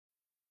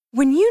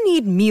When you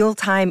need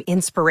mealtime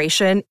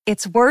inspiration,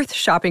 it's worth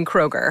shopping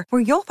Kroger,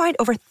 where you'll find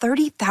over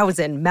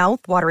 30,000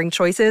 mouth-watering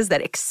choices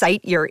that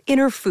excite your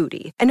inner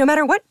foodie. And no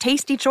matter what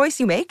tasty choice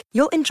you make,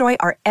 you'll enjoy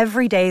our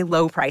everyday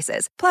low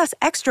prices, plus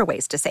extra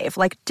ways to save,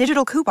 like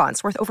digital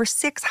coupons worth over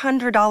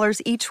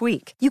 $600 each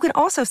week. You can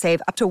also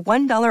save up to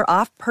 $1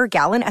 off per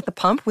gallon at the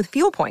pump with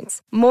fuel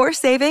points. More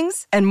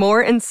savings and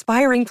more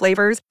inspiring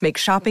flavors make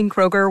shopping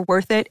Kroger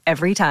worth it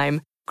every time.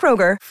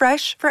 Kroger,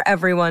 fresh for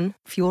everyone.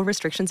 Fuel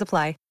restrictions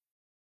apply.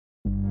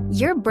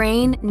 Your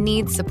brain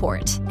needs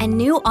support, and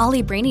new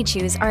Ollie Brainy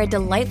Chews are a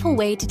delightful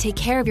way to take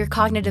care of your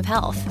cognitive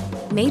health.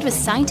 Made with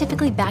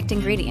scientifically backed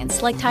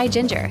ingredients like Thai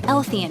ginger,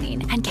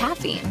 L-theanine, and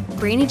caffeine,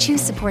 Brainy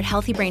Chews support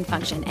healthy brain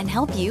function and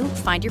help you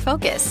find your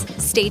focus,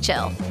 stay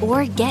chill,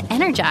 or get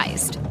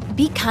energized.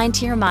 Be kind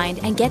to your mind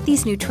and get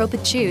these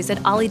nootropic chews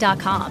at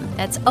ollie.com.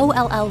 That's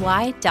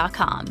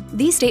OLLY.com.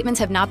 These statements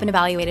have not been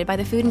evaluated by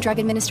the Food and Drug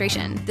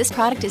Administration. This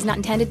product is not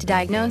intended to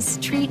diagnose,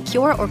 treat,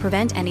 cure, or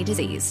prevent any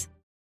disease.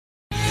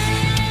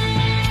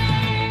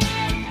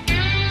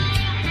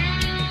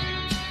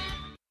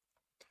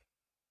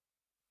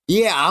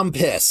 Yeah, I'm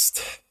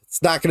pissed.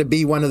 It's not going to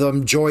be one of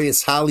them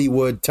joyous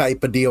Hollywood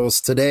type of deals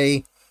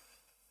today,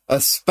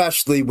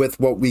 especially with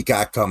what we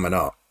got coming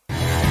up.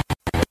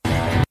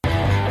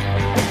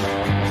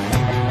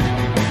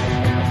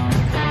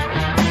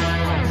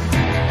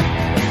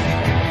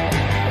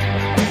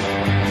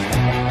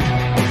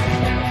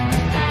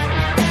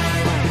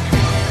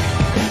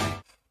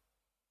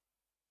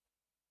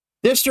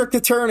 District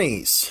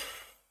attorneys,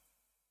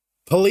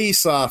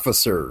 police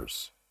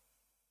officers.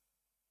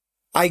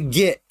 I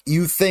get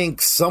you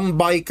think some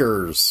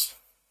bikers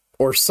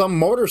or some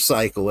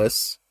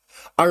motorcyclists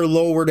are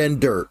lower than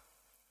dirt.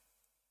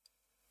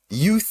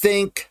 You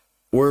think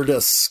we're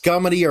the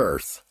scum of the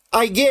earth.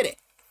 I get it.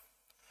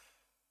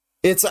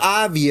 It's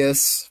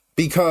obvious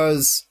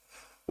because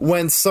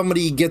when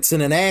somebody gets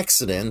in an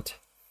accident,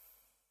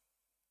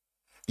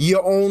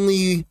 you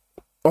only,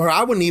 or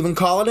I wouldn't even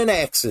call it an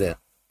accident.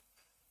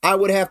 I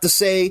would have to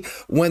say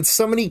when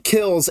somebody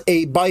kills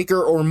a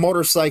biker or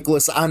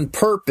motorcyclist on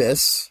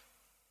purpose,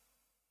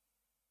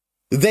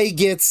 they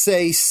get,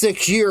 say,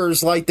 6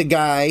 years like the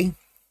guy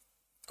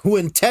who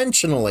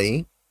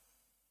intentionally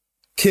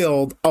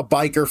killed a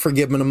biker for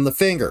giving him the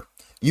finger.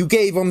 You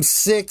gave him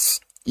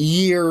 6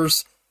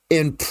 years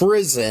in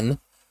prison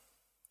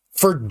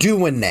for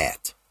doing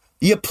that.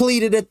 You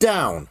pleaded it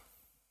down.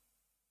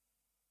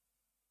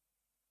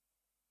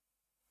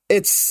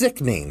 It's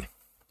sickening.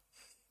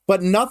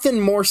 But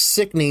nothing more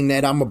sickening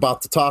that I'm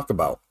about to talk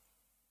about.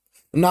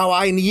 Now,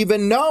 I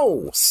even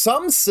know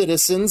some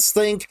citizens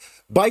think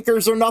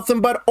bikers are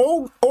nothing but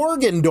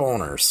organ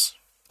donors.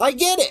 I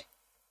get it.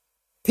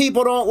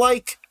 People don't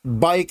like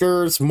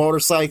bikers,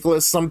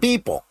 motorcyclists, some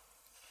people.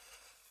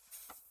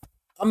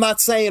 I'm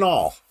not saying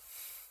all.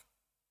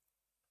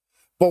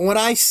 But when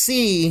I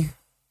see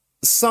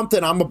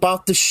something I'm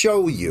about to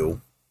show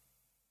you,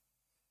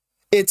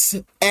 it's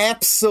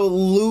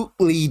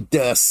absolutely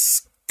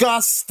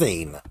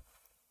disgusting.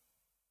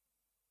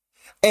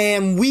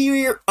 And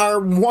we are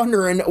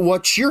wondering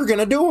what you're going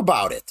to do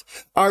about it.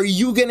 Are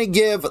you going to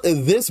give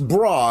this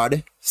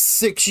broad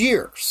 6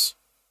 years?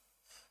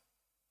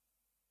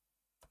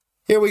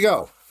 Here we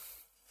go.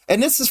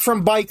 And this is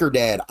from Biker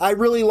Dad. I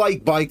really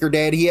like Biker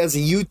Dad. He has a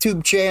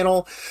YouTube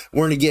channel.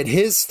 We're going to get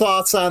his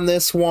thoughts on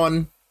this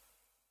one.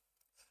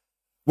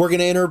 We're going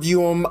to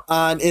interview him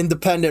on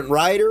Independent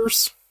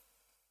Riders.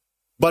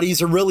 But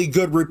he's a really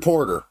good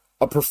reporter.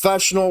 A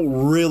professional,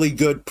 really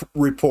good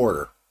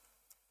reporter.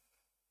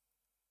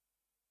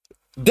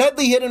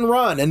 Deadly Hit and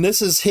Run, and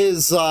this is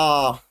his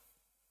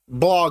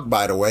blog,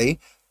 by the way,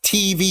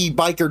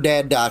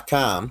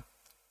 tvbikerdad.com.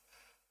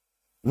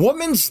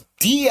 Woman's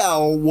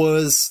DL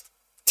was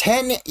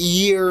 10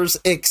 years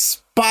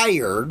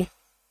expired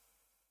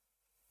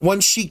when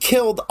she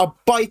killed a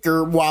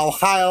biker while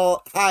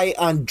high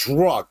on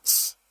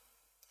drugs.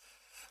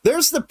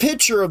 There's the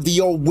picture of the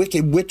old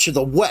Wicked Witch of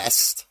the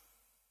West.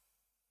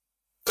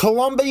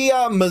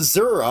 Columbia,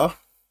 Missouri,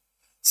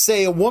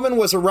 say a woman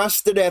was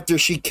arrested after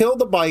she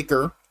killed a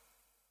biker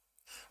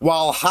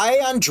while high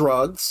on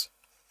drugs.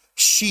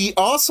 She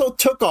also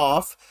took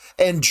off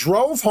and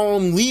drove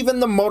home, leaving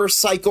the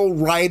motorcycle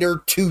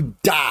rider to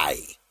die.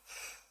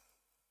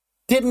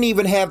 Didn't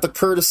even have the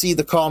courtesy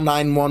to call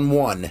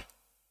 911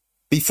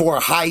 before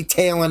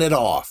hightailing it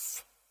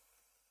off.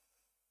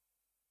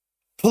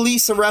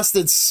 Police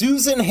arrested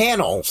Susan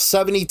Hannell,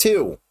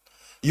 72.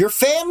 Your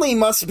family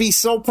must be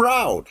so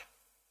proud.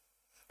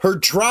 Her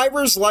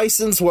driver's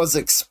license was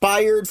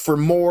expired for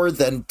more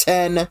than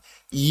 10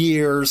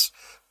 years,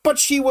 but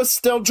she was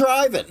still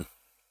driving.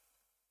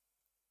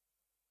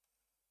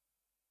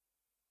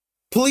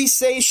 Police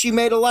say she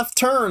made a left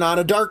turn on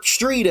a dark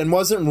street and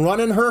wasn't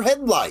running her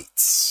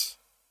headlights.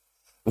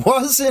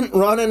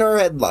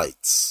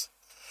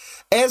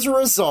 As a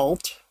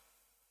result,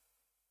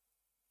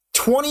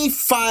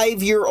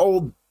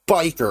 25-year-old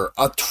biker,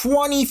 a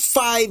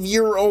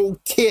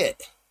 25-year-old kid,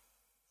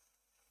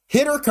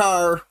 hit her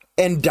car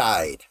and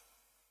died.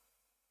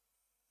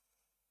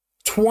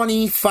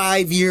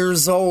 25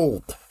 years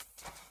old.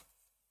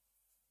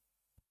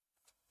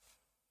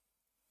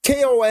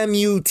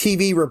 KOMU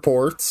TV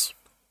reports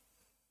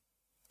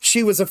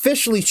she was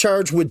officially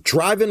charged with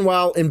driving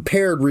while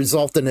impaired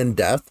resulting in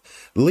death,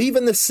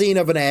 leaving the scene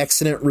of an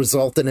accident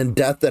resulting in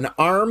death, and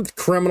armed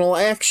criminal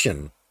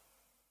action.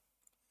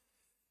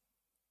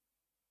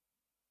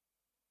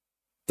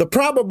 The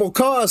probable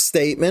cause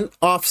statement: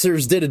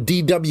 officers did a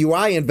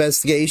DWI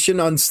investigation,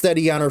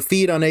 unsteady on her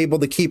feet, unable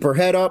to keep her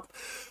head up,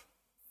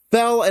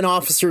 fell, and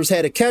officers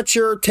had to catch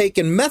her,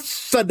 taking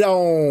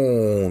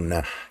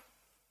methadone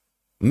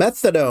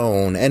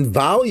and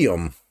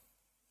Valium,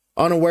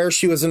 unaware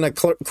she was in a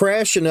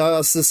crash, and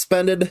a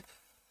suspended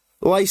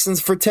license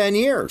for 10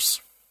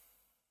 years.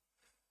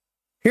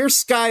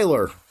 Here's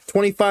Skyler,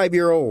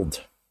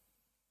 25-year-old.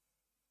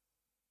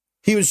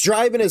 He was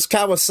driving his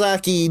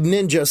Kawasaki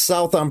Ninja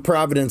south on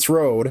Providence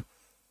Road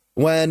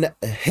when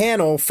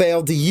Hannah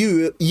failed to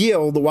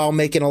yield while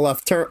making a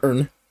left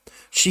turn.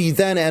 She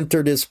then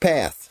entered his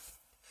path.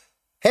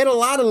 Had a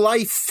lot of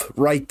life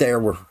right there.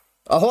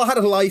 A lot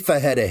of life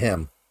ahead of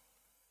him.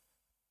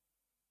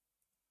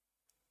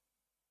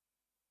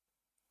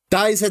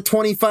 Dies at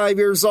 25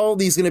 years old.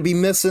 He's going to be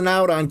missing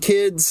out on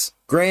kids,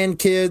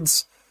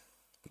 grandkids,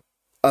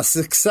 a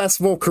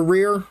successful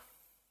career.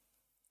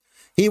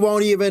 He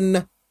won't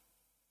even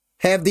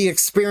have the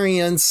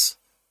experience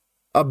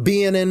of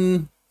being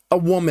in a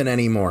woman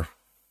anymore.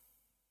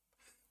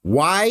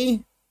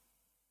 Why?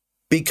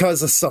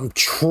 Because of some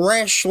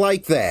trash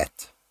like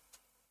that.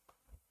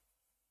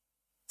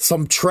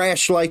 Some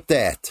trash like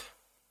that.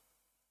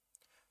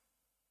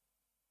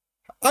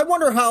 I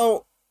wonder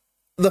how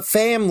the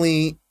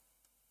family,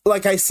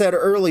 like I said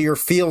earlier,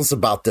 feels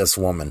about this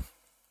woman.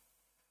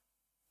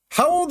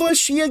 How old was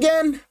she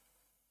again?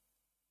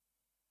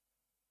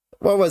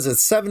 What was it,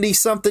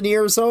 70-something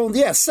years old?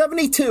 Yeah,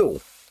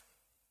 72.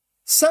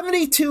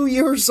 72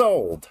 years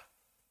old.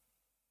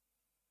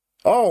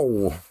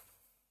 Oh,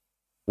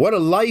 what a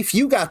life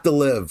you got to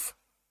live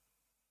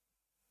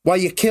while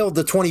you killed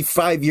the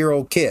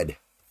 25-year-old kid.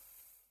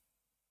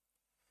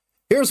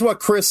 Here's what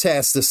Chris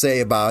has to say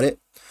about it.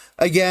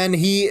 Again,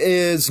 he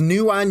is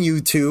new on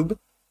YouTube.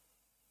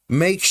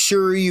 Make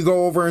sure you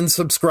go over and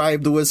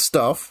subscribe to his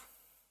stuff.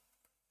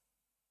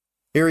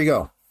 Here we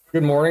go.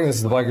 Good morning. This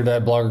is the Biker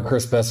Dad blogger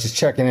Chris Best, just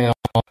checking in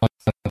on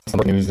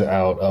some news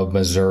out of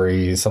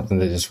Missouri. Something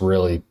that just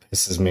really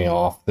pisses me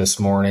off this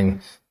morning.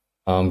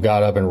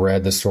 Got up and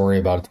read the story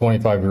about a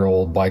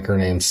 25-year-old biker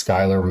named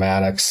Skyler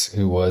Maddox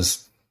who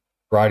was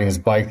riding his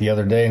bike the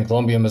other day in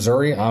Columbia,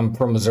 Missouri. I'm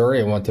from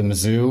Missouri. I went to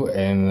Mizzou,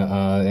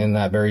 and in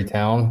that very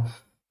town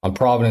on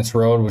Providence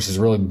Road, which is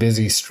a really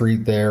busy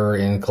street there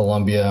in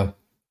Columbia,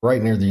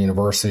 right near the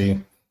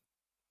university.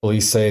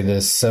 Police say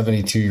this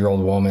 72-year-old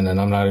woman, and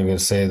I'm not even going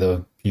to say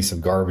the piece of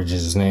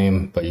garbage's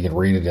name, but you can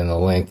read it in the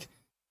link,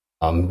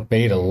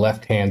 made a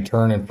left-hand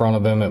turn in front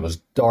of him. It was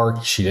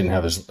dark. She didn't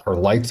have her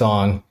lights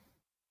on.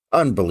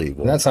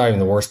 Unbelievable. And that's not even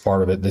the worst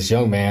part of it. This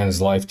young man, his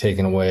life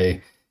taken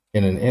away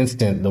in an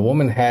instant. The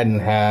woman hadn't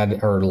had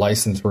her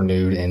license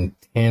renewed in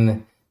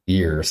 10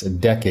 years, a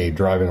decade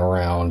driving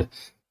around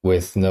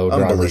with no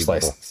driver's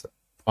license.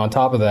 On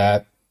top of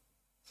that,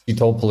 she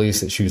told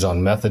police that she was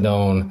on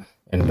methadone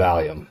and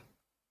Valium.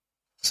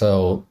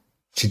 So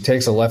she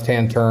takes a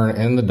left-hand turn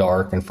in the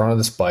dark in front of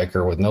this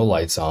biker with no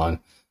lights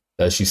on.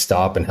 Does she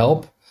stop and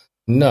help?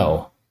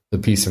 No. The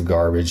piece of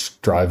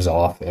garbage drives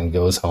off and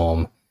goes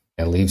home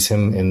and leaves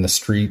him in the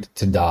street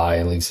to die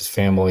and leaves his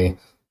family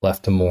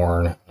left to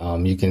mourn.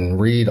 You can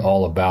read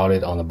all about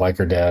it on the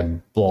Biker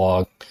Dad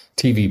blog,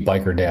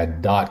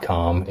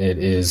 tvbikerdad.com. It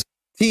is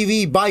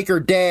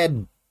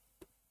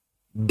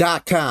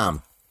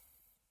tvbikerdad.com.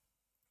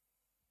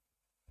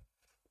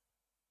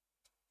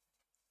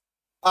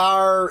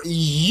 Are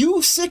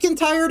you sick and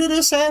tired of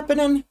this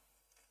happening?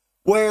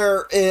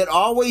 Where it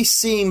always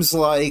seems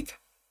like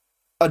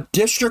a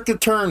district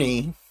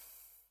attorney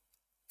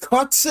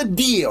cuts a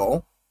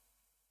deal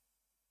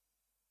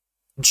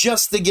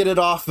just to get it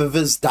off of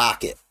his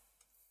docket.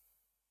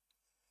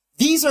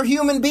 These are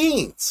human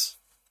beings.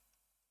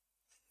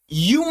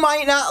 You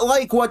might not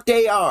like what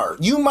they are.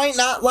 You might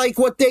not like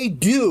what they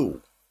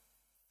do.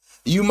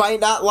 You might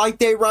not like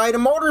they ride a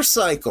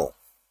motorcycle.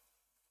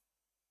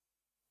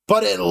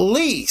 But at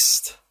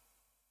least,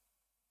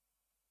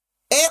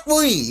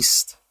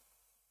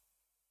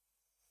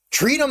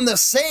 treat them the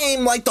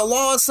same like the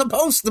law is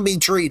supposed to be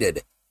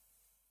treated.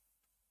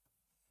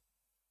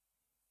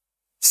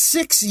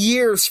 6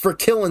 years for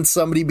killing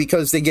somebody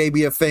because they gave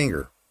you a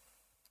finger.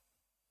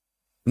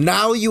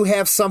 Now you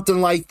have something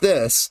like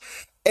this,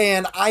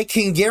 and I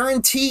can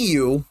guarantee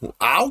you,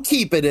 I'll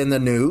keep it in the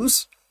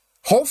news.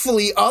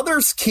 Hopefully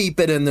others keep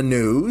it in the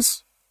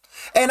news.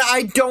 And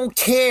I don't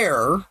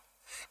care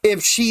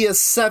if she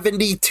is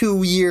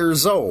 72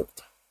 years old.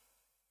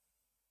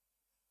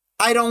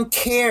 I don't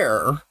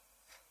care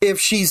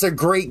if she's a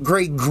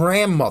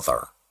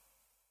great-great-grandmother.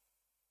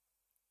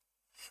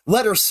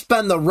 Let her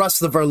spend the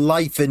rest of her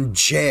life in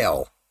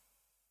jail.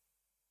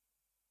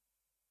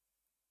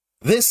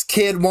 This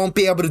kid won't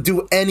be able to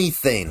do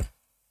anything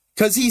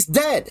because he's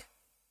dead.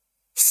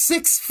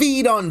 6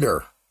 feet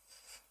under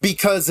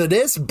because of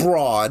this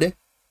broad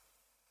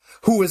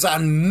who is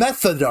on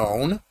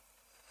methadone,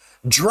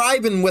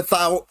 driving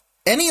without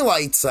any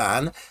lights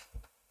on,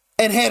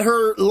 and had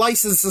her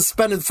license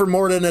suspended for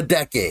more than a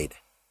decade.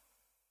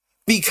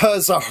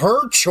 Because of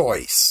her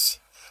choice.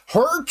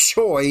 Her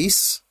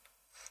choice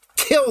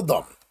killed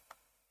him.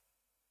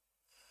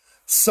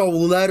 So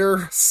let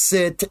her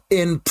sit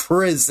in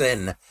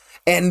prison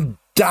and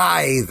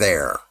die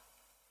there.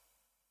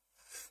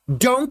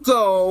 Don't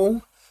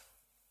go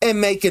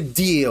and make a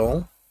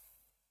deal.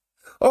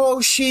 Oh,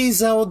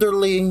 she's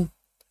elderly.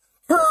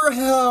 Her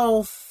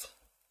health.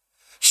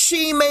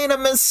 She made a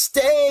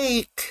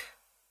mistake.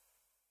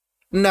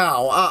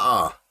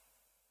 No,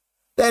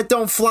 that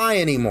don't fly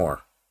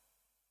anymore.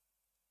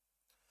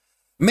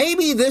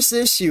 Maybe this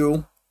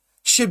issue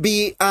should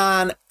be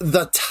on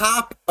the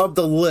top of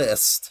the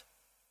list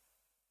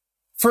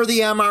for the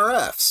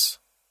MRFs.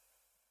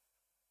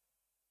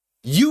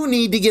 You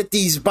need to get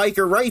these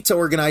biker rights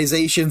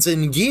organizations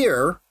in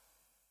gear.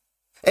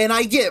 And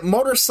I get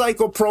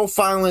motorcycle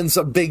profiling's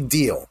a big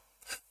deal.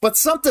 But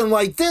something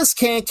like this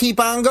can't keep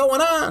on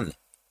going on.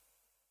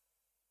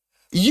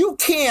 You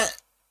can't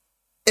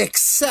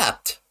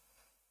accept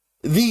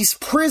these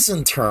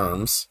prison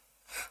terms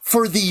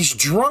for these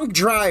drunk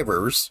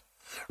drivers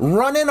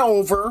running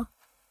over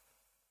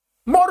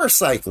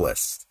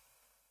motorcyclists.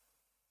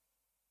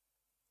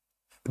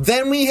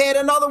 Then we had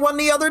another one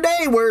the other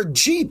day where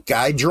Jeep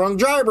guy, drunk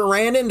driver,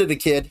 ran into the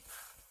kid.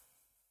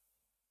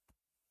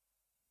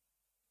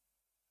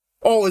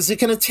 Oh, is it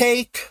going to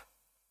take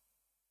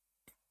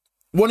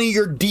one of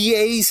your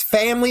DA's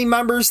family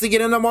members to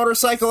get in a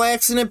motorcycle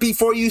accident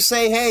before you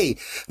say, hey,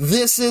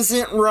 this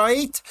isn't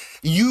right?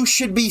 You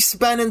should be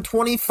spending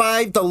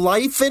 25 to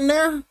life in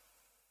there?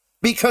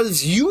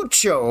 Because you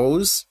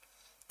chose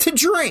to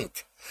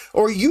drink,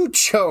 or you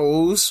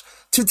chose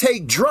to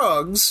take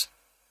drugs,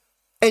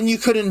 and you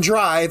couldn't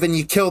drive and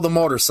you killed a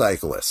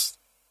motorcyclist.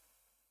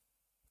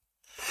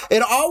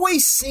 It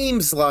always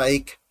seems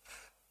like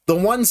the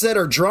ones that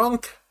are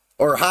drunk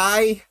or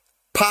high,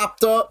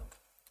 popped up,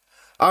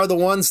 are the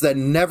ones that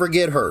never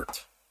get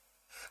hurt.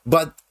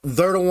 But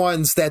they're the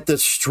ones that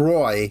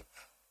destroy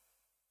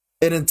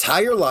an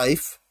entire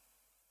life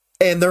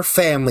and their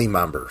family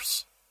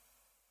members.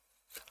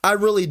 I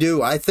really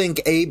do. I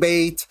think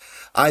ABATE,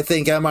 I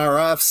think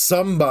MRF,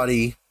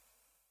 somebody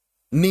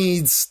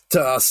needs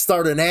to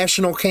start a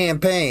national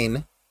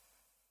campaign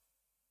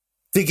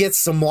to get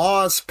some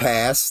laws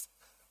passed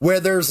where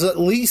there's at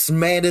least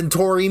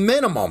mandatory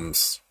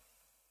minimums.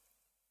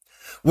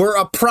 Where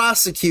a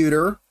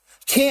prosecutor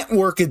can't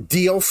work a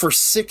deal for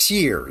 6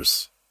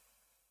 years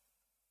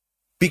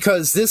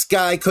because this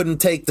guy couldn't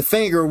take the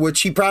finger,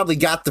 which he probably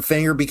got the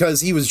finger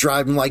because he was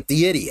driving like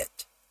the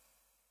idiot.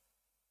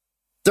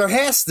 There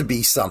has to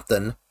be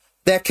something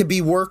that could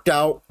be worked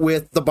out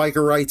with the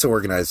biker rights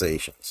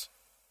organizations.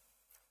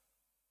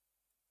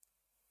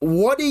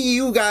 What do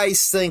you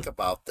guys think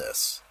about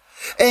this?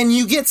 And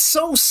you get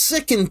so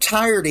sick and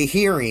tired of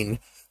hearing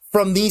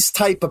from these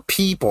type of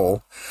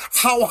people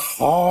how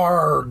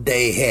hard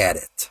they had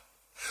it.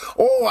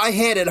 Oh, I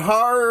had it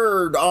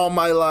hard all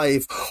my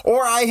life.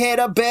 Or I had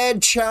a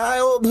bad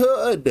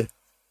childhood.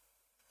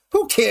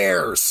 Who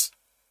cares?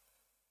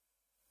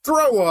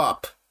 Grow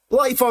up.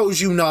 Life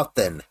owes you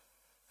nothing.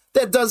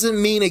 That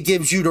doesn't mean it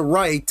gives you the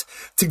right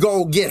to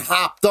go get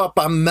hopped up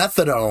on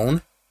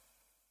methadone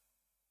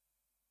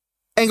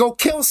and go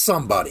kill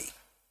somebody.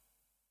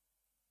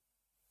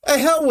 The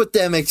hell with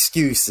them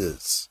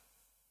excuses.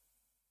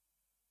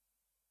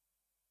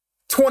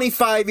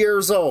 25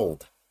 years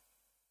old.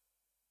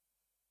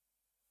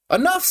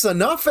 Enough's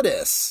enough of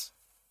this.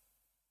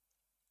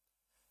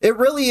 It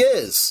really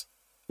is.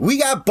 We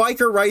got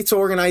biker rights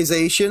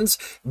organizations.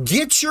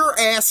 Get your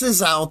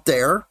asses out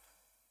there.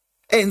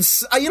 And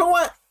you know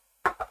what?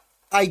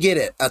 I get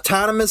it.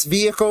 Autonomous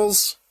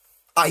vehicles.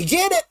 I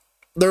get it.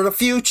 They're the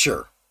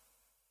future.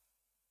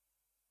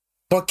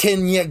 But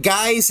can you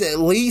guys at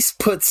least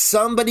put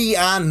somebody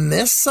on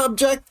this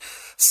subject?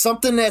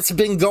 Something that's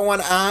been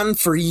going on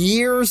for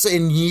years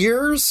and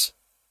years?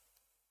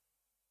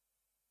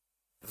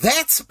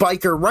 That's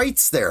biker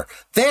rights there.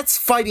 That's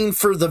fighting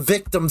for the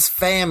victims'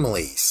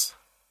 families.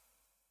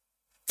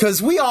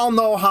 Because we all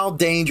know how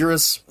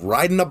dangerous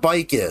riding a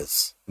bike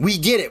is. We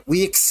get it.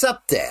 We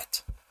accept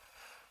that.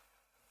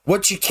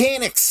 What you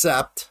can't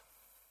accept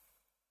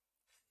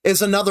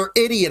is another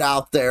idiot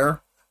out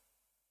there,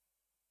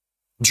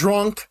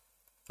 drunk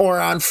or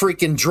on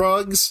freaking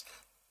drugs,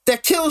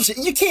 that kills you.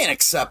 You can't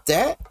accept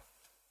that.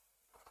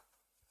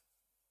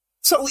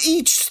 So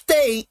each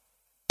state,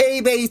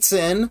 ABATE's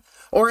in,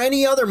 or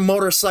any other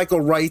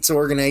motorcycle rights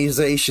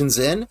organizations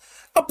in,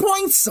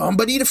 appoint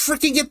somebody to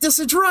freaking get this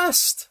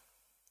addressed.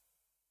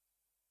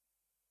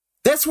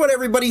 That's what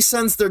everybody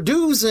sends their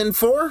dues in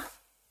for,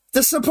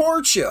 to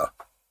support you.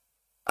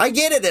 I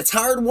get it, it's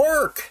hard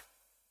work.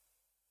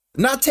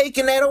 Not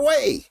taking that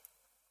away.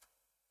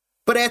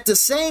 But at the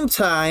same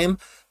time,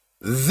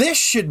 this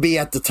should be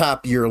at the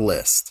top of your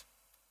list.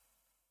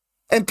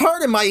 And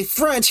pardon my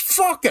French,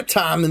 fuck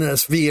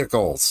autonomous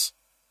vehicles.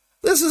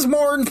 This is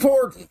more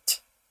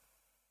important.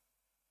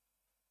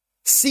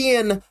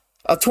 Seeing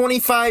a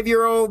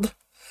 25-year-old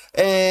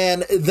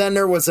and then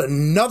there was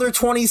another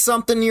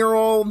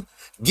 20-something-year-old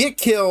get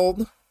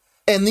killed,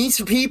 and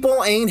these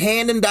people ain't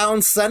handing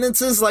down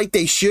sentences like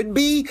they should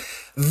be.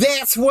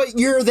 That's what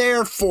you're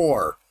there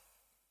for.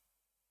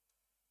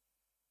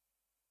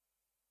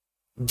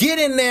 Get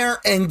in there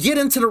and get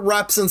into the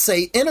reps and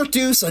say,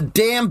 introduce a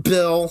damn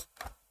bill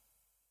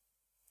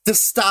to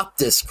stop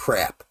this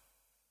crap.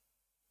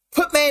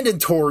 Put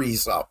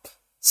mandatories up.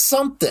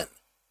 Something.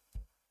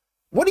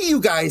 What do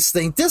you guys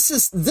think? This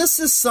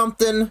is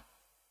something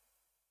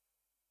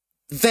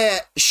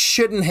that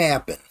shouldn't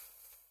happen.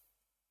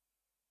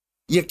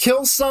 You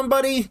kill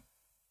somebody,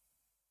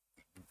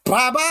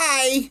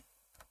 bye-bye.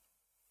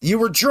 You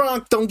were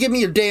drunk, don't give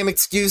me your damn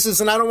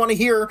excuses, and I don't want to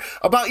hear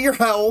about your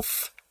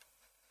health.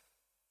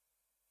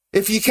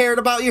 If you cared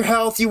about your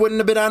health, you wouldn't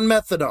have been on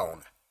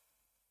methadone.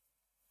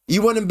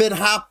 You wouldn't have been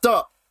hopped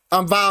up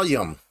on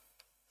Valium.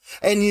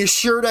 And you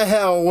sure to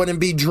hell wouldn't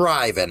be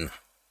driving.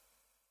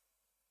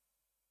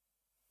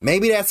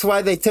 Maybe that's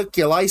why they took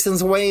your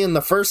license away in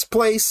the first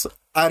place.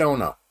 I don't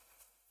know.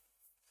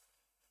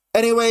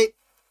 Anyway,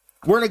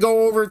 we're going to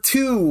go over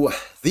to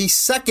the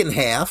second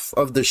half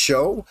of the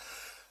show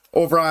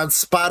over on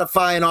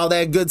Spotify and all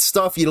that good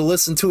stuff. You to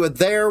listen to it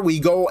there. We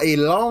go a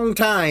long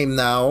time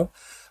now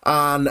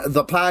on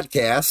the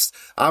podcast.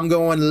 I'm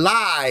going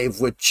live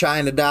with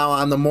China Doll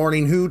on the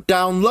Morning Hoot.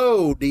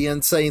 Download the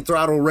Insane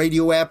Throttle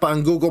radio app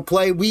on Google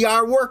Play. We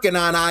are working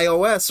on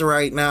iOS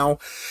right now.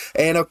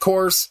 And of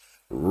course,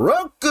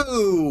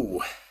 Roku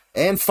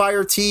and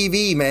Fire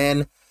TV,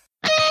 man.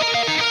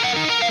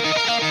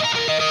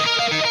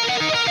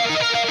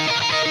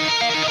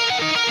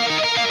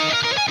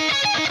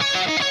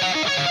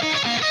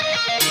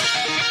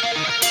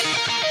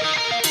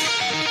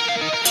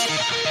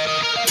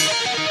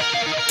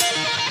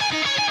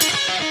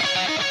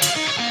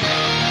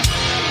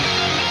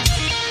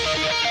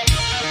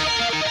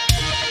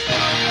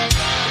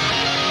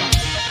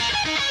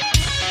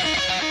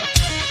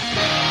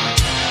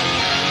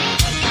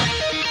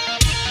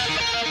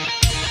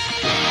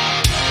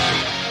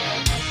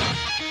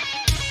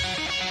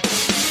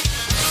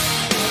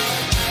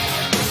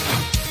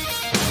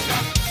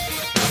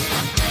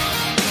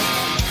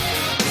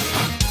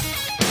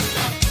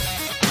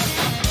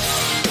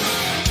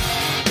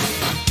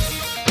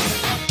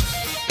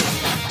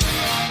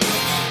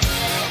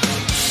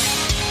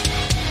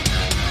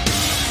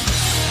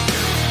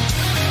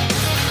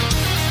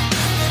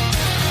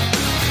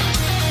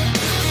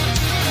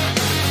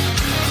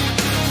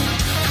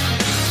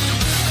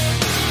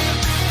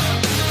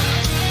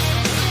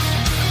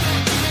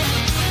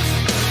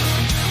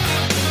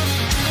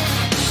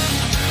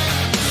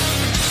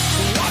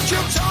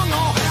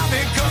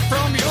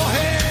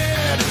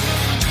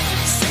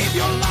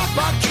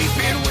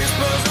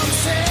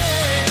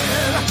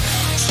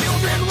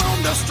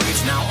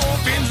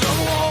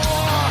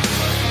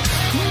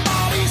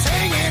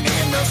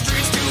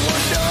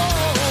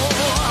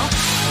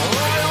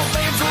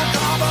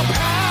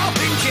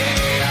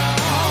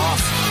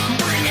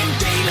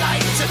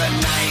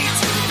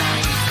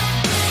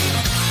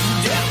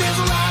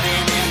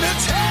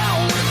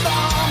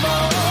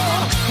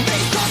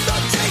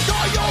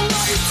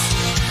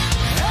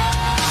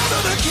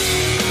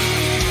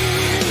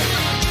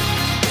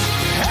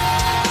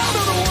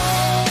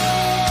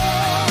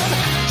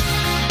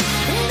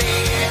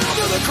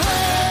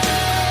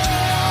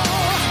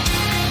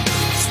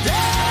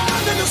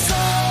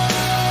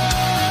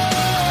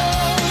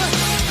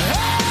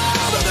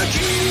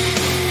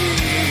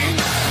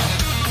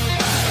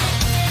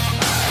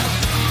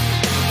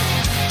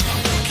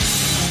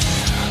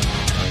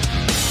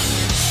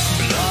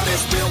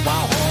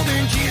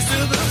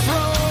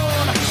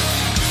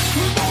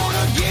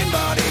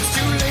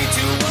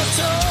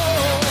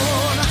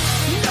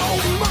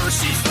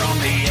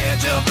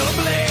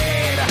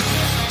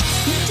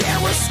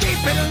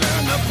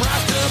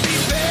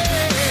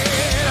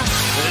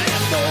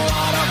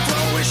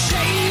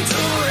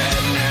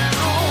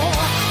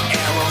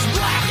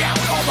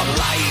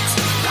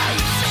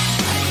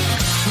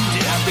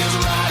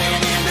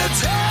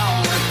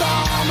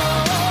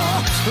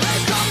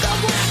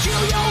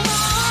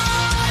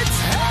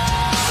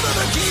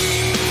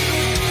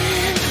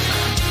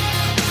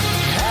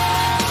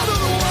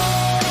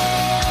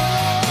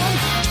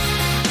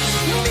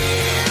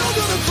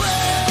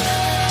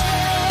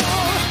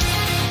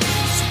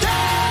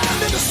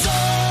 Stand in the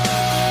sun.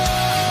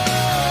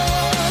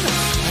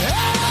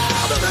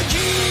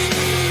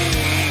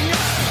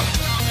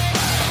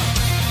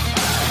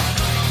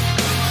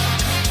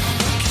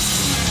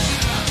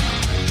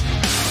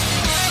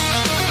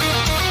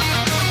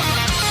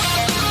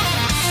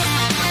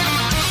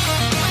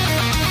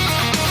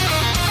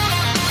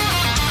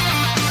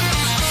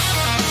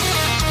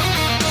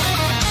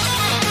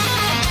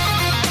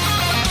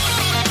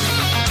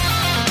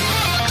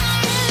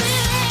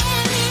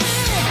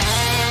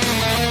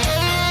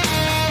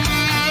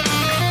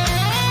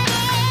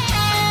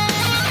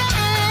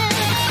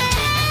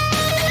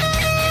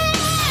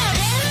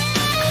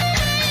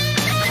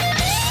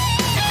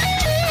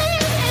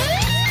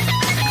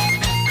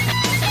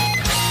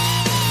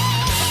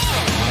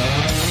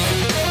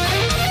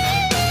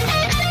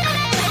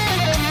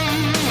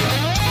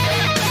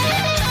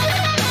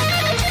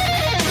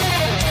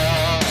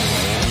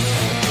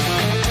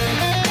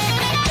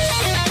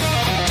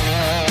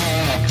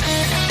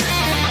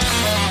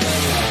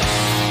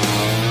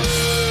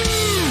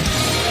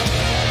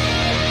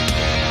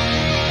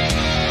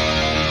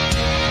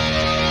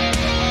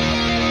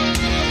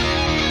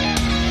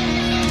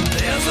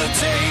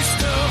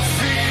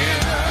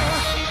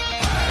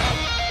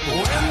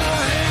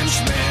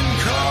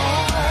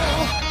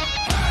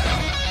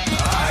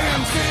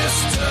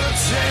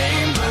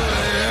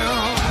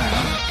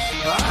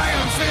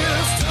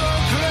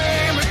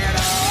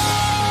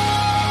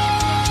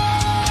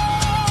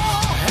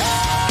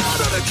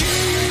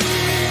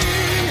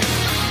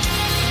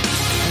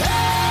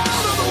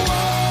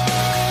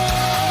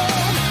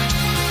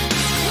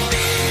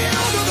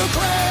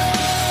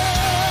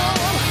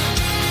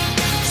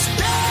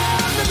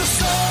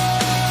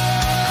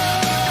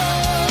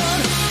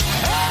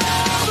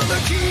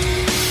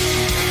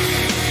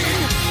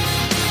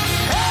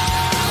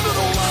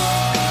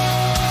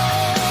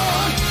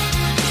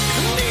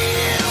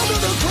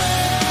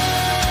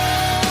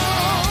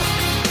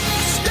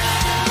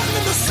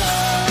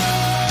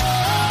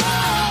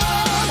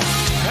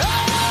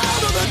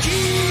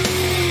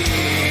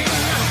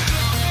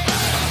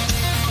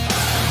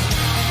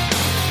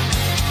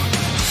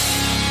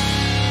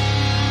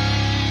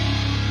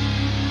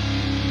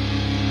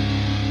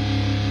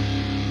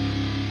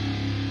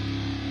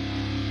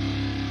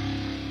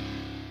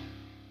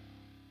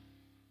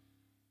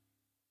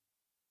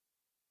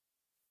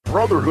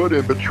 Brotherhood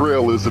and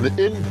Betrayal is an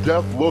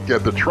in-depth look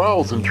at the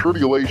trials and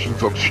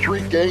tribulations of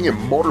street gang and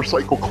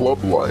motorcycle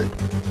club life.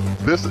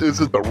 This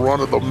isn't the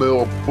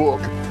run-of-the-mill book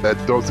that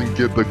doesn't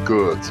give the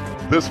goods.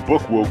 This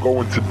book will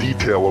go into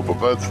detail of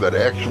events that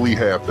actually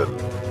happened.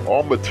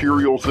 All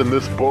materials in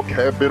this book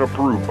have been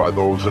approved by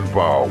those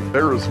involved.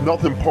 There is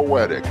nothing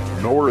poetic,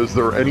 nor is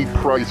there any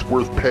price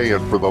worth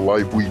paying for the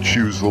life we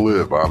choose to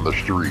live on the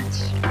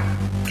streets.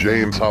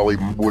 James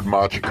Hollywood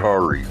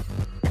Machikari,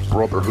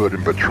 Brotherhood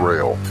and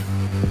Betrayal.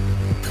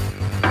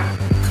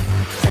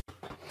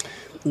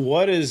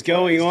 What is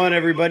going on,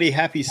 everybody?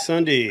 Happy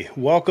Sunday.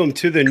 Welcome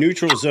to the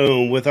Neutral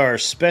Zone with our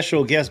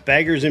special guest,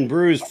 Baggers and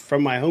Brews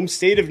from my home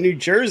state of New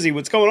Jersey.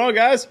 What's going on,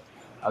 guys?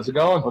 How's it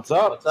going? What's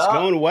up? It's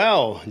going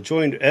well.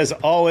 Joined, as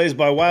always,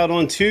 by Wild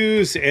on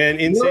Twos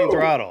and Insane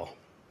Throttle.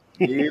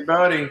 Hey,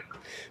 buddy.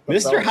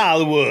 Mr.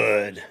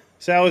 Hollywood.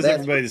 So how is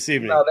everybody this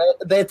evening? No,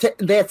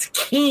 that's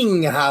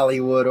King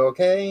Hollywood,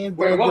 okay?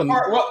 Wait,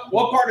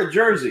 what part of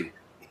Jersey?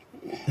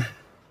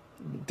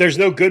 There's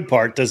no good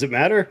part. Does it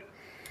matter?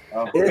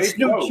 It's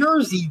New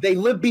Jersey. They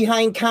live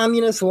behind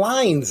communist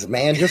lines,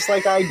 man, just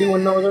like I do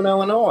in Northern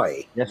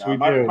Illinois. Yes, we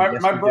do.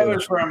 My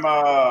brother's from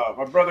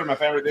my brother and my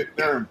family.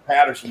 They're in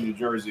Patterson, New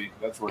Jersey.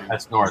 That's where.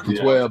 That's north.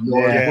 It's way up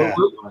north. Yeah.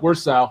 We're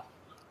south.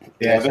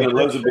 Yeah, they're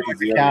Elizabeth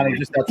County,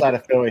 just outside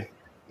of Philly.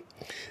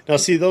 Now,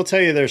 see, they'll tell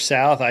you they're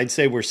south. I'd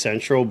say we're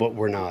central, but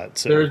we're not.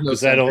 So,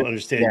 because I don't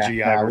understand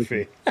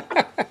geography.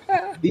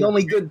 The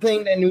only good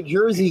thing that New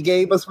Jersey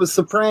gave us was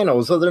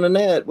Sopranos. Other than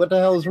that, what the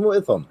hell is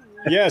with them?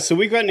 Yeah, so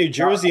we got New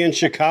Jersey and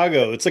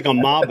Chicago. It's like a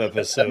mob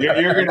episode.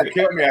 You're going to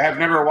kill me. I have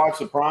never watched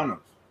Sopranos.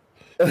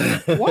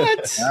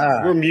 What?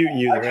 We're muting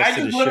you the rest I of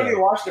the just literally show.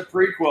 watched the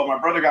prequel. My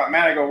brother got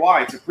mad. I go,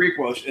 why? It's a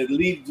prequel. It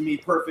leads me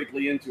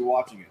perfectly into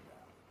watching it.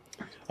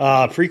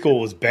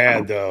 Prequel was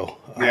bad, though.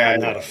 Yeah, I'm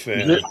not a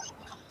fan.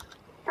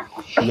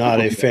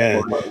 Not a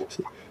fan.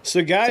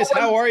 So, guys,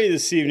 how are you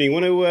this evening?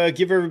 Want to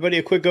give everybody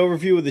a quick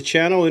overview of the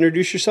channel?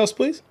 Introduce yourselves,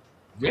 please.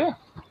 Yeah.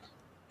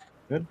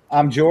 Good.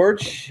 I'm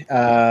George.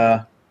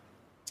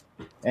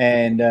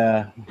 And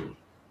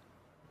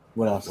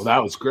what else? Well,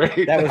 that was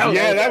great.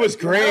 That was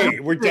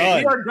great. We're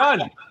done. We're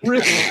done.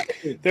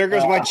 There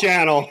goes my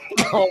channel.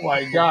 Oh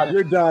my God,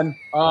 you're done.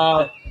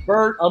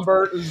 Bert, I'm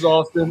Bert. This is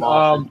Austin.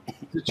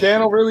 The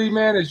channel really,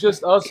 man, is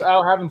just us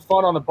out having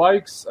fun on the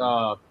bikes,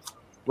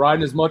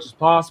 riding as much as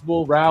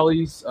possible,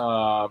 rallies.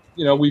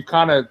 We've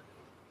kind of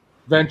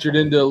ventured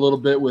into a little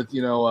bit with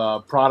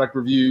product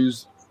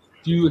reviews,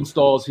 few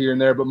installs here and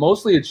there, but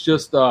mostly it's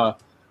just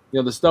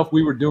the stuff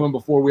we were doing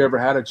before we ever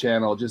had a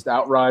channel, just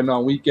out riding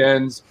on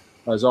weekends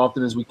as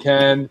often as we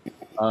can,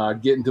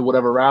 getting to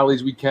whatever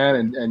rallies we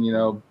can,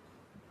 and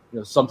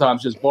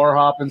sometimes just bar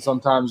hopping,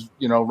 sometimes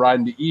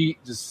riding to eat,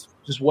 just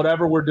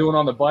whatever we're doing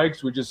on the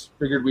bikes. We just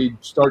figured we'd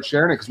start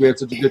sharing it because we had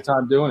such a good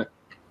time doing it.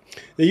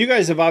 Now, you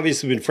guys have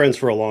obviously been friends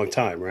for a long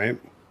time, right?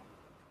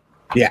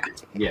 Yeah.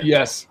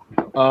 Yes.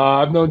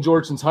 I've known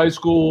George since high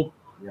school,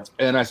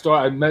 and I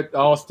met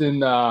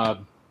Austin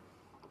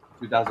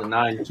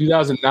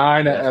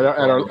 2009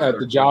 at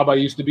the job I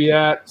used to be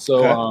at.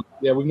 So,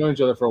 we've known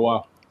each other for a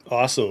while.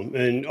 Awesome.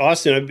 And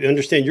Austin, I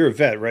understand you're a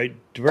vet, right?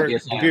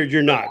 Yes, Beard,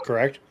 you're not,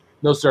 correct?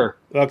 No, sir.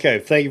 Okay.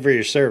 Thank you for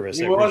your service.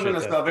 He was in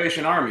the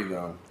Salvation Army,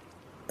 though.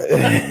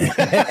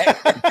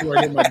 Before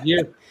I get my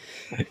gear.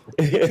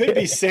 It could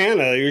be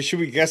Santa. We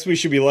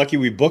should be lucky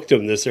we booked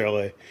him this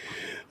early.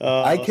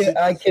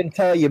 I can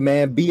tell you,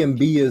 man,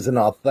 B&B is an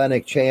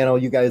authentic channel.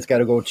 You guys got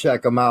to go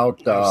check them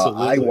out.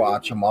 I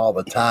watch them all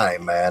the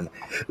time, man.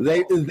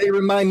 They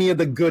remind me of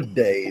the good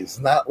days.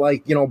 Not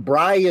like,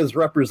 Bry is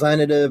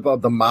representative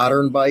of the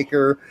modern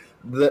biker.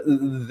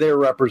 They're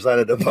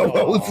representative of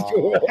old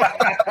school.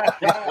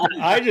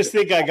 I just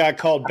think I got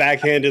called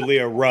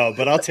backhandedly a rub,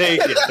 but I'll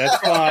take it. That's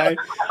fine.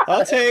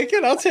 I'll take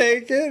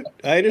it.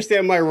 I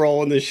understand my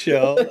role in this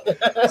show. I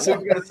was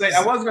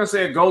gonna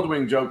say a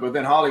Goldwing joke, but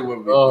then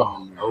Hollywood. Then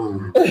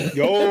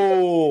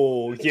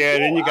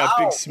you got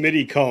Big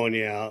Smitty calling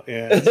you out.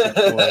 Yeah, that's a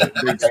good point.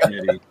 Big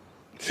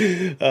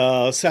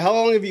Smitty. So how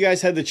long have you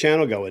guys had the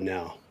channel going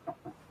now?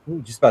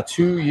 Just about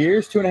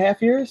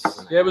 2.5 years.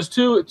 Yeah, it was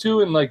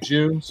two in like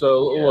June, so a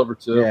little over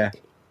 2. Yeah.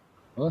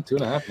 Well,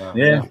 2.5 now.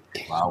 Yeah.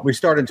 Wow. We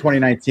started in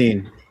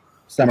 2019,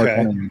 summer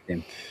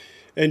 2019.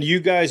 And you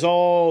guys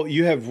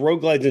you have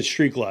road glides and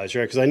street glides,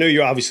 right? Because I know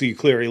you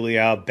clearly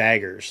have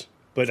baggers,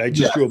 but I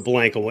just drew a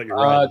blank on what you're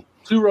riding.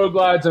 2 road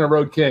glides and a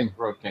Road King.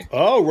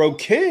 Oh, Road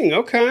King.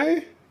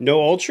 Okay. No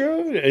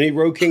Ultra? Any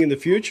Road King in the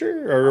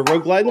future or a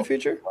Road Glide in the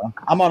future?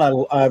 I'm on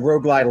a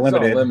Road Glide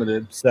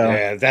Limited. So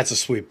yeah, that's a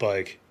sweet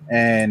bike.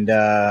 And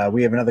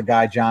we have another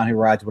guy, John, who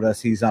rides with us.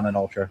 He's on an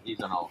Ultra. Yeah.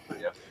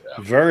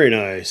 Very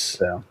nice.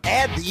 So.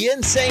 Add the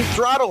Insane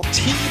Throttle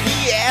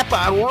TV app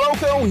on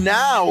Roku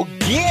now.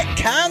 Get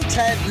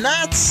content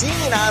not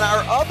seen on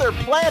our other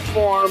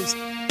platforms.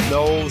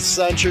 No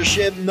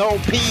censorship, no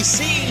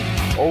PC,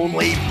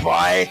 only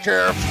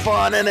biker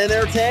fun and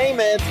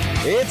entertainment.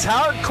 It's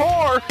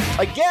hardcore.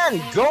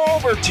 Again, go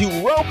over to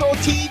Roku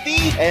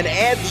TV and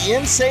add the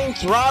Insane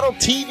Throttle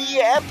TV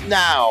app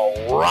now.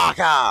 Rock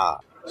on.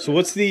 So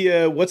what's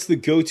the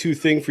go-to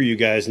thing for you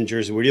guys in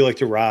Jersey? Where do you like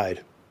to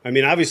ride? I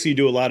mean, obviously you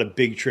do a lot of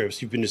big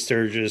trips. You've been to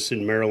Sturgis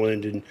and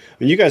Maryland, and I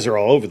mean, you guys are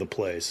all over the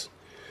place.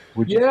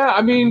 Yeah,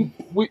 I mean,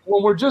 we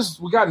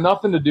got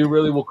nothing to do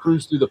really. We'll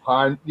cruise through the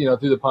Pine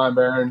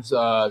Barrens,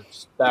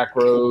 just back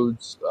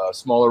roads,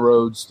 smaller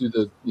roads through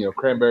the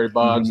cranberry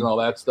bogs and all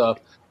that stuff.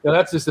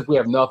 That's just if we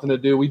have nothing to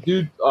do. We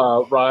do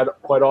ride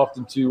quite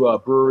often to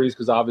breweries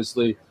because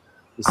obviously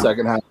the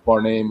second half of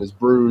our name is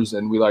brews,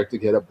 and we like to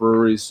hit up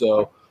breweries.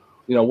 So,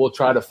 we'll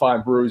try to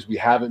find breweries we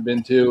haven't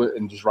been to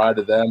and just ride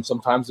to them.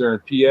 Sometimes they're in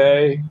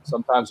PA,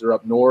 sometimes they're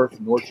up north,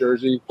 North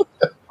Jersey.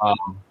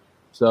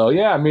 So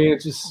yeah, I mean,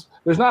 it's just.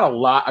 There's not a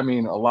lot. I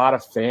mean, a lot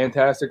of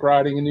fantastic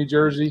riding in New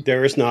Jersey.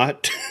 There is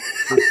not.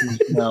 I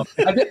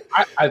think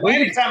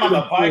anytime on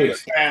the bike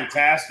is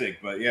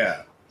fantastic, but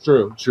yeah.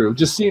 True.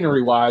 Just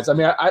scenery-wise, I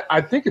mean,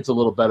 I think it's a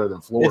little better than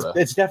Florida.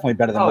 It's definitely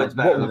better than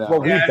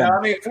what we've done. I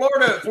mean,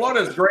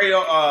 Florida's great.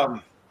 I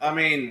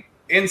mean,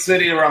 in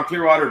city around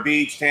Clearwater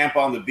Beach, Tampa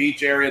on the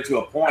beach area to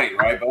a point,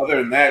 right? But other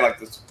than that, like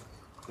this,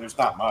 there's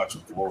not much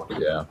in Florida.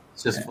 Yeah.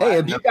 It's just hey,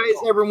 have you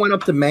guys ever went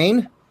up to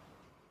Maine?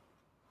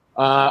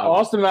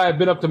 Austin and I have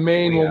been up to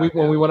Maine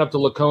when we went up to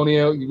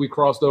Laconia. We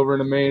crossed over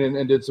into Maine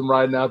and did some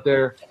riding out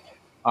there.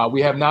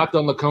 We have not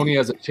done Laconia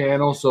as a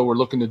channel, so we're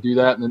looking to do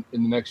that in the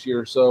next year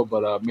or so.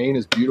 But Maine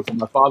is beautiful.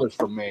 My father's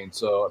from Maine,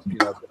 so I've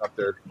been up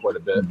there quite a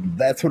bit.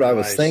 That's what I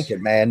was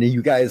thinking, man.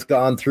 You guys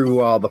gone through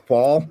the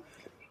fall,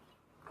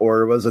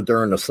 or was it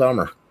during the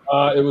summer?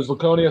 It was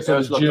Laconia, so it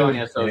was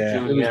Laconia, June. so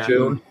June. It was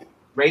June.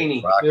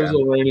 Rainy. It was a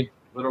little rainy.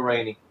 Little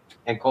rainy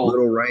and cold.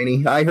 Little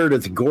rainy. I heard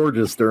it's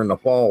gorgeous during the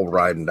fall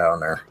riding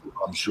down there.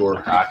 I'm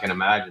sure. I can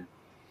imagine.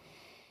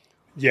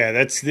 Yeah,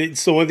 that's the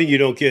one thing you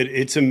don't get.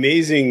 It's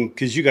amazing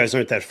because you guys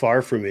aren't that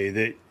far from me.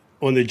 That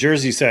on the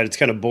Jersey side, it's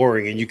kind of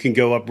boring, and you can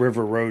go up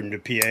River Road into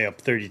PA up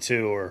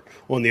 32 or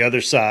on the other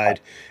side,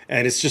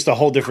 and it's just a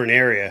whole different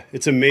area.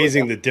 It's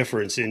amazing the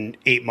difference in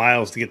 8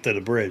 miles to get to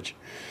the bridge.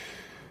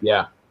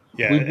 Yeah.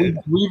 Yeah.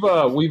 We've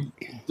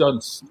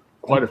done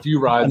quite a few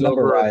rides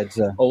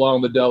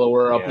along the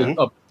Delaware up the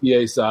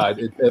PA side,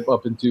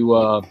 up into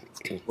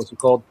what's it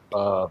called?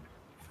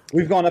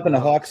 We've gone up in the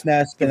Hawks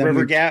Nest, the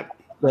River Gap.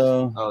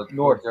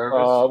 North.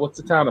 What's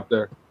the town up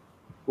there?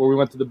 Where we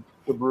went to the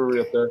brewery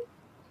up there?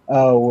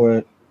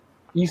 Oh,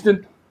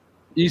 Easton,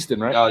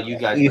 right? Oh, you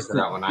guys Easton,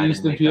 that one.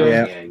 Easton, PA.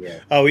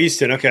 Yeah. Oh,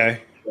 Easton.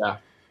 Okay. Yeah.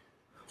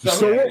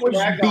 So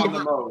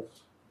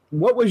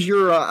what was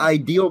your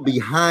ideal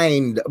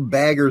behind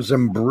Baggers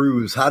and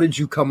Brews? How did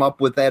you come up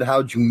with that?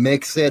 How'd you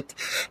mix it?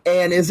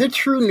 And is it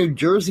true New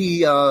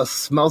Jersey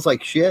smells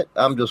like shit?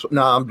 I'm just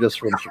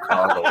from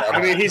Chicago.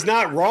 I mean, he's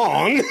not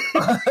wrong.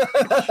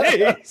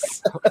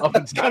 Jeez.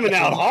 It's coming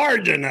out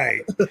hard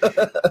tonight.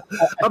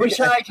 I'm a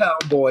Chi-Town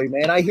boy,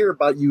 man. I hear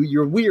about you.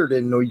 You're weird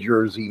in New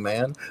Jersey,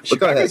 man.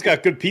 Chicago's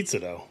got good pizza,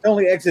 though.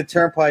 Only exit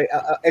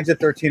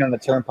 13 on the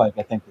turnpike,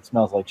 I think, that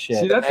smells like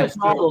shit. See, that's the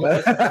problem.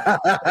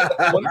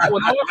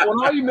 When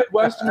all you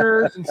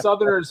Midwesterners and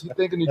Southerners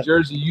think of New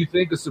Jersey, you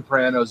think of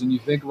Sopranos and you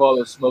think of all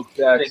those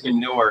smokestacks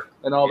and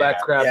all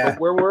that crap. Yeah. But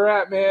where we're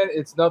at, man,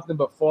 it's nothing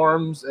but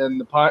farms and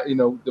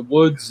the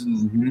woods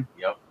and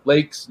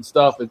lakes and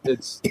stuff.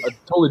 It's a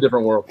totally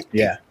different world.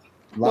 Yeah.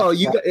 Well,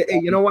 you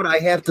know what I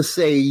have to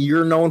say.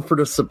 You're known for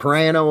The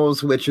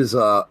Sopranos, which is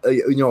a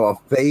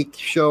fake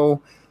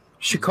show.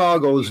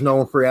 Chicago's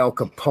known for Al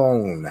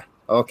Capone.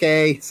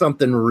 Okay,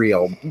 something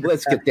real.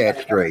 Let's get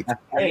that straight.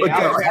 Hey,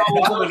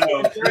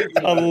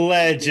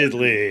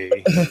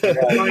 allegedly.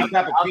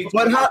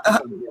 But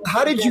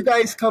how did you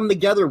guys come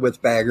together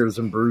with Baggers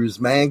and Brews,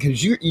 man?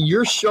 Because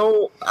your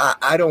show,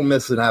 I don't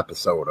miss an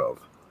episode of.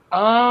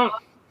 I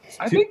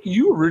think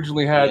you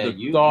originally had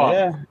the thought.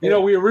 Yeah.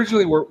 We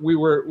originally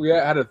we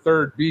had a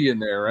third B in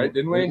there, right?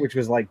 Didn't we? Which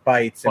was like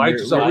bites.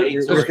 Because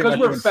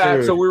we're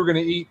fat, so we were going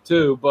to eat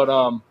too.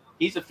 But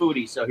he's a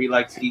foodie, so he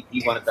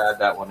wanted to add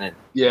that one in.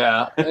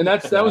 Yeah, and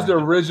that was the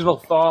original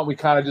thought. We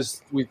kind of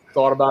we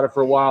thought about it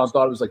for a while and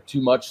thought it was like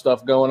too much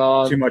stuff going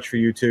on, too much for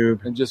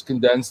YouTube, and just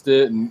condensed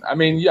it. And I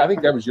mean, I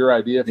think that was your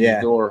idea from the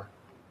door.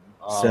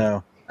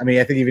 So I mean,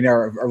 I think even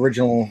our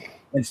original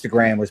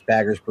Instagram was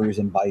Baggers, Brews,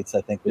 and Bites.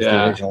 I think was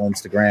the original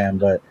Instagram.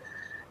 But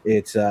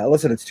it's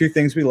listen, it's two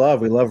things we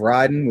love. We love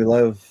riding. We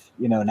love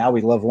now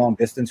we love long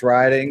distance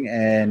riding,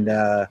 and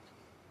I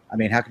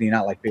mean, how can you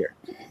not like beer?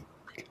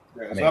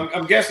 So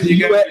I'm guessing you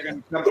guys are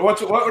going to come.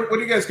 What are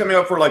you guys coming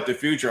up for, like, the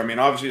future? I mean,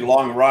 obviously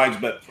long rides,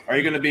 but are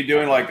you going to be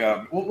doing like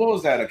what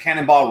was that? A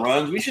Cannonball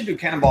Runs? We should do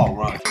Cannonball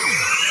Runs.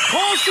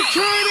 Call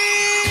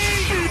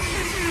security!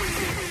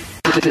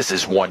 This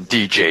is one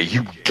DJ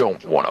you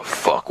don't want to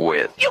fuck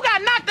with. You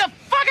got knocked the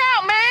fuck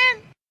out,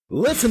 man!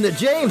 Listen to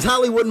James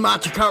Hollywood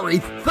Machikari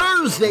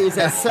Thursdays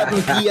at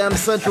 7 p.m.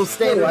 Central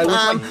Standard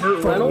Time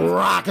for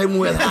Rockin'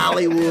 with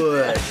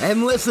Hollywood.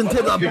 And listen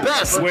to the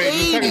best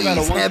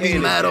 80s heavy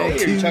metal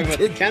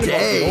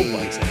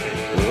today.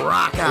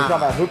 Rock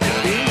on.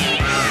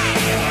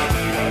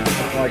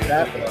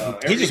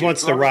 He just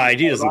wants to ride.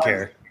 He doesn't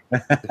care.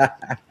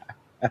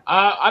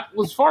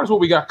 As far as what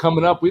we got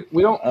coming up, we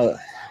don't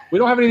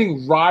have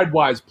anything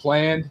ride-wise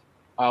planned.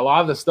 A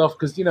lot of the stuff,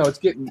 because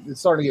it's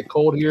starting to get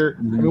cold here.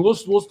 I mean, we'll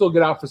still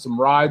get out for some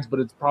rides, but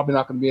it's probably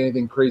not going to be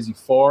anything crazy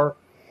far.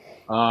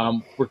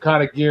 We're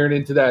kind of gearing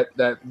into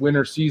that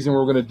winter season.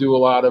 We're going to do a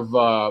lot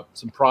of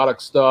some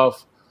product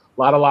stuff,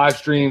 a lot of live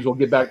streams. We'll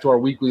get back to our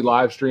weekly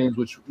live streams,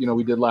 which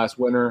we did last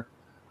winter.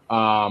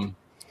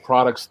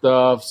 Product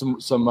stuff,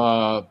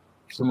 some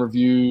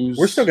reviews.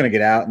 We're still going to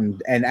get out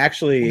and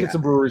actually get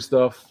some brewery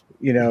stuff.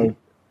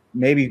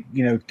 Maybe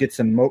get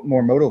some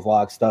more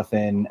motovlog stuff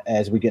in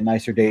as we get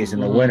nicer days in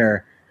the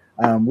winter.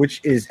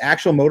 Which is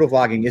actual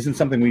motovlogging isn't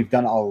something we've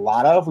done a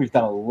lot of. We've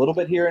done a little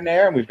bit here and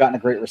there, and we've gotten a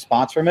great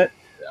response from it.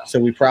 Yeah. So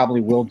we probably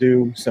will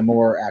do some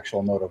more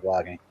actual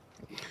motovlogging.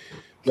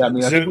 Yeah, I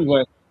mean, I think we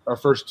went our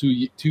first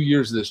two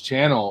years of this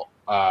channel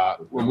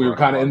when we were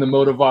kind of in the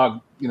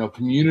motovlog,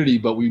 community,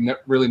 but we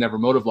really never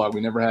motovlogged.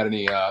 We never had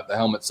any the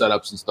helmet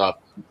setups and stuff.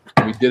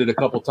 We did it a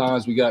couple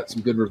times. We got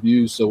some good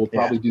reviews, so we'll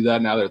probably do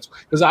that now that it's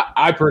because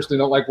I personally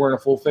don't like wearing a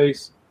full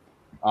face.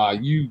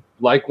 You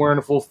like wearing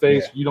a full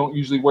face. Yeah. You don't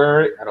usually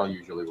wear it. I don't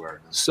usually wear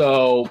it.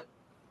 So,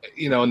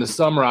 in the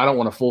summer, I don't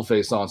want a full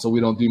face on, so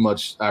we don't do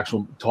much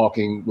actual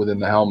talking within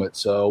the helmet.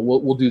 So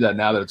we'll do that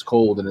now that it's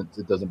cold and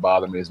it doesn't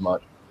bother me as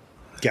much.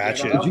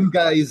 Gotcha. Did you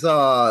guys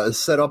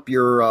set up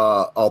your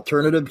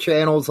alternative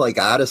channels like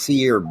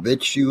Odyssey or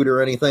BitChute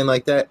or anything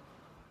like that?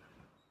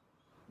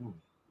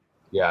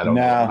 Yeah, I don't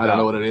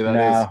know what any of that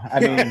is. I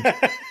mean,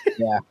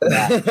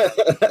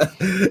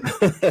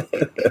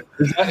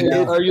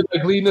 yeah. Are you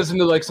leading us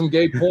into some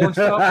gay porn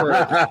stuff? Or?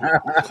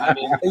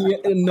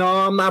 No,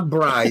 I'm not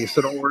Bryce,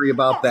 so don't worry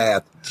about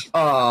that.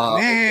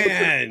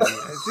 Man,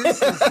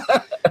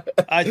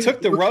 I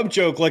took the rub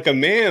joke like a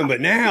man,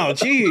 but now,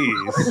 geez.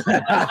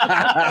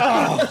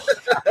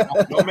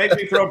 Don't make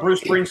me throw Bruce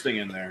Springsteen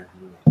in there.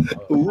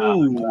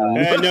 Ooh.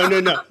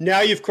 No.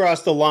 Now you've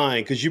crossed the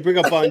line because you bring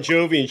up Bon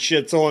Jovi and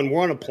shit's on.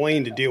 We're on a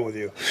plane to deal with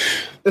you.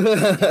 It's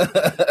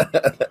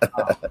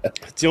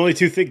the only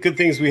two good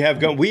things we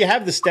have going. We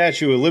have the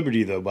Statue of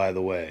Liberty, though, by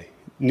the way.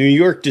 New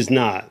York does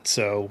not.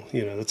 So,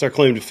 that's our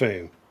claim to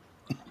fame.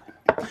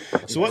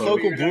 So what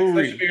local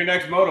brewery? That should be your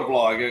next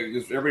motovlog.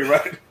 Just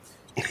everybody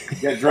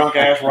get drunk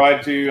ass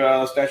ride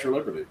to Statue of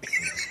Liberty.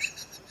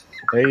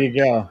 There you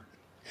go.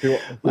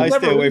 I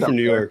stay away from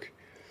New York.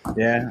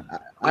 Yeah,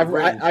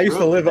 I used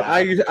to live.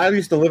 I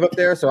used to live up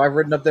there, so I've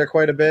ridden up there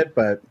quite a bit.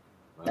 But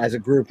as a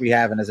group, we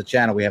haven't. As a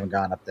channel, we haven't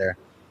gone up there.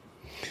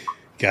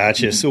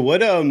 Gotcha. So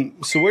what?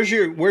 So where's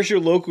your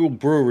local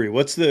brewery?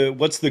 What's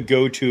the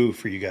go-to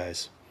for you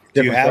guys?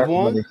 Do you have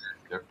one?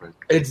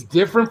 It's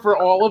different for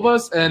all of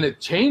us, and it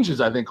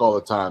changes. I think all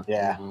the time.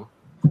 Yeah.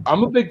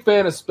 I'm a big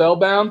fan of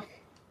Spellbound,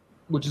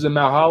 which is in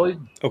Mount Holly.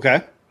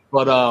 Okay.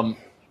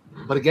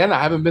 But again, I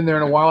haven't been there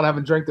in a while and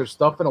haven't drank their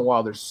stuff in a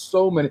while. There's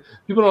so many.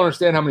 People don't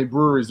understand how many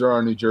breweries there are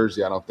in New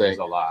Jersey, I don't think. There's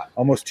a lot.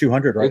 Almost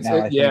 200 right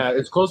now.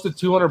 It's close to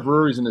 200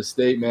 breweries in the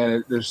state,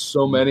 man. There's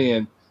so many,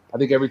 and I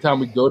think every time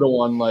we go to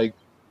one,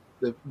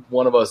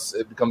 one of us,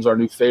 it becomes our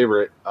new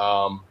favorite.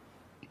 I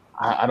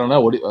don't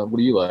know. What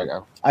do you like?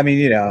 I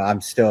mean,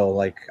 I'm still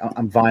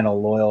I'm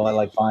vinyl loyal. I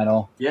like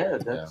vinyl. Yeah.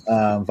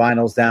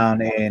 Vinyl's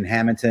down in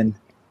Hamilton.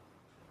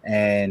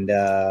 And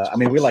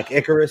we like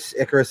Icarus.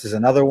 Icarus is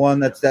another one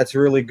that's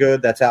really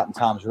good. That's out in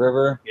Tom's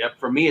River. Yep,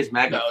 for me it's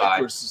Magnified.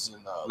 Icarus is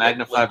in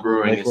Magnified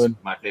Brewing Lakewood. is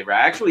my favorite. I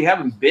actually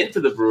haven't been to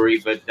the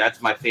brewery, but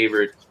that's my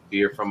favorite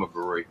beer from a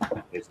brewery.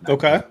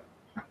 Okay.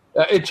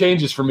 It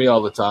changes for me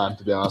all the time,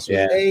 to be honest with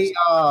you. Hey,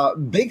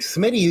 Big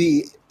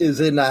Smitty is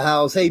in the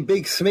house. Hey,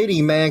 Big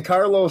Smitty, man.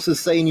 Carlos is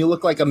saying you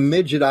look like a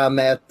midget on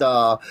that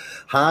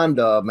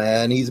Honda,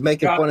 man. He's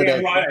making fun of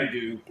that. Right, I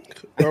do.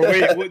 Or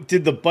wait,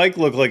 did the bike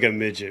look like a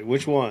midget?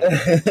 Which one?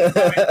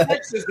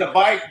 Texas, the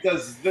bike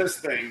does this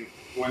thing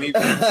when he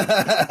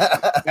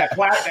that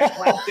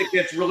plastic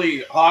gets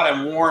really hot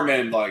and warm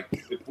and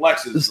it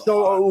flexes.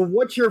 So,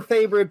 what's your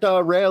favorite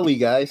rally,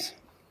 guys?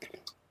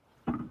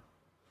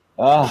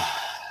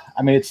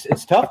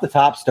 It's tough to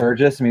top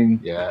Sturgis.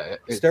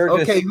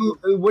 Sturgis. Okay,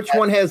 which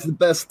one has the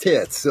best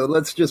tits? So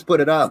let's just put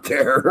it out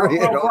there. I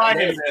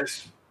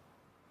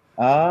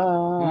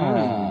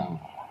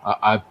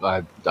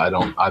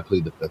don't. I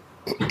plead the fifth.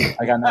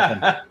 I got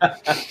nothing.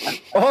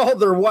 Oh,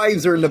 their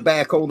wives are in the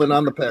back holding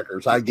on the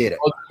peckers. I get it.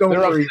 Don't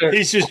worry.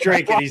 He's just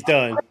drinking. He's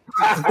done.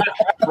 We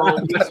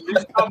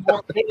saw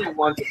more painted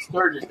ones at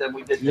Sturgis than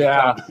we did.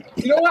 Yeah.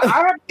 You know what? I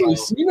haven't really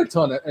seen a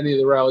ton of any of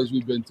the rallies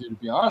we've been to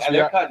be honest.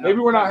 Maybe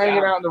we're not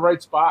hanging out in the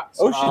right spots.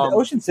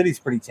 Ocean City's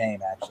pretty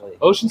tame, actually.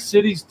 Ocean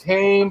City's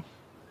tame.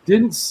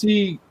 Didn't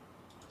see.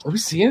 Did we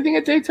see anything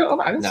at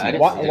Daytona? I didn't see it.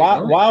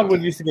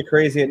 Wildwood used to get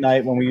crazy at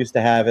night when we used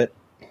to have it.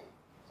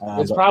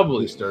 It's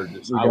probably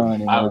Sturgis. I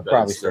would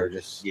probably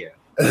Sturgis. Yeah.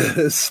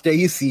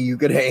 Stacy, you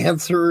could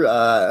answer.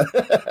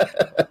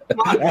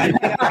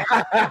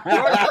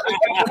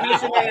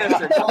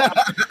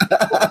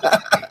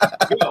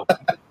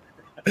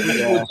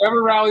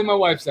 Whichever rally my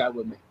wife's at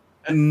with me.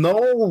 No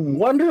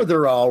wonder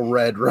they're all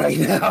red right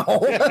now.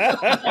 Like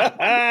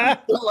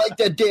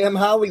that damn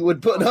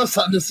Hollywood putting us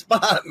on the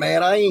spot,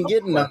 man. I ain't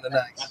getting none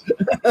tonight.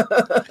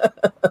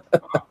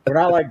 We're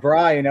not like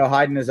Bry,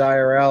 hiding his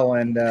IRL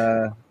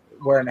and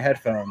wearing the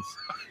headphones.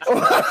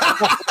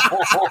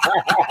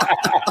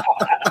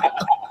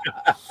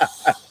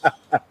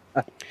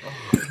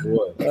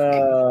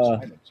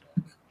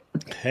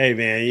 Hey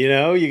man, you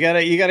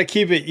gotta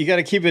keep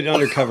it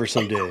undercover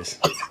some days.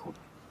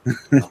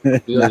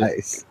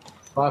 Nice.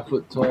 5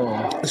 foot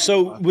tall.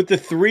 So with the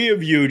three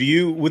of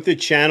you, with the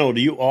channel,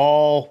 do you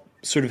all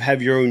sort of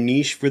have your own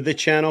niche for the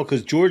channel?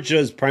 Because George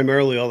does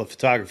primarily all the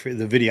photography,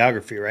 the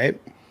videography, right?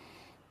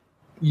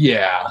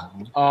 Yeah.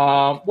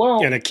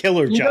 Well, and a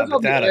killer job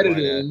at that.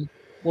 Editing.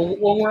 When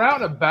we're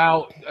out and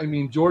about, I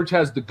mean, George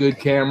has the good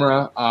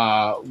camera.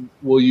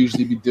 We'll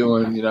usually be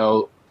doing,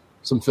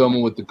 some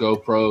filming with the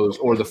GoPros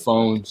or the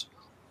phones.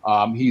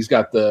 He's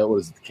got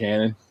the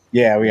Canon.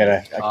 Yeah, we got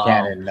a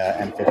Canon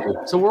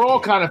M50. So we're all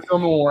kind of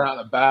filming when we're out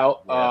and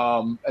about.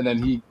 And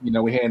then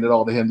we hand it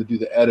all to him to do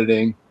the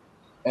editing.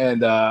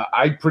 And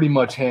I pretty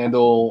much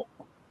handle,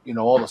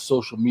 all the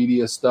social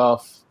media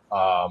stuff,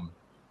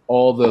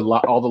 all the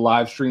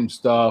live stream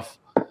stuff.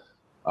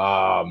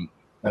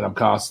 And I'm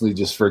constantly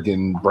just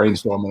freaking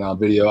brainstorming on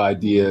video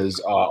ideas.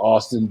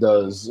 Austin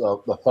does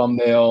the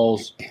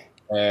thumbnails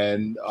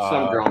and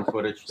some drone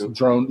footage too.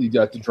 You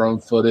got the drone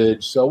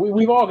footage. So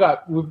we've all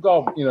got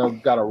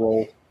a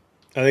role.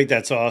 I think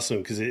that's awesome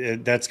because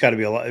that's got to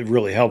be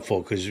really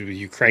helpful because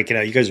you crank it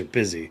out. You guys are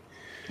busy.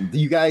 Do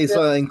you guys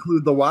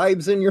include the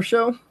wives in your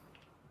show?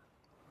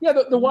 Yeah,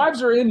 the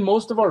wives are in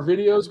most of our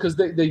videos because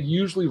they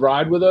usually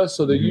ride with us,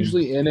 so they're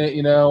usually in it.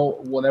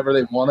 Whenever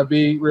they want to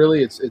be.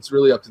 Really, it's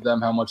really up to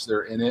them how much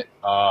they're in it.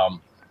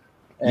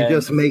 You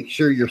just make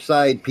sure your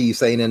side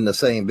piece ain't in the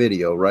same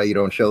video, right? You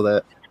don't show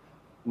that.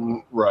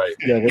 Right.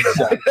 Yeah.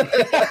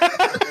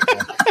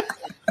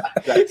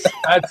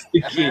 That's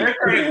the key.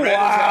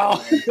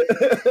 Wow.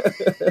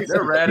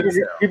 They're rad.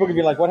 People can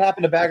be like, "What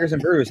happened to Baggers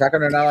and Brews? How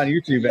come they're not on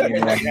YouTube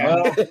anymore?"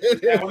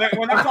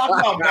 When they're talking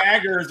about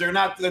baggers, they're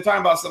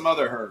talking about some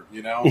other herd,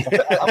 I'm going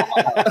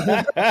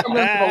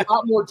to have a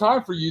lot more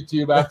time for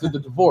YouTube after the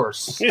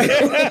divorce. They're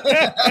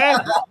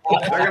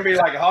going to be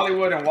like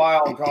Hollywood and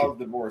Wild cause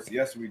divorce.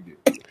 Yes, we do.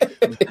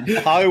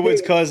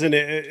 Hollywood's causing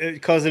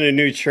a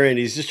new trend.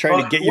 He's just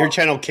trying to get your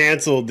channel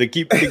canceled to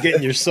keep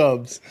getting your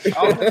subs.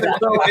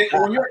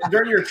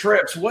 During your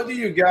trips, what do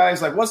you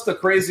guys like? What's the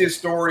craziest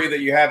story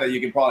that you have that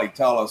you can probably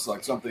tell us,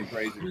 like something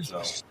crazy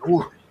yourself?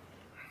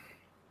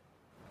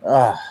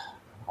 I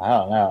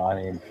don't know. I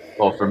mean,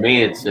 well, for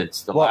me, it's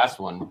the last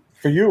one.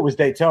 For you, it was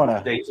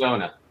Daytona.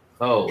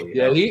 Oh,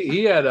 yeah.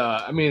 He had.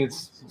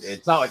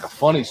 It's not like a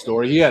funny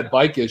story. He had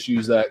bike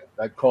issues that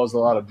caused a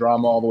lot of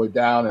drama all the way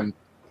down, and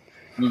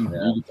you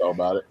can tell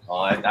about it. Oh,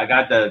 I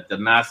got the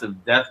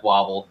massive death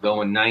wobble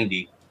going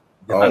 90.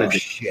 Oh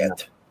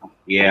shit!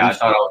 Yeah, I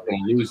thought I was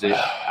going to lose it.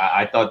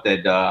 I thought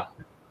that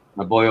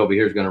my boy over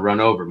here is going to run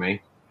over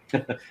me.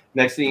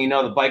 Next thing you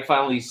know, the bike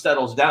finally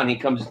settles down. He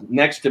comes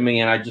next to me,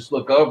 and I just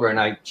look over, and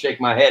I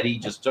shake my head. He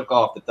just took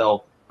off to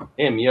tell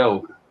him,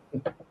 yo,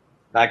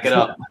 back it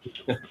up.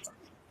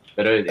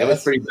 But it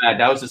was pretty bad.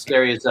 That was the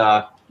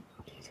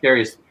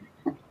scariest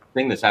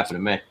thing that's happened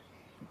to me.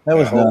 That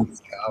was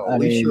nuts. At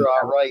least you're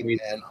all right,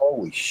 man.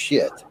 Holy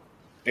shit.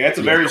 Yeah, it's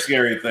a very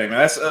scary thing.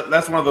 That's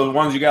one of those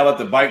ones you gotta let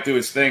the bike do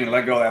its thing and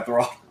let go of that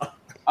throttle.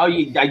 Oh,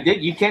 you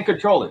can't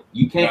control it.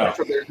 You can't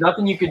control it. There's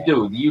nothing you could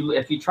do.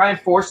 If you try and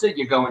force it,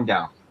 you're going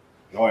down.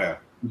 Oh yeah.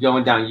 You're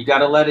going down. You got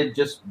to let it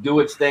just do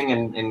its thing,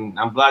 and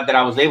I'm glad that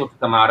I was able to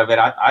come out of it.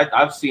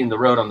 I've seen the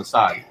road on the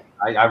side.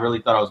 I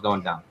really thought I was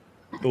going down.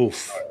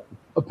 Oof.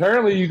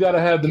 Apparently, you got to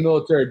have the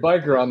military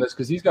biker on this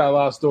because he's got a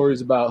lot of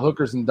stories about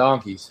hookers and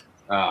donkeys.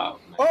 Oh,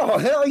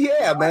 hell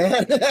yeah,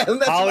 man.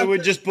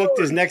 Hollywood just booked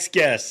his next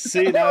guest.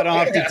 See, now I don't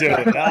have to do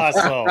it.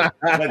 Awesome.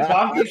 The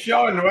donkey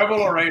show in Nuevo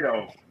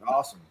Laredo.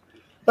 Awesome.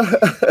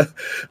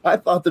 I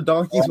thought the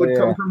donkeys would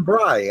come from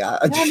Bry.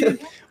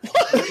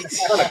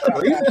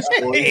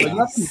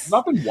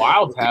 Nothing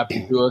wild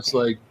happened to us.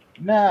 Like,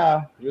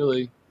 nah,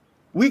 really.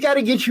 We got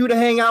to get you to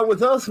hang out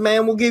with us,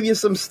 man. We'll give you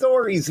some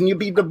stories, and you'll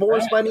be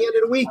divorced by the end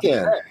of the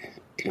weekend.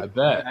 I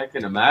bet. I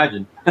can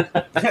imagine.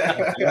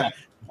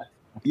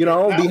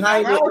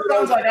 Behind it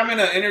sounds like I'm in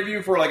an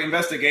interview for like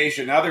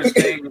investigation. Now they're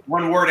saying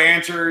one-word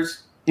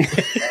answers. They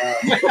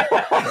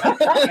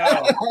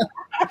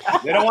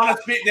don't want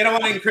to speak. They don't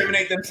want to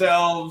incriminate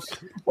themselves.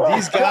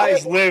 These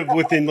guys live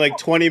within like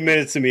 20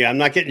 minutes of me. I'm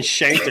not getting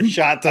shanked or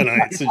shot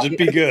tonight, so just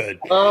be good.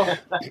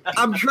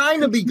 I'm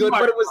trying to be good,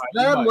 but it was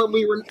bad when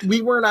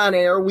we weren't on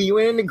air. We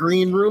were in the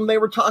green room. They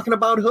were talking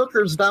about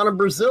hookers down in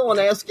Brazil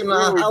and asking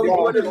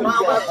Hollywood and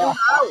mom about their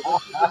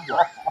house.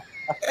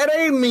 It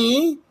ain't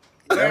me.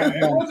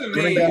 It wasn't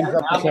me.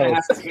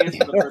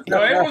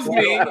 No, it was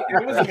me.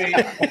 It was me.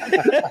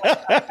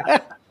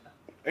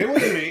 It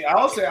was me.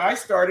 I'll say I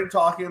started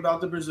talking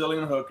about the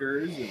Brazilian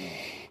hookers.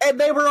 And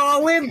they were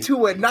all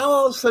into it. Now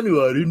all of a sudden,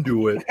 I didn't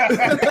do it.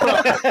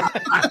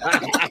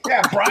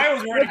 Yeah, Brian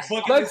was already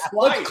clicking his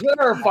flight. Let's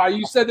clarify.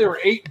 You said they were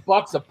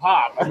 $8 a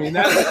pop. I mean,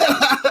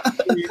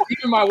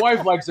 even my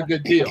wife likes a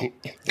good deal.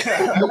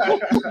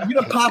 You're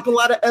gonna pop a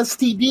lot of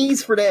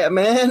STDs for that,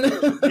 man.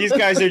 These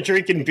guys are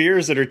drinking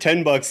beers that are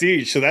 $10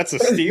 each, so that's a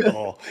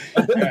steal.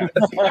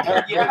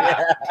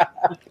 Yeah.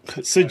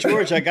 So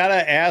George, I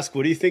gotta ask,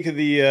 what do you think of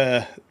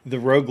the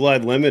Road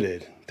Glide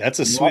Limited? That's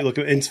a sweet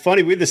looking. And it's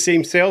funny, we had the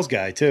same sales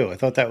guy too. I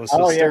thought that was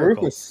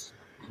hysterical.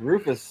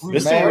 Rufus,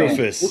 Mr.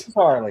 Rufus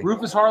Harley.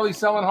 Rufus Harley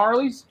selling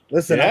Harleys.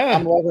 Listen, Yeah.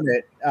 I'm loving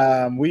it.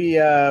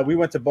 We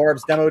went to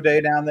Barb's demo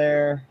day down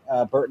there.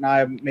 Bert and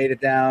I made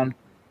it down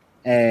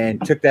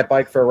and took that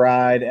bike for a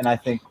ride. And I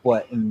think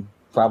in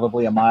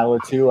probably a mile or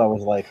two, I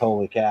was like,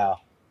 "Holy cow!"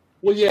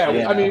 Well,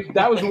 yeah. I mean,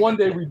 that was one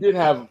day we did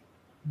have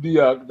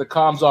the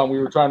comms on. We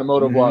were trying to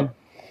motovlog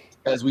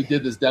as we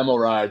did this demo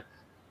ride.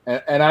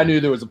 And I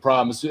knew there was a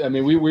problem. I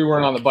mean, we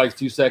weren't on the bikes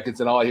 2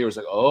 seconds, and all I hear was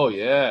like, "Oh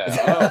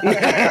yeah,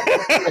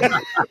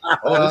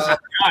 oh, this is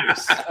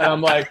nice." And I'm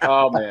like,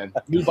 "Oh man,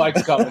 new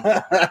bike's coming."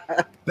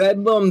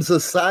 Bedlam's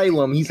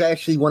Asylum. He's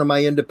actually one of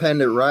my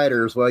independent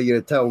riders. Well, you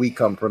can tell we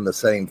come from the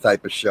same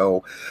type of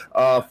show.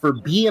 For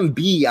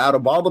B&B, out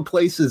of all the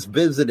places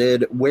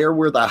visited, where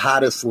were the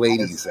hottest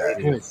ladies at?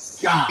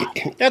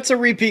 That's a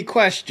repeat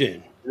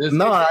question.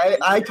 No,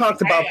 I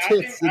talked about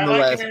tits in the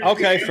last.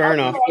 Okay, fair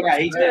enough. Yeah,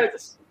 he did.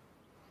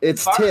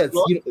 It's tits.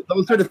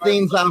 Those are the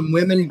things on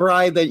women,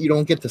 Bride, that you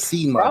don't get to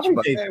see much.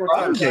 Probably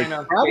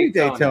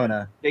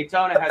Daytona.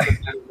 Daytona has the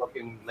better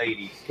looking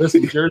ladies.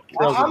 Listen, Jersey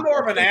girls I'm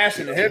more of an ass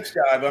and hips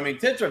guy, but I mean,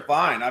 tits are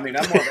fine. I mean,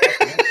 I'm more of an ass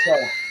and hips.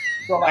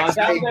 So like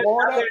South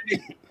Florida,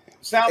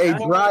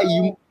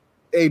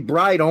 Hey, Bri,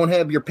 Bri, don't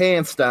have your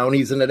pants down.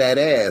 He's into that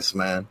ass,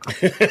 man.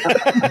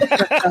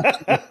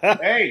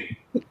 Hey,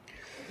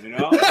 you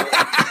know.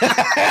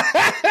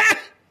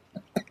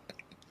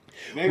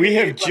 We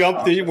have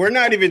jumped. We're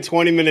not even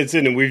 20 minutes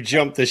in, and we've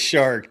jumped the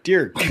shark.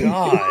 Dear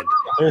God.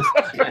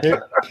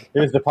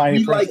 Here's the Piney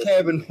We Princess. like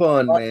having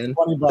fun, man.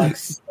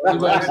 $20.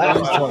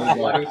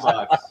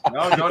 $20.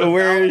 No, go to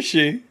Where is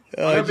she?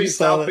 I I just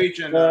saw South that.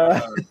 Beach in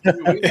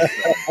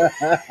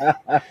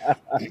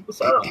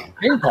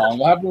ping pong.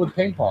 What happened with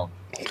ping pong?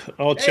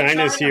 Oh,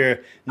 China's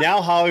here.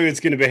 Now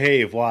Hollywood's going to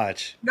behave.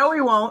 Watch. No,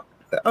 he won't.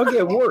 I'll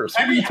get worse.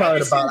 What are you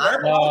talking about?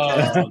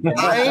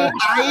 I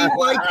ain't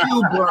like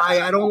you, Bri.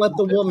 I don't let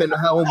the woman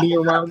held me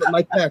around with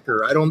my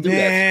pecker. I don't do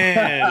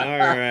Man,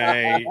 all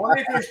right.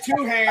 Only if there's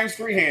 2 hands,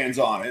 3 hands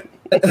on it.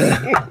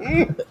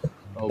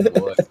 Oh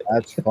boy,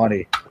 that's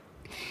funny.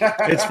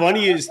 It's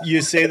funny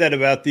you say that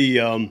about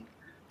the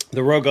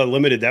Rogue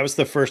Unlimited. That was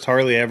the first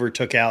Harley I ever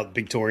took out,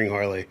 big touring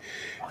Harley,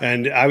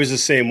 and I was the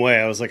same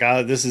way. I was like,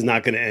 this is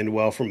not going to end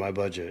well for my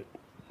budget.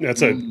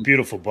 That's a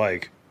beautiful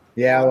bike.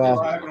 Yeah, well,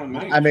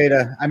 I made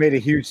a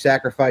huge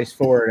sacrifice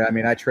for it. I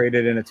mean, I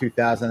traded in a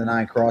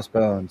 2009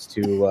 Crossbones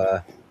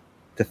to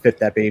fit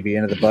that baby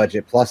into the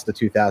budget, plus the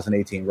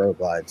 2018 Road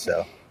Glide.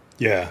 So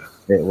yeah,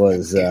 it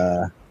was.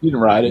 You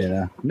didn't ride it? You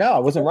know? No, I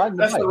wasn't riding.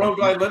 That's the Road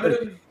Glide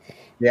Limited.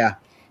 Yeah.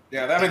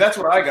 Yeah, I mean that's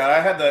what I got. I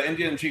had the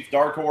Indian Chief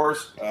Dark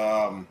Horse,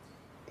 and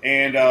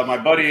my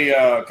buddy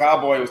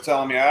Cowboy was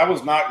telling me I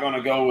was not going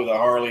to go with a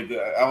Harley.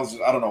 I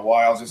don't know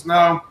why. I was just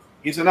no.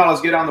 He said no.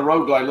 Let's get on the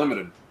Road Glide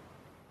Limited.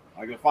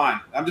 I go, fine.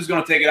 I'm just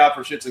going to take it out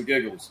for shits and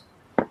giggles.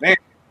 Man,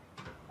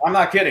 I'm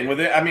not kidding. With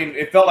it, I mean,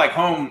 it felt like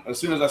home as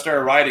soon as I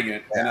started riding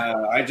it, and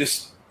I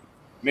just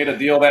made a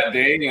deal that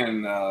day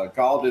and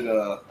called it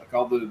a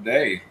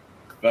day.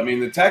 But I mean,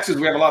 the Texas,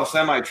 we have a lot of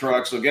semi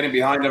trucks, so getting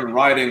behind them and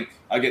riding,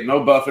 I get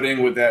no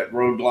buffeting with that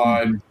Road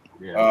Glide.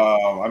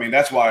 I mean,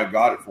 that's why I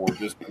got it for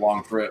just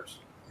long trips.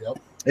 Yep.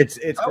 It's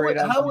great.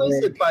 How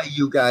is it by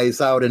you guys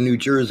out in New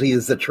Jersey?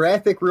 Is the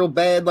traffic real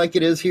bad like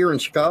it is here in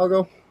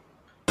Chicago?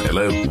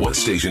 Hello, what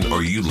station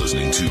are you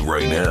listening to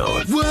right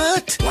now?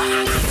 What?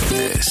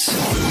 This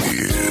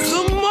is...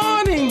 Good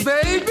morning,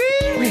 baby.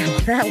 Well,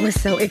 that was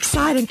so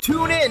exciting.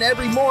 Tune in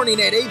every morning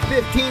at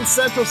 8:15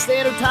 Central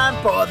Standard Time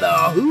for The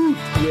Hoot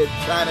with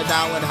China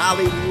Doll in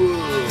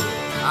Hollywood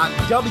on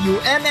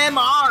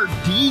WMMR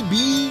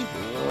DB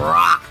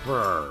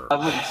Rockford. I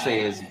wouldn't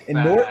say is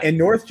in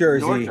North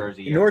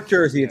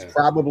Jersey, it's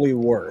probably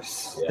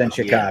worse than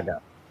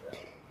Chicago.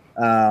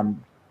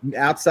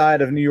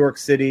 Outside of New York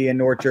City and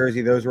North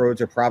Jersey, those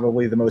roads are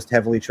probably the most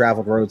heavily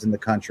traveled roads in the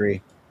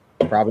country,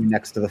 probably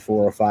next to the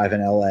 405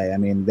 in LA. I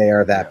mean, they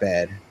are that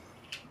bad.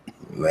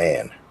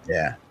 Man.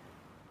 Yeah.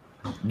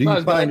 Do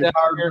you find it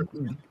hard?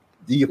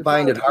 Do you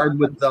find it hard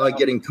with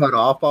getting cut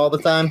off all the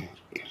time?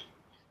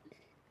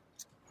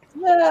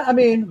 Yeah, I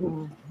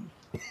mean,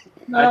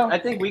 I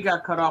think we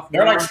got cut off.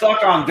 They're like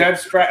stuck on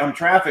on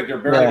traffic. They're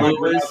barely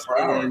moving out per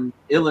hour. in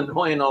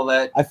Illinois and all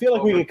that. I feel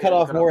like we get cut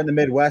off more in the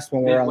Midwest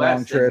when we're on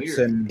long trips.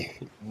 And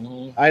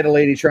I had a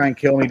lady try and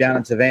kill me down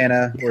in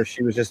Savannah where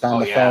she was just on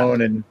the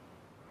phone, and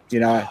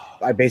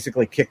I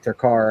basically kicked her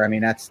car. I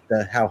mean, that's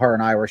how her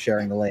and I were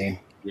sharing the lane.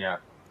 Yeah.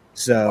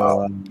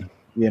 So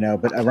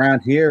but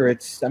around here,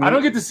 it's. I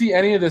don't get to see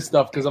any of this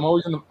stuff because I'm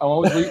always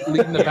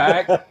leading the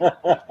pack,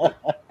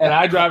 and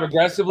I drive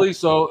aggressively,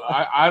 so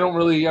I don't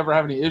really ever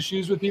have any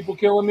issues with people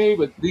killing me.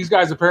 But these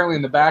guys apparently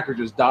in the back are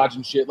just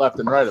dodging shit left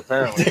and right.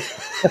 Apparently.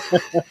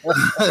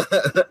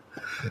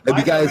 Have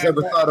you guys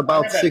ever thought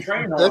about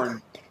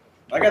 66?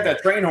 I got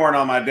that train horn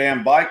on my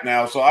damn bike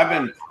now, so I've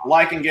been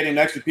liking getting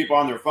next to people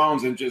on their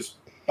phones and just.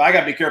 I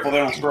got to be careful they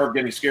don't start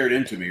getting scared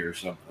into me or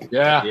something.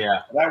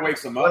 Yeah. That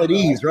wakes them up. One of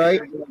these,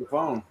 right? On the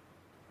phone.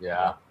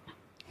 Yeah.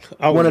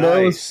 Oh, One of nice.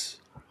 those.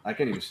 I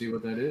can't even see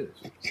what that is.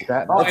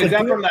 That's Is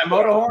that from that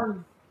motor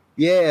horn?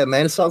 Yeah,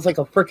 man, it sounds like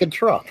a freaking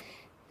truck.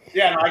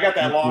 Yeah, no, I got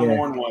that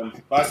Longhorn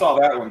one. I saw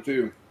that one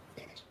too.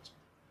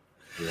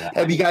 Yeah.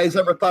 Have you guys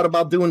ever thought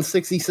about doing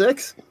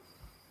 66?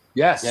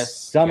 Yes.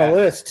 It's on the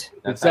list.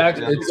 It's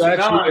actually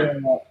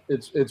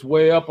it's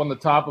way up on the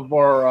top of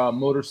our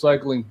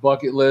motorcycling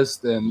bucket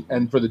list,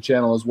 and for the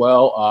channel as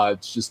well.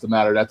 It's just a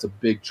matter that's a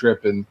big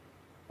trip, and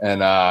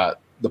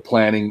the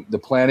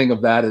planning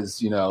of that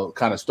is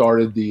kind of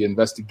started the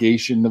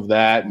investigation of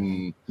that,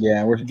 and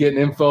we're getting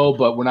info,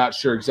 but we're not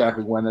sure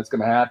exactly when that's going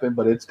to happen,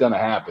 but it's going to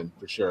happen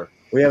for sure.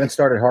 We haven't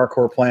started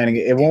hardcore planning.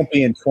 It won't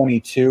be in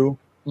 22.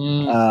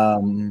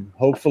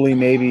 Hopefully,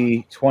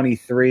 maybe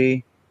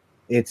 23.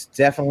 It's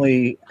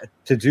definitely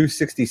to do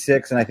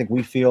 66, and I think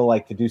we feel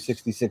like to do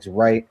 66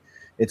 right,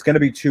 it's going to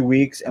be 2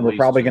 weeks, and we're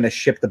probably going to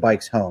ship the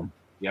bikes home.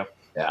 Yep.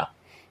 Yeah.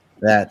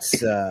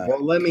 That's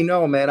well, let me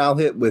know, man. I'll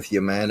hit with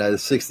you, man.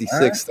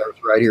 66 starts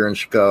right here in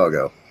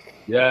Chicago.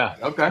 Yeah.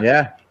 Okay.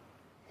 Yeah.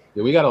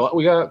 We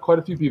got quite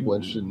a few people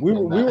interested. We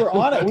were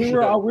on it. We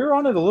were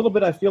on it a little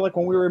bit. I feel like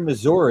when we were in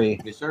Missouri.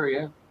 Yes, sir.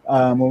 Yeah.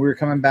 When we were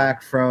coming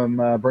back from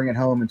Bring It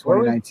Home in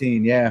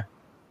 2019. Yeah.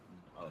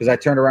 Because I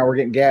turned around, we're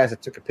getting gas. I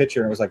took a picture,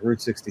 and it was like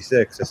Route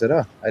 66. I said, I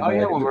had no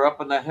idea. When we're up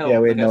on that hill. Yeah,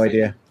 we had no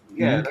idea.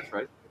 Yeah, that's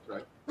right.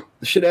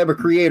 Should have a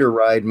creator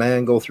ride,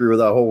 man. Go through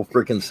the whole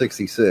freaking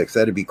 66.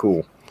 That'd be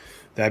cool.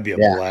 That'd be a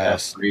blast.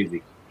 That's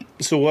crazy.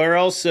 So where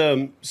else?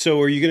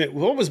 So are you gonna?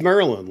 What was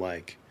Maryland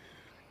like?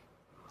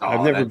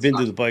 I've never been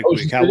to the bike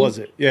week. How was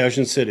it? Yeah,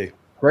 Ocean City.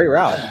 Great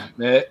rally.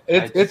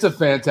 It's a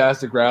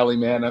fantastic rally,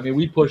 man. I mean,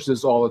 we push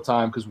this all the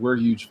time because we're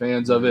huge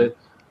fans of it.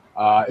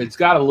 It's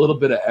got a little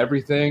bit of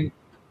everything.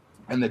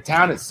 And the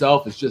town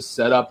itself is just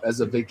set up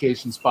as a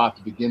vacation spot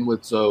to begin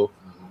with. So,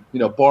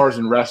 bars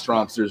and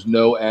restaurants, there's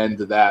no end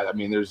to that. I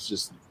mean, there's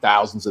just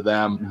thousands of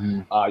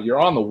them. You're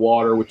on the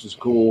water, which is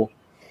cool.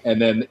 And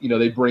then,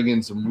 they bring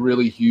in some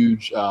really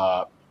huge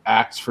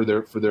acts for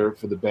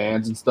the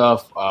bands and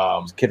stuff.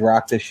 Kid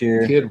Rock this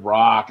year. Kid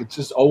Rock. It's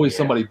just always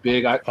somebody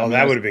big. That would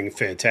have been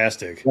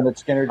fantastic.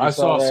 I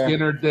saw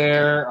Skinner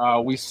there.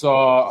 We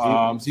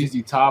saw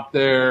ZZ Top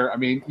there. I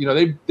mean,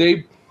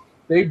 they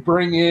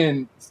bring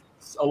in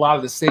a lot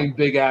of the same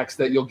big acts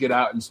that you'll get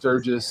out in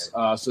Sturgis.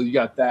 So you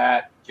got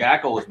that.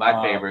 Jackal was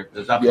my favorite. It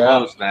was up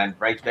close, man,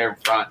 right there in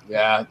front.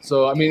 Yeah.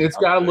 So, I mean, it's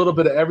got a little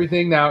bit of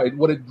everything. Now,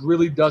 what it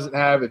really doesn't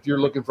have, if you're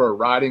looking for a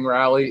riding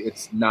rally,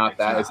 it's not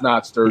that. It's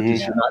not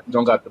Sturgis. You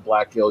don't got the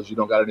Black Hills. You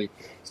don't got any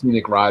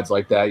scenic rides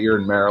like that. You're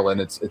in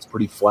Maryland. It's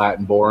pretty flat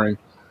and boring.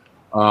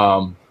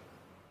 But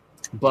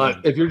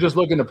if you're just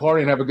looking to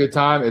party and have a good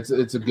time, it's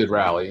a good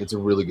rally. It's a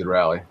really good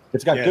rally.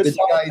 It's got good. Did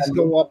you guys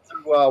go up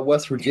through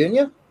West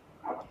Virginia?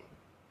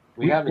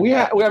 We cut through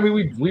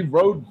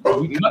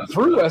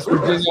West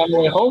Virginia on the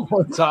way home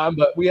one time,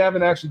 but we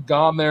haven't actually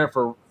gone there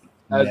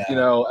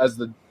as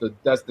the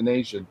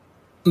destination.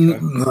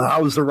 I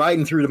was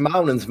riding through the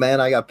mountains,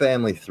 man. I got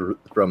family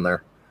from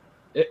there.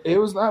 It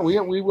was not. We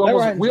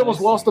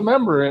almost lost a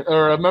member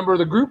of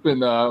the group in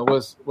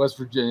West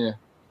Virginia.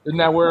 Isn't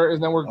that where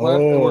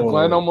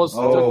Glenn almost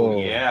took?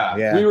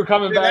 Yeah. We were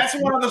coming back.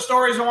 That's one of the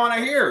stories I want to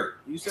hear.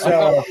 You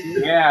said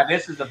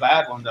this is the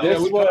bad one though. Yeah,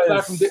 we got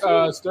back from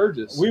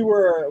Sturgis. We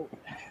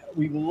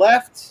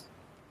left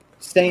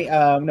we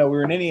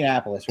were in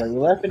Indianapolis, right? We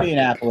left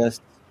Indianapolis,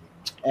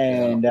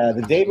 and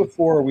the day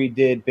before we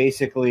did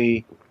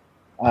basically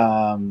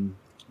the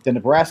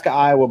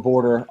Nebraska-Iowa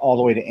border all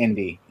the way to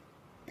Indy.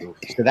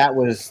 So that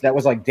was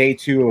like day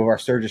 2 of our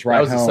Sturgis ride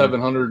home. That was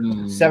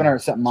 700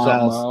 something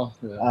miles.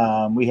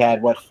 Yeah. We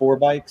had 4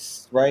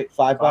 bikes, right?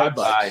 5 bikes. 5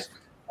 bikes.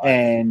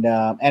 And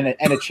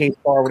a chase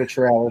bar with a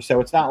trailer. So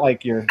it's not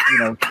like you're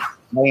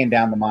laying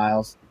down the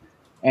miles.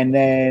 And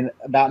then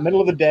about middle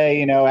of the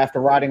day,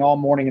 after riding all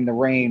morning in the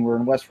rain, we're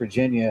in West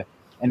Virginia,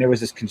 and there was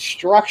this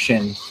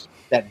construction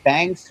that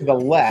bangs to the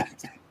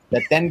left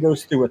that then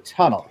goes through a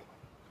tunnel.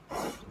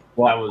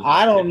 Well,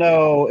 I don't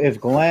know if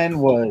Glenn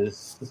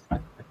was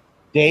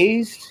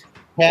dazed,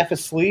 half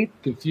asleep,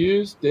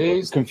 confused. All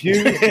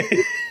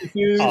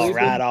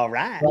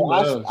right.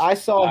 Well, I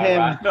saw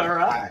him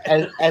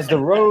as the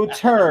road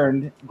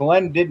turned.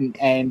 Glenn didn't,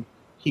 and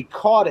he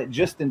caught it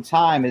just in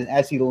time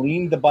as he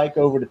leaned the bike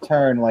over to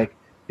turn. Like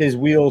his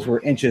wheels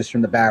were inches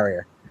from the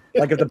barrier.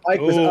 Like if the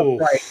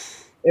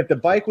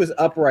bike was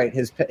upright,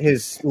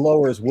 his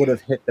lowers would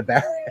have hit the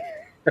barrier.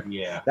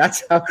 Yeah,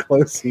 that's how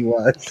close he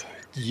was.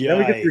 Yikes. Then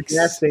we get to the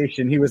gas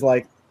station. He was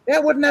like, "Yeah,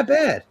 it wasn't that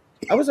bad.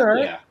 I was all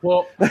right." Yeah.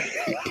 Well,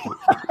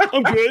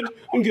 I'm good.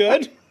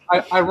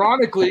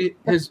 Ironically,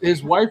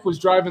 his wife was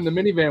driving the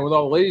minivan with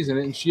all the ladies in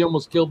it, and she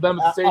almost killed them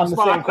at the same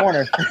spot. Same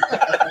corner.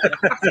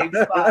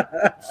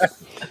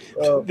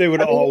 They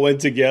would all went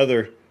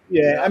together.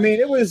 Yeah, I mean,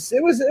 it was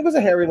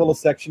a hairy little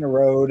section of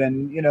road,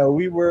 and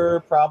we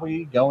were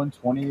probably going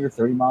 20 or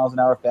 30 miles an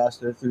hour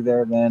faster through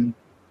there than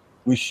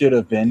we should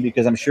have been,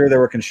 because I'm sure there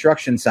were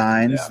construction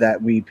signs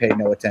that we paid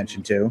no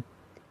attention to.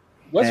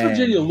 West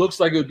Virginia looks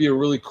like it would be a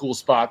really cool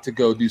spot to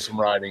go do some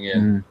riding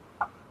in.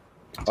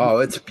 Oh,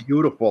 it's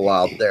beautiful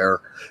out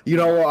there. You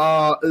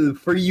know,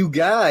 for you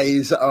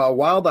guys,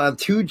 Wild on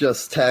 2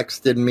 just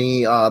texted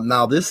me.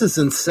 Now, this is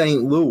in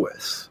St.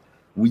 Louis.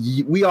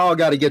 We all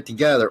got to get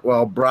together.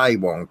 Well, Bri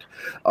won't.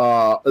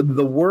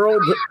 The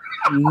World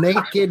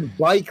Naked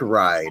Bike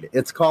Ride.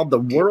 It's called the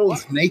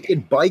World's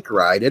Naked Bike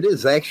Ride. It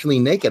is actually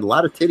naked. A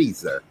lot of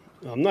titties there.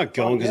 I'm not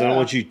going because I don't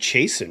want you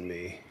chasing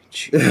me.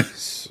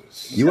 Jesus.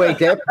 You ain't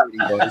that pretty,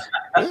 boys.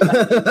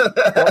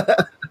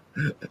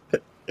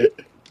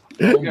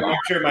 Make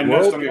sure my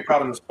nuts don't get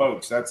caught in the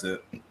spokes. That's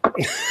it.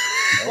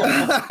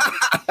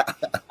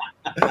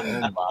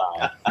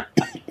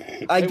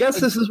 I guess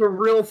this is a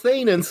real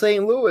thing in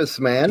St. Louis,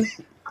 man.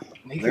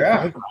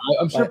 Yeah,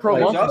 I'm sure Pro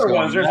there's Monkey's other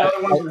ones. going. There's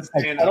other ones that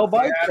stand Pedal up.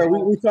 bikes? Are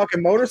we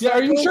talking motorcycles? Yeah,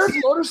 are you sure it's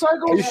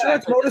motorcycles? Are you sure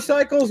it's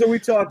motorcycles? Or are we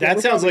talking?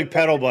 That sounds like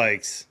pedal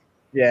bikes.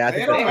 Yeah, I They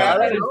think don't that's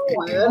matter. know,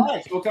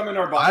 man. We'll come in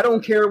our bike. I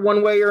don't care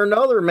one way or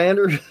another, man.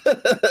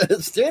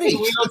 It's titties.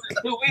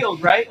 Two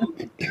wheels, right?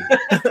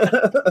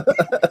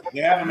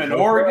 They have them in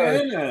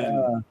Oregon,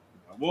 and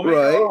we'll make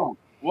our own.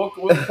 We'll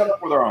come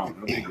up with our own.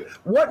 It'll be good.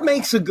 What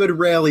makes a good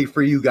rally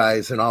for you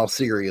guys in all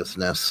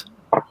seriousness?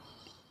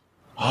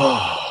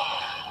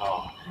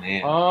 Oh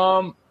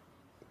man.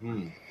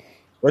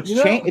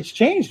 It's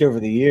changed over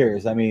the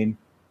years. I mean,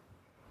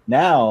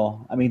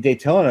 now,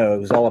 Daytona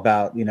was all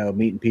about,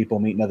 meeting people,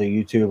 meeting other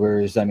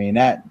YouTubers. I mean,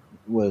 that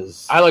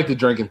was. I like the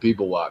drinking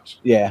people watch.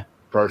 Yeah.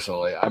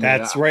 Personally.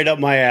 That's right up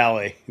my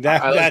alley.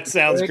 That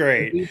sounds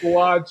great. People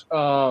watch.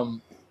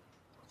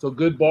 So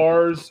good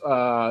bars,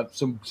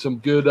 some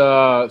good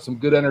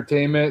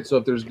entertainment. So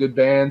if there's good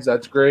bands,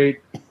 that's great.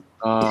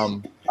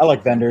 I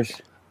like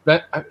vendors.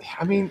 But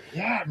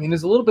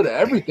there's a little bit of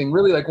everything,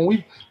 really. Like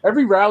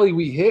every rally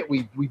we hit,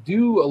 we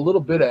do a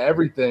little bit of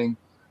everything.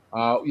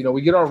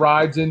 We get our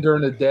rides in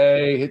during the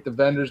day, hit the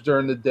vendors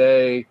during the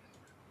day,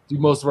 do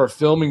most of our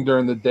filming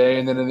during the day,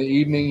 and then in the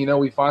evening,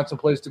 we find some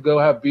place to go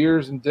have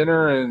beers and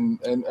dinner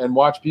and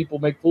watch people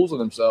make fools of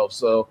themselves.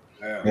 So.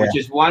 Yeah. Which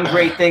is one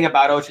great thing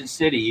about Ocean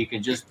City. You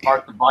can just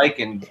park the bike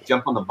and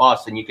jump on the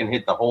bus, and you can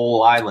hit the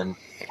whole island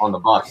on the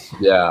bus.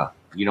 Yeah,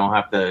 you don't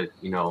have to,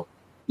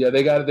 Yeah,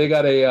 they got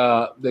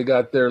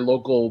their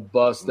local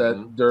bus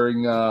that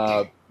during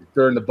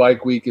the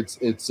bike week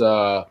it's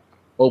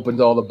open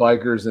to all the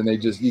bikers, and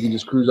you can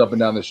just cruise up and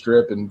down the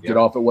strip and get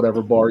off at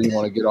whatever bar you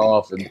want to get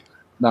off and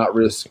not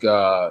risk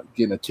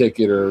getting a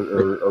ticket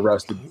or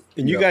arrested.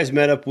 And you guys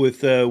met up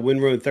with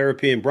Windroad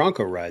Therapy and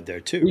Bronco Ride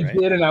there too, We right?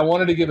 did, and I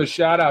wanted to give a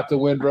shout out to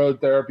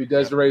Windroad Therapy.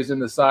 Desiree's in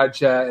the side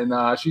chat, and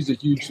she's a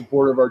huge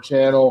supporter of our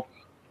channel.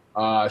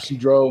 She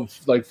drove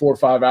like 4 or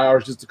 5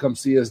 hours just to come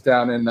see us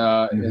down in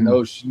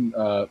Ocean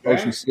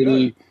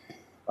City.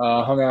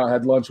 Hung out,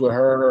 had lunch with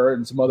her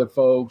and some other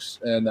folks,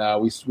 and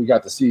we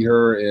got to see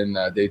her in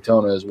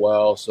Daytona as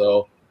well.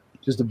 So.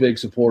 Just a big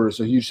supporter.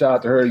 So huge shout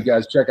out to her. You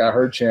guys check out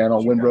her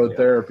channel, Windroad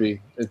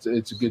Therapy.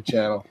 It's a good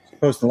channel.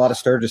 Posting a lot of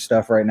Sturgis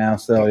stuff right now.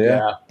 So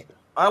yeah.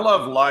 I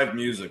love live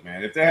music,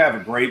 man. If they have a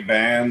great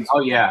band.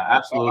 Oh yeah,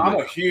 absolutely. I'm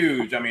a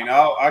huge.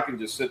 I can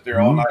just sit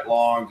there all night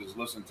long, just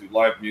listen to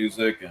live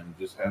music and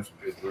just have some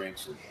good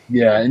drinks.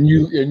 Yeah, and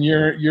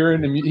you're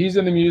in he's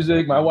in the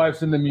music. My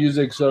wife's in the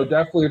music. So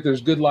definitely, if there's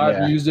good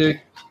live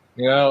music,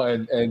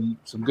 and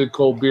some good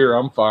cold beer,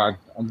 I'm fine.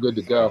 I'm good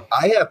to go.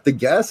 I have to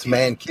guess,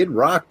 man. Kid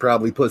Rock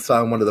probably puts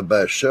on one of the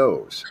best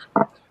shows.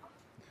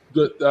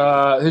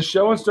 His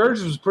show in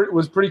Sturgis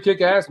was pretty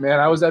kick ass, man.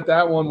 I was at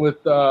that one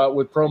with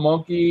Pro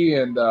Monkey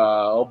and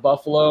Old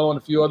Buffalo and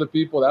a few other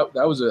people.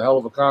 That was a hell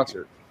of a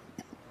concert.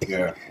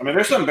 Yeah,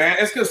 there's some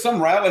bands. It's because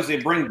some rallies they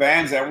bring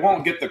bands that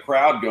won't get the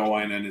crowd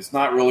going, and it's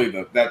not really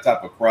that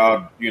type of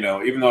crowd.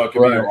 Even though it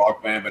could be a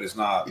rock band, but it's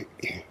not.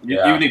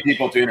 You need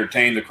people to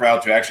entertain the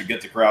crowd to actually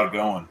get the crowd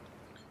going.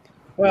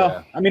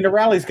 Well, the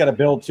rally's got to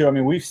build too.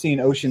 We've seen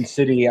Ocean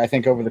City, I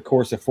think, over the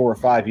course of 4 or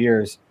 5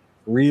 years,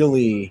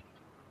 really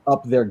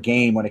up their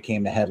game when it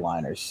came to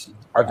headliners.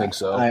 I think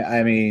so.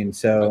 I think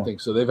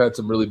so. They've had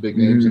some really big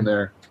names in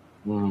there.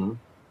 Mm-hmm.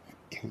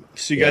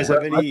 So you guys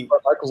have any?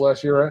 Michael's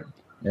last year, right?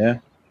 Yeah.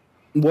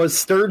 Was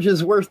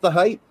Sturgis worth the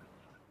hype?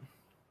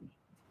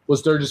 Was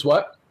Sturgis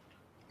what?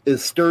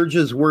 Is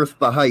Sturgis worth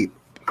the hype?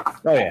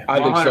 Oh yeah, I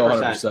think so.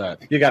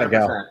 100%. You got to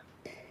go.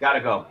 Gotta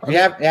go. If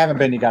you haven't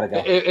been, you got to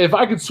go. If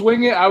I could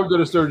swing it, I would go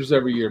to Sturgis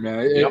every year,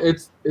 man.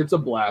 It's a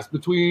blast.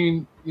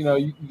 Between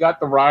you got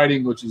the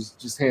riding, which is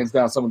just hands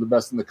down some of the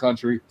best in the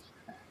country,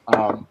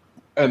 and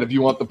if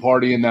you want the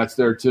party, and that's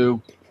there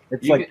too.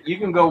 You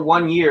can go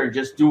 1 year and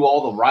just do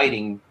all the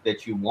riding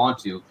that you want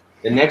to.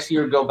 The next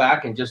year, go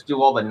back and just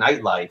do all the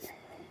nightlife.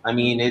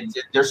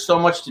 There's so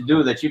much to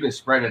do that you can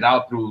spread it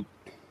out through.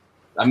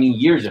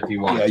 Years if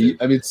you want.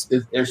 Yeah,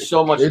 there's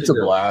so much. It's to a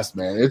do. blast,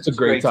 man. It's a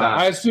great time.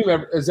 I assume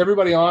has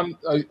everybody on?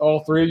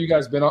 All three of you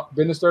guys been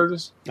to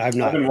Sturgis? I've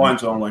not. I've been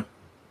once only.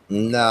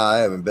 No, I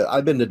haven't been.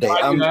 I've been to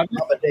Daytona.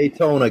 I'm a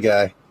Daytona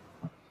guy.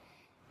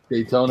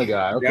 Daytona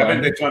guy. Okay. Yeah, I've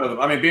been to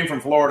Daytona. I mean, being from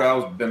Florida,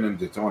 I've been in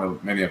Daytona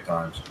many of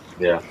times.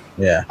 Yeah.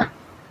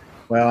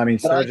 Well, I mean,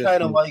 But I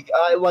kind of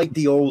like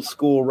the old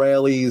school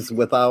rallies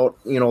without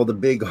the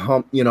big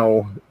hump,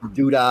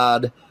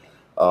 doodad.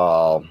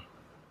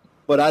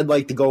 But I'd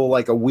like to go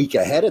like a week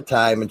ahead of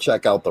time and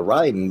check out the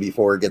riding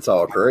before it gets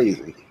all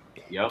crazy.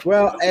 Yep.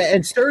 Well,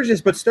 and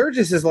Sturgis, but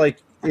Sturgis is like,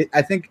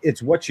 I think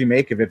it's what you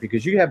make of it,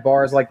 because you have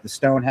bars like the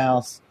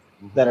Stonehouse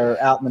that are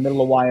out in the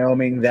middle of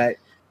Wyoming that,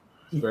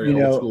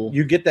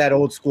 you get that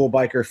old school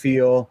biker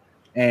feel.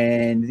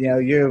 And,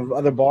 you have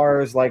other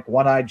bars like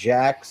One Eye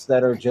Jacks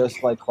that are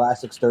just like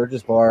classic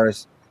Sturgis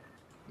bars.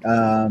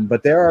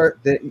 But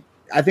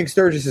I think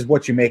Sturgis is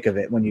what you make of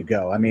it when you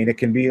go. I mean, it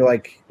can be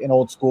like an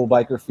old school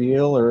biker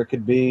feel, or it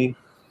could be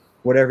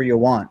whatever you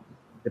want,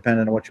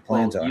 depending on what your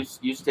plans are.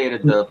 You stayed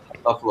at the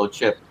Buffalo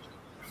Chip.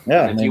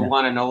 Yeah. If you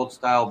want an old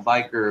style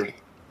biker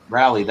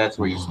rally, that's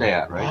where you stay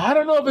at, right? I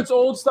don't know if it's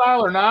old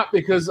style or not,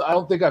 because I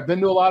don't think I've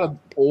been to a lot of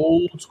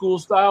old school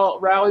style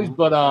rallies,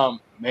 but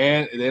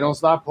man, they don't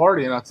stop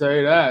partying. I'll tell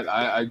you that.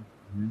 I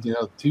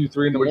 2,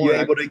 3 in the morning. Were you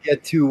able to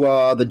get to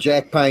the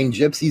Jack Pine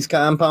Gypsies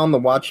compound to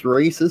watch the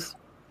races?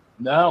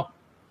 No.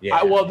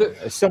 Yeah.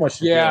 There's so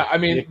much. Yeah, I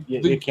mean,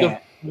 you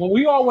can't. When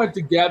we all went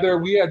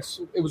together,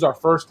 it was our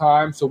first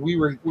time, so we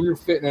were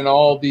fitting in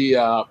all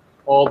the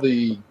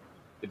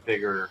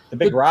big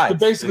rides,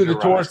 basically the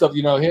tour stuff.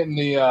 Hitting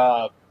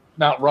the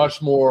Mount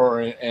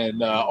Rushmore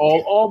and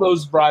all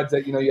those rides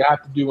that you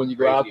have to do when you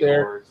go out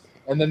there. Horse.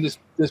 And then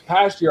this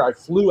past year, I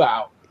flew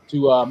out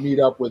to meet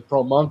up with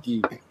Pro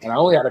Monkey, and I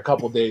only had a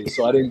couple days,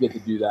 so I didn't get to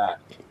do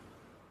that.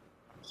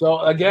 So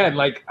again,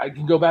 like, I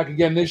can go back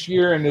again this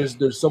year, and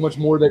there's so much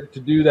more to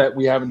do that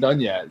we haven't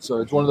done yet.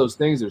 So it's one of those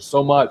things. There's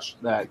so much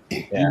that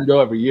you can go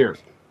every year.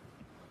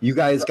 You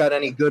guys got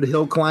any good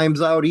hill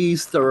climbs out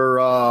east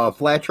or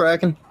flat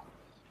tracking?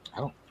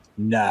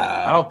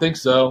 I don't think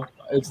so.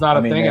 It's not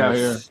a thing out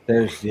here.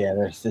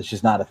 It's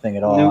just not a thing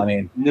at all.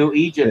 New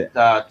Egypt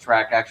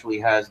track actually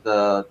has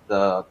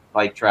the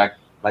bike track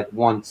like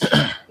once.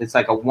 It's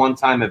like a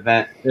one-time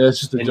event. Yeah, it's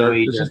just a dirt.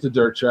 It's just a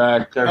dirt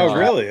track. Oh,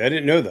 really? I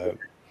didn't know that.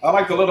 I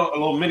like the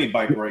little mini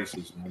bike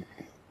races. Man.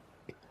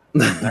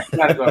 I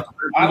gotta go to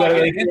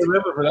the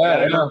river for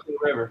that.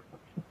 River.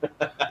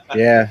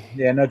 Yeah.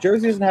 No,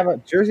 Jersey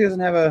doesn't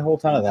have a whole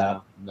ton of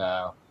that.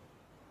 No.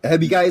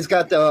 Have you guys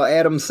got the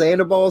Adam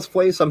Sandoval's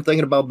place? I'm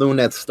thinking about doing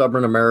that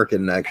Stubborn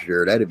American next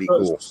year. That'd be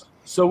cool.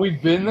 So we've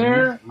been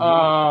there.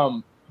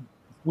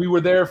 We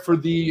were there for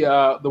the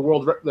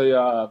world what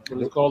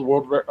is it called,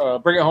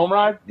 World Bring It Home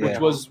Ride,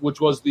 which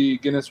was the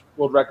Guinness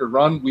World Record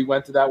run. We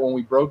went to that when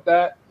we broke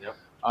that.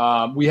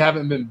 Yep. We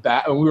haven't been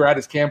back, and we were at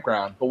his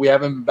campground, but we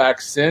haven't been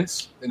back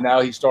since. And now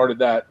he started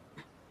that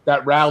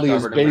rally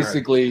is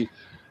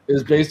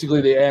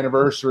basically the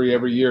anniversary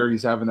every year.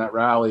 He's having that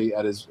rally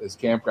at his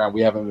campground.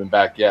 We haven't been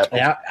back yet.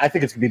 Yeah, I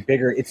think it's gonna be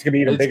bigger. It's gonna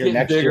be even bigger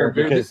next year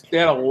because they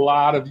had a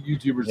lot of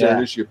YouTubers there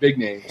this year, big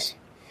names.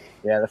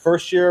 Yeah, the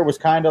first year was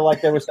kind of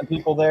like there was some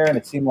people there, and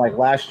it seemed like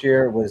last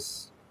year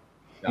was,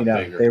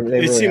 they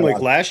really seemed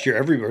like last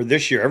year,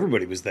 this year,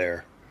 everybody was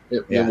there.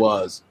 It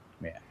was.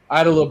 Yeah, I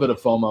had a little bit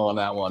of FOMO on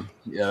that one.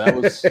 Yeah, that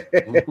was.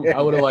 I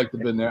would have liked to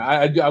have been there.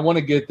 I want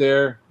to get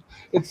there.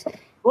 It's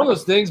one of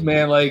those things,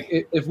 man. Like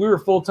if we were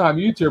full-time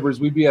YouTubers,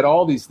 we'd be at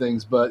all these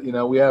things, but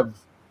we have,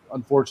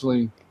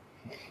 unfortunately,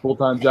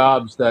 full-time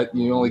jobs that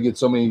you only get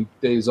so many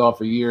days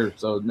off a year,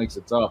 so it makes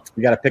it tough.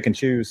 You got to pick and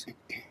choose.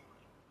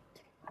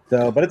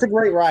 So, but it's a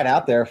great ride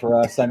out there for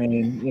us. I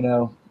mean,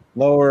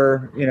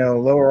 lower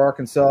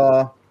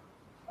Arkansas,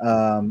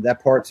 that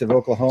parts of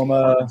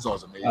Oklahoma, the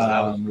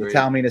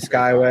Talamina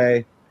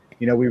Skyway.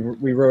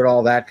 We rode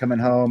all that coming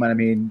home, and I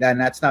mean,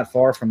 that's not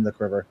far from the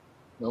River.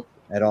 Nope,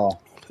 at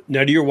all.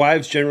 Now, do your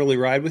wives generally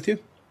ride with you?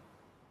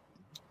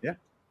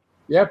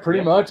 Yeah, pretty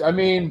much. I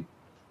mean,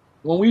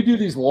 when we do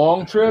these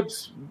long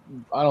trips,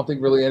 I don't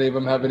think really any of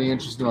them have any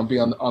interest in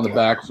being on the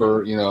back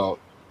for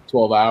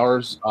 12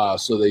 hours.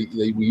 So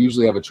we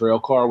usually have a trail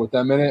car with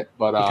them in it.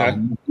 But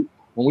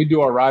when we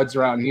do our rides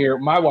around here,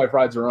 my wife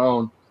rides her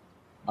own.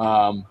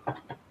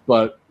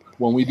 But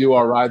when we do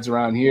our rides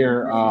around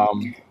here,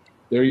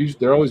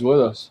 they're always with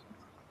us.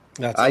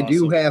 That's awesome. I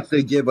do have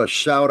to give a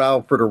shout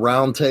out for the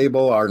round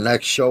table. Our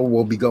next show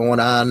will be going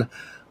on.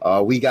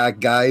 We got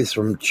guys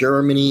from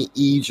Germany,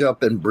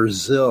 Egypt, and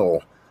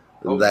Brazil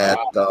that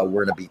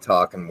we're going to be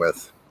talking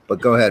with. But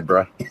go ahead,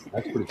 bro.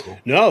 That's pretty cool.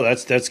 No,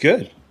 that's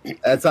good.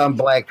 That's on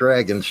Black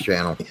Dragon's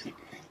channel.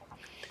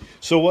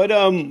 So what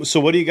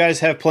do you guys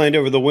have planned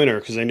over the winter?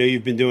 Because I know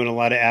you've been doing a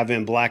lot of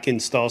Avan Black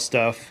install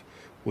stuff,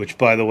 which,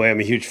 by the way, I'm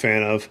a huge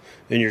fan of,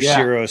 and your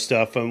Zero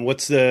stuff.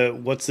 What's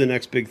the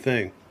next big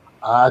thing?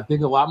 I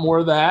think a lot more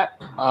of that.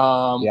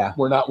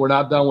 We're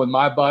not done with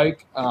my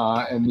bike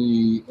and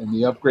the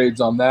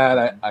upgrades on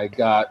that. I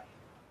got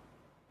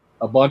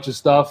a bunch of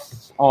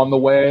stuff on the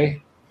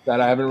way that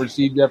I haven't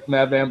received yet from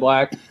Avan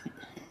Black.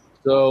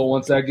 So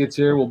once that gets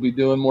here, we'll be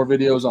doing more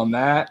videos on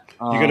that.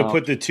 You're going to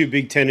put the two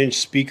big 10-inch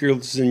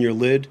speakers in your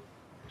lid?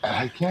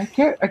 I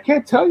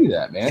can't tell you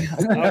that, man.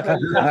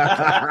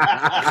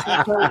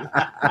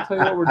 I'll tell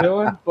you what we're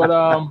doing, but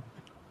I'm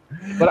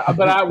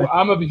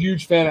a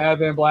huge fan of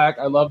Advan Black.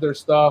 I love their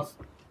stuff.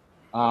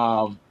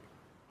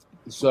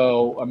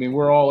 So I mean,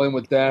 we're all in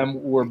with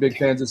them. We're big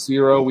fans of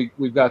Zero.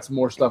 We've got some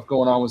more stuff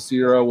going on with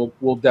Zero.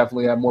 We'll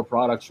definitely have more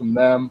products from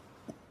them.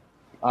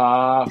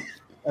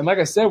 And like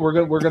I said, we're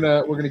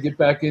gonna get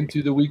back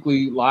into the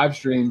weekly live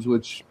streams,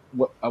 which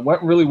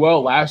went really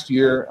well last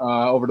year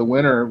over the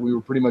winter. We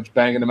were pretty much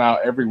banging them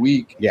out every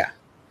week. Yeah.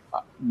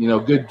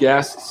 Good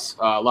guests,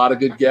 a lot of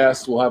good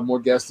guests. We'll have more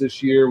guests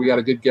this year. We got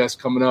a good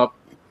guest coming up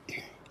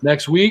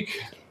next week.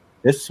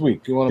 This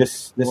week. You want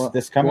this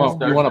coming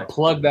Thursday. You want to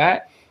plug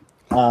that?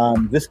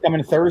 This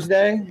coming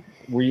Thursday,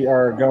 we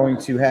are going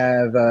to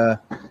have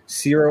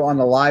Zero on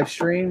the live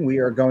stream. We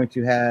are going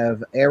to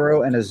have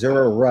Arrow and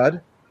Azura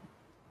Rudd.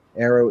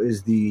 Arrow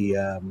is the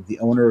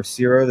owner of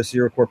Zero, the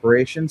Zero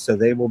Corporation. So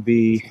they will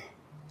be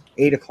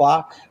 8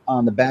 o'clock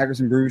on the Baggers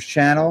and Brews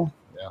channel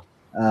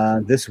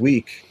this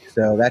week.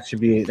 So that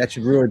should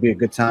really be a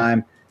good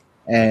time.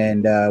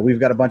 And we've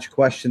got a bunch of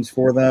questions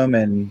for them.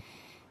 And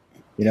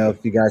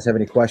if you guys have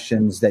any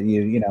questions that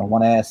you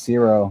want to ask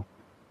Zero,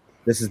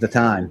 this is the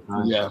time.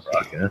 Yeah.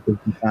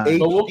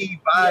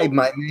 HD5,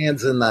 my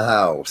man's in the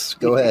house.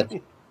 Go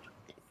ahead.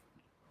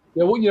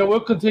 Yeah, we'll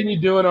continue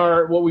doing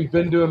what we've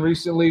been doing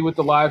recently with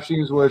the live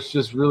streams, where it's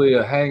just really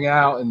a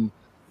hangout and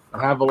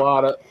have a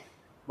lot of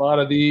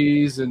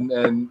these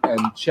and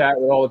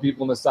chat with all the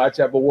people in the side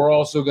chat. But we're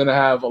also going to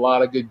have a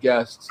lot of good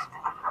guests.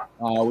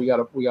 We got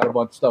a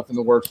bunch of stuff in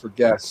the works for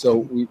guests, so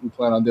we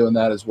plan on doing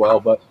that as well.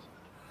 But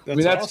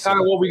that's awesome.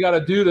 Kind of what we got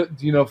to do to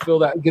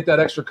get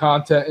that extra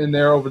content in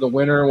there over the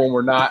winter when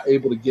we're not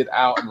able to get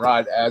out and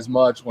ride as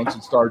much once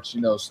it starts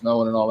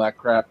snowing and all that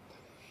crap.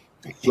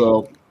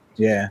 So.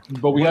 Yeah,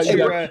 but we got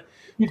to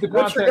keep the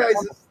content.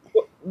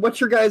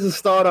 What's your guys'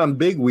 thought on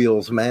big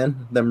wheels,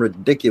 man? Them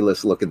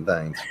ridiculous looking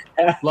things.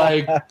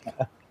 Like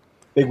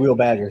big wheel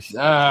baggers.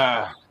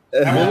 Damn,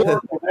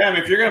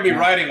 if you're going to be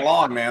riding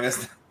long, man.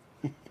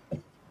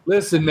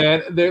 Listen,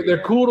 man,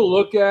 they're cool to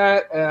look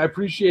at, and I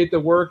appreciate the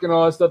work and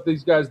all that stuff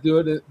these guys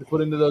do to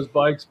put into those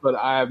bikes, but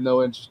I have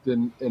no interest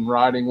in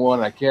riding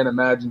one. I can't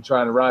imagine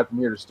trying to ride from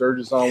here to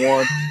Sturgis on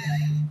one.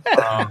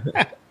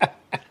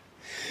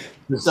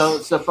 So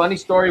it's a funny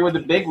story with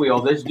the big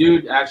wheel. This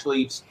dude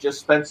actually just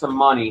spent some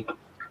money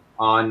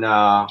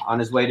on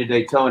his way to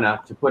Daytona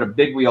to put a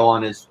big wheel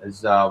on his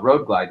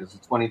Road Glide. This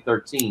is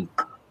 2013.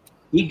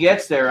 He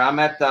gets there. I'm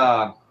at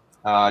the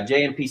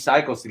JMP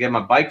Cycles to get my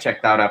bike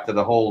checked out after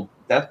the whole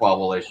death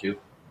wobble issue.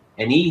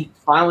 And he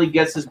finally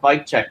gets his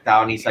bike checked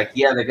out. And he's like,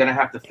 yeah, they're going to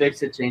have to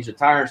fix it, change the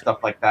tire and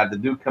stuff like that. The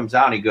dude comes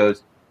out and he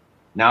goes,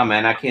 nah,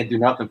 man, I can't do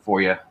nothing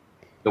for you.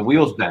 The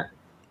wheel's bent.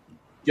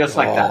 Just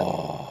like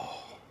that.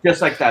 Just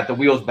like that, the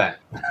wheel's bent.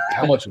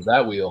 How much was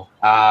that wheel?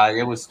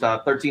 It was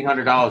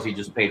 $1,300 he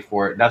just paid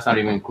for it. That's not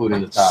even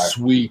including the tire.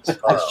 Sweet.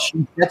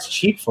 That's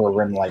cheap for a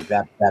rim like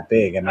that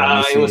big. I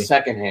mean, it was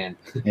secondhand.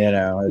 He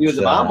was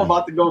I'm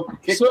about to go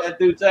kick that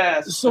dude's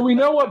ass. So we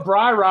know what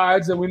Bry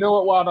rides and we know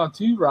what Wild on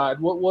 2 ride.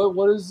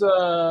 What is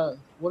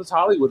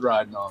Hollywood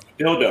riding on?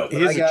 Dildo.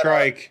 He's a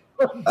trike.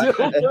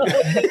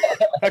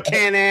 A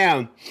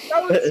Can-Am.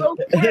 That was so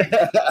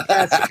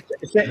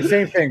good.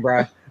 Same thing,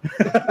 Bry.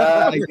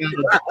 I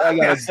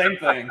got same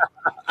thing.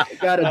 I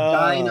got a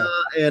Dyna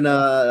and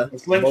a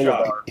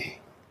Slingshot.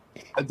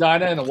 A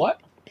Dyna and a what?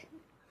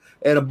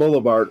 And a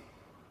Boulevard.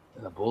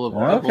 And a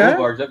Boulevard. Okay.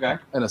 Boulevard's okay.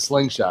 And a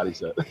slingshot, he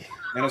said.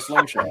 And a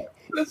slingshot.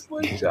 A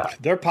slingshot.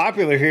 They're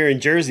popular here in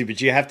Jersey,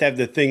 but you have to have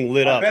the thing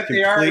lit up. I bet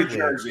they are in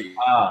Jersey.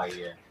 Oh,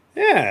 yeah.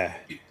 Yeah.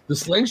 The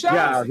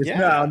slingshot?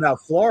 No,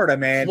 Florida,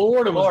 man.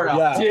 Florida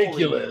was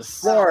ridiculous.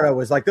 Florida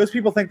was like, those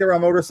people think they're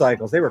on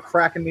motorcycles. They were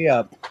cracking me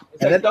up.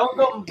 Don't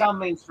go down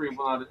Main Street.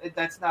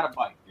 That's not a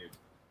bike, dude.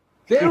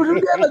 They were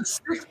like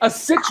a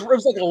six. It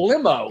was like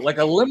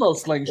a limo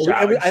slingshot.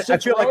 I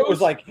feel like it was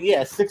like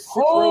six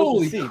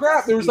Holy rows of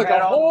crap! There was like a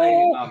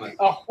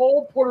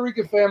whole Puerto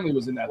Rican family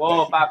was in that.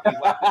 Whoa, papi,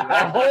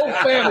 a whole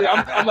family.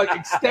 I'm like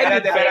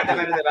extended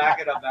family.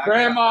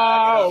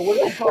 Grandma, or what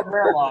do you call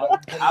grandma?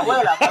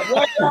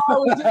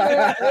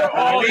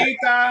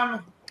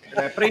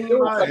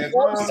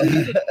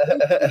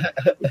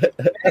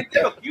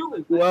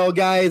 Well,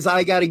 guys,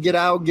 I got to get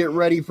out, get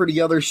ready for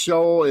the other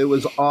show. It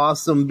was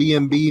awesome,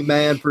 B&B,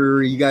 man,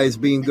 for you guys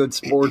being good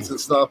sports and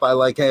stuff. I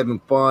like having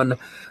fun.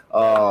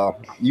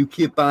 You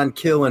keep on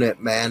killing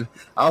it, man.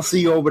 I'll see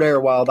you over there,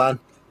 Wild On.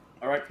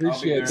 All right,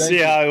 appreciate it. See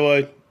you,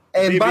 Hollywood.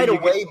 And by the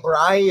way,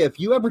 Bri,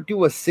 if you ever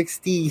do a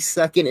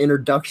 60-second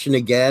introduction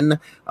again,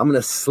 I'm going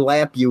to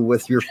slap you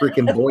with your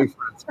freaking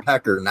boyfriend's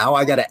pecker. Now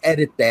I got to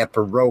edit that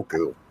for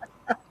Roku.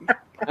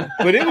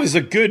 But it was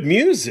a good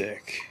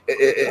music.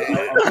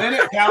 A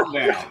minute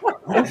countdown.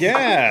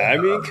 Yeah, I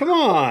mean, come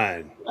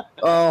on.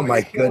 Oh,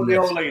 my goodness. The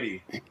old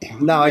lady.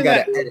 Now I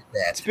got to edit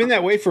that. It's been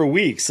that way for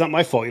weeks. It's not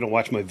my fault you don't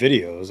watch my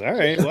videos. All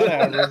right,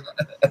 whatever.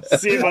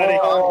 See you, buddy.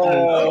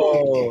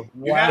 Oh,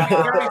 You have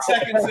 30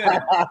 seconds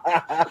in.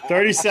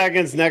 30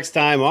 seconds next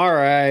time. All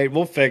right,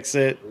 we'll fix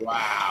it.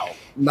 Wow.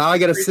 Now I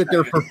got to sit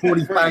there for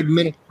 45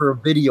 minutes for a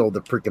video to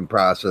freaking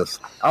process.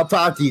 I'll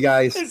talk to you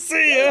guys.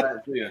 See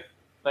ya.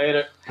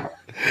 Later.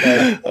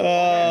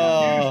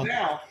 Now.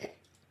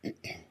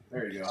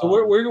 There you go. So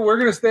we're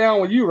gonna stay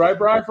on with you, right,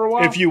 Brian, for a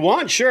while? If you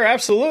want, sure,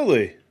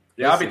 absolutely.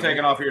 Yeah, I'll be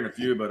taking off here in a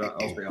few, but I'll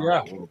stay on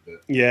a little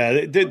bit.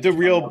 Yeah, the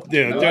real.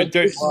 You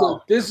know,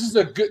 this is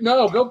a good.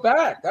 No, go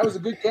back. That was a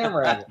good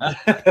camera angle.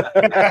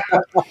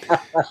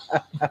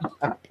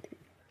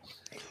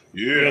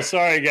 Yeah,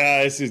 sorry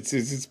guys,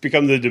 it's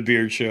become the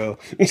DeBeard show.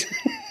 We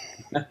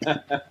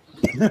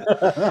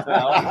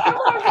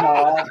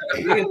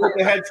can put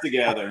the heads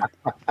together.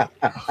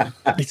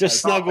 Just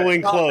snuggle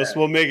in close.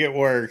 We'll make it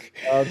work.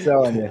 I'm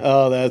telling you.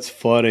 Oh, that's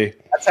funny.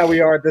 That's how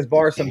we are at this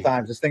bar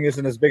sometimes. This thing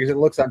isn't as big as it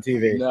looks on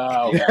TV.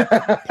 No.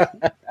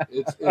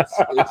 it's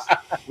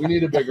we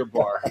need a bigger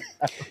bar.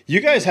 You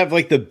guys have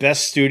like the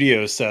best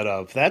studio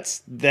setup.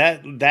 That's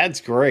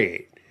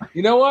great.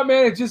 You know what,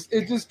 man? It just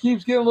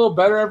keeps getting a little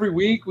better every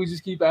week. We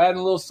just keep adding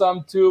a little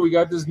something to it. We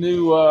got this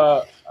new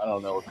I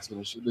don't know what it's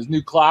gonna shoot. This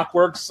new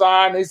Clockwork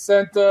sign they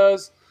sent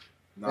us.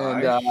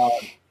 Nice. And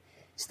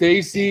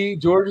Stacy,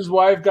 George's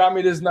wife, got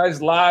me this nice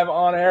live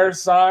on air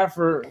sign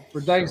for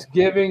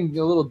Thanksgiving,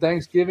 a little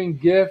Thanksgiving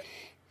gift.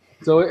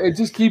 So it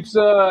just keeps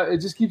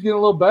getting a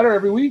little better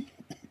every week.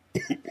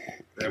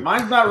 Yeah,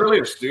 mine's not really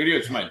a studio,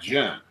 it's my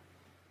gym.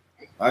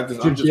 I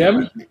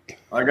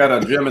got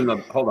a gym in the.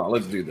 Hold on,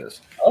 let's do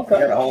this. Okay. I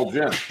got a whole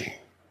gym.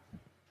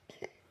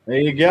 There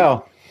you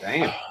go.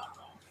 Damn.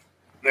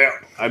 Yeah,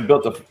 I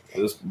built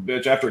this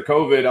bitch after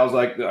COVID. I was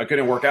like, I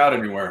couldn't work out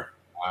anywhere.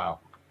 Wow.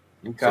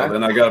 Okay. So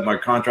then I got my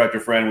contractor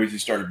friend. We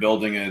just started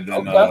building it,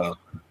 and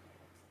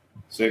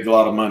saved a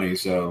lot of money.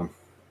 So.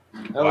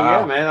 Oh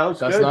yeah, man, that looks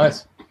That's good.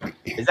 nice.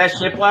 Is that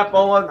shiplap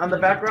all on the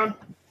background?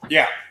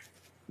 Yeah.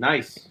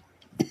 Nice.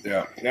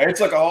 Yeah,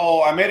 it's like a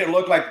whole. I made it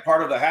look like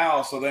part of the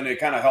house, so then it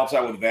kind of helps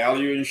out with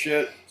value and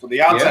shit. So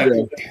the outside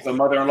is the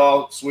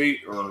mother-in-law suite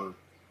or a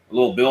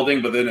little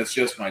building, but then it's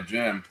just my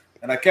gym.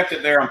 And I kept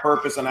it there on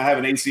purpose, and I have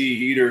an AC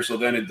heater, so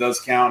then it does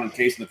count in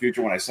case in the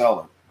future when I sell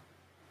them.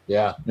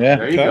 Yeah.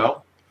 There you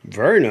go.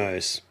 Very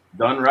nice.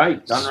 Done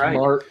right.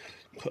 Smart.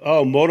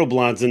 Oh,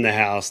 Motoblonde's in the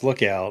house.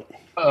 Look out.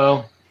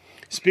 Oh.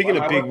 Speaking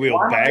of big wheel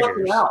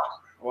baggers.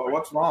 Well,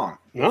 what's wrong?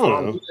 I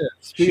don't know.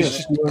 She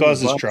just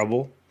causes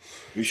trouble.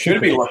 You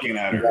should be looking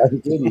at her.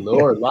 Good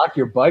Lord, lock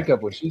your bike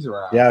up when she's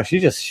around. Yeah, she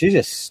just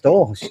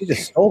stole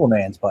the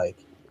man's bike.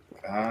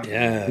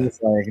 Yeah. He's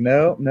like,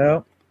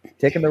 no,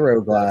 taking the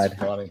road glide.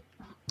 That's funny.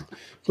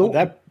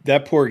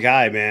 That poor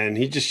guy, man.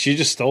 She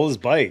just stole his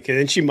bike, and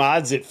then she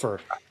mods it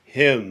for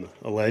him,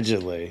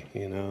 allegedly.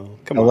 You know,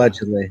 come on.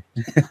 Allegedly.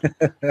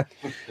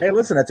 Hey,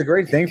 listen, that's a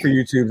great thing for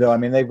YouTube, though. I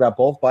mean, they've got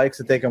both bikes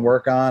that they can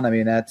work on. I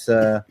mean, that's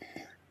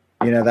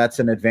that's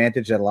an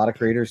advantage that a lot of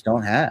creators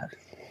don't have.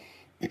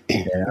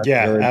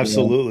 Yeah,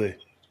 absolutely.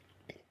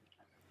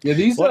 Yeah,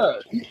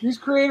 these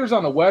creators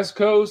on the West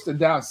Coast and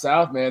down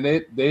south, man,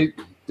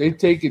 they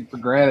take it for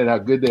granted how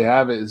good they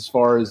have it as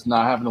far as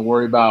not having to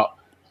worry about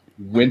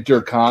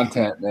winter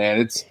content, man.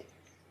 It's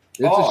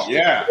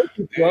a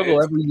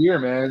struggle every year,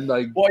 man.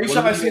 Like, well, each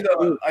time I see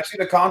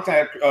the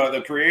content,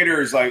 the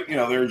creators, like,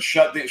 they're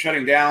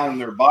shutting down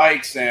their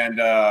bikes, and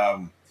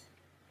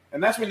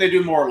that's when they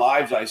do more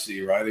lives. I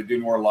see, right? They do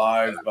more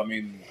lives. I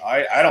mean,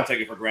 I don't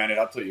take it for granted.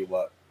 I'll tell you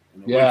what.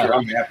 Winter,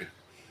 I'm happy.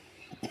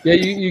 Yeah,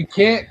 you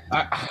can't.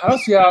 I don't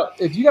see how,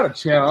 if you got a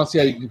channel, I don't see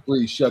how you can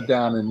completely shut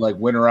down and like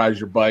winterize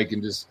your bike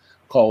and just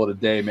call it a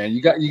day, man.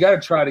 You got to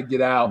try to get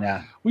out.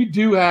 Yeah. We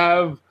do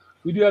have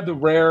the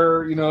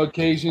rare,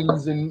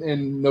 occasions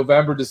in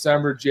November,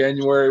 December,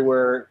 January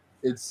where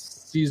it's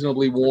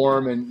seasonably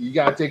warm, and you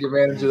got to take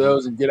advantage of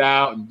those and get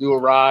out and do a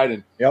ride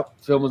and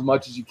film as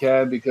much as you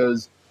can,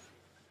 because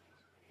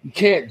you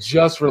can't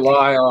just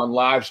rely on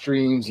live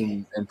streams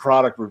and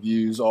product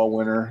reviews all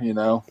winter,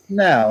 No,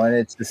 and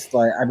it's just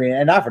like, I mean,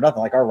 and not for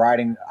nothing, like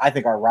I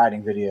think our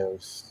riding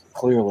videos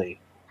clearly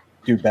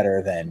do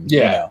better than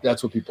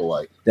that's what people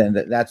like. Then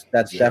that's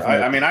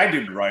definitely. I mean, I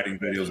do riding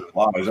videos with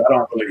lives. I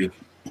don't really.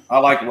 I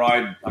like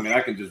ride. I mean,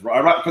 I can just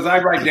ride because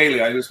I ride daily.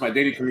 My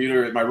daily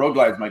commuter. My road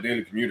glide is my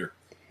daily commuter.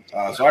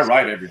 So I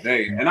ride every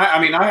day, and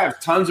I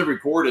have tons of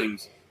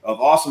recordings of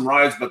awesome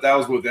rides, but that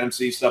was with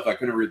MC stuff I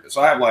couldn't read.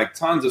 So I have like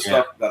tons of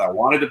stuff that I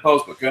wanted to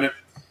post but couldn't.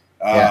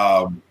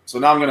 So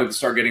now I'm going to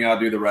start getting out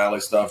to do the rally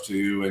stuff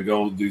too, and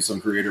go do some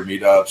creator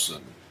meetups.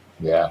 And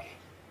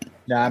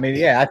No, I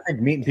mean, I think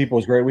meeting people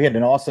was great. We had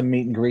an awesome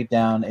meet and greet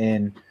down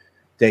in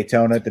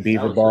Daytona at the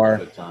Beaver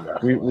Bar.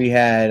 We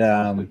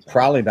had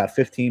probably about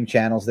 15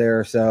 channels there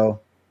or so.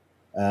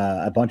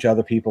 A bunch of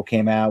other people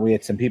came out. We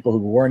had some people who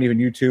weren't even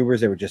YouTubers;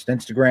 they were just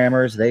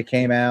Instagrammers. They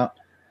came out.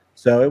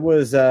 So it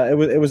was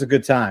a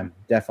good time,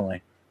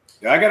 definitely.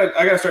 Yeah, I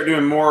gotta start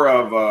doing more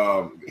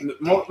of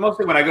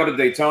mostly when I go to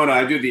Daytona,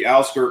 I do the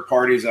outskirt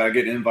parties. I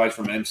get invites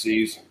from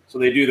MCs, so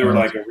they do their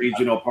like a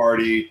regional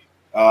party.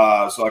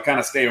 So I kind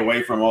of stay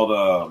away from all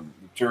the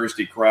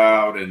touristy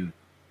crowd and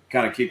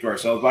kind of keep to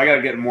ourselves. But I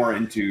gotta get more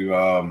into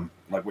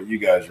like what you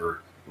guys are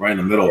right in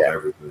the middle of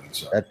everything.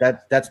 So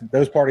that's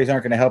those parties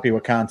aren't going to help you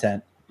with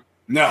content.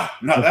 No,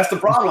 that's the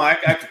problem. I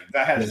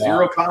had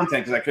zero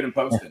content because I couldn't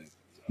post any.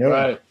 No,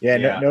 Right.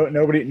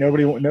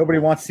 Nobody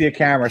wants to see a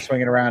camera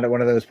swinging around at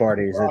one of those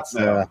parties. It's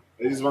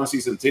They just want to see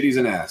some titties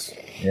and ass.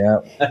 yeah.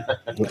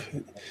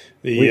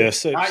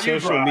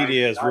 Social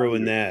media has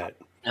ruined that.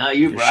 Not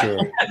you, For Brian.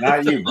 sure.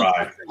 Not you,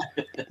 Brian.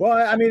 Well,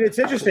 I mean, it's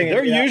interesting.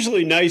 They're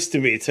usually nice to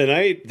me.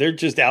 Tonight, they're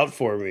just out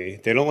for me.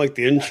 They don't like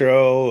the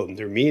intro, and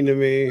they're mean to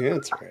me.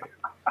 That's right.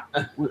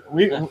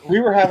 we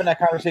were having that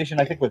conversation,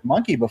 I think, with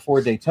Monkey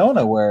before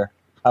Daytona, where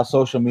how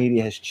social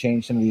media has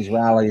changed some of these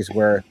rallies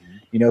where,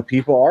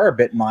 people are a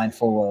bit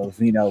mindful of,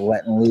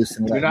 letting loose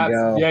and letting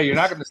go. Yeah, you're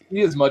not going to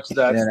see as much of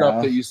that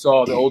stuff that you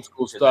saw, the old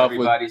school stuff.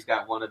 Everybody's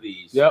got one of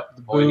these. Yep,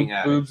 the pointing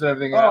at boobs and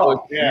everything.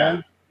 Oh,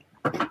 yeah.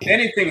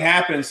 Anything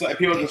happens,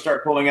 people can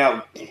start pulling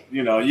out.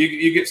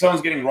 You get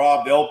someone's getting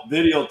robbed. They'll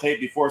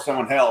videotape before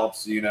someone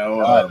helps.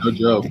 No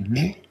joke.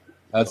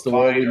 That's the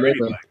way we live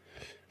in.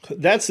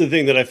 That's the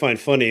thing that I find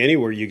funny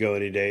anywhere you go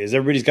any day is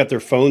everybody's got their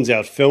phones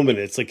out filming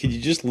it. It's like, could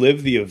you just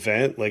live the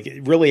event? Like,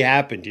 it really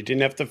happened. You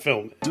didn't have to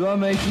film it. Do I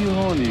make you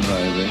horny,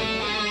 baby?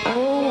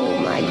 Oh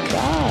my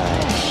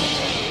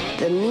gosh.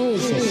 The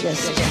music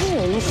just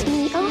turns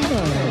me on.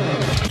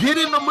 Get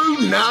in the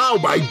mood now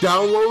by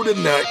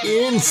downloading the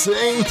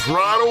Insane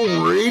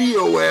Throttle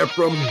radio app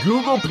from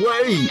Google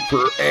Play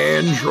for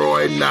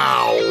Android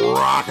now.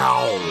 Rock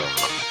on.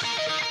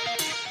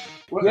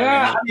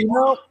 Yeah,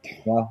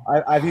 Well,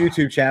 I have a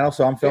YouTube channel,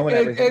 so I'm filming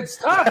everything. It's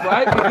tough,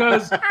 right?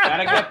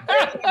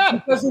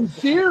 Because in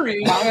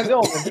theory, and as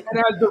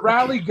the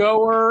rally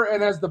goer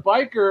and as the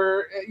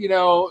biker,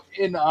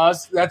 in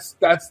us, that's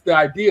the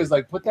idea is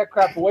like put that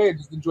crap away and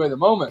just enjoy the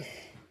moment.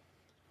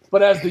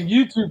 But as the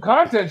YouTube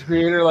content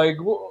creator, I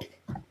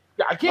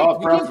can't.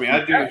 Oh, trust me,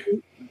 I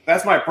do.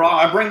 That's my problem.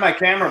 I bring my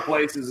camera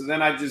places, and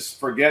then I just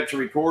forget to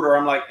record, or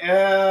I'm like,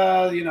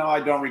 I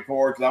don't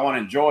record because I want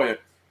to enjoy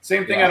it.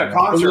 Same thing at a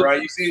concert,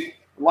 right? You see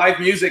live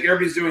music,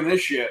 everybody's doing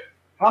this shit.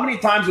 How many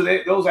times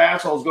do those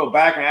assholes go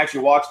back and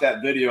actually watch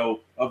that video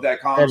of that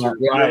concert?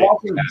 Right. You're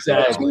watching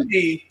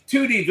Exactly.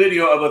 2D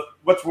video of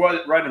what's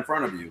right in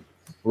front of you.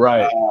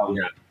 Right.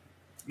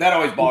 That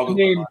always boggles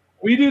my mind.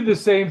 We do the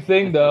same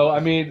thing, though. I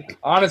mean,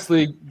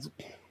 honestly,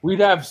 we'd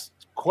have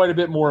quite a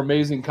bit more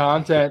amazing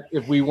content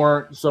if we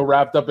weren't so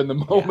wrapped up in the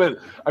moment.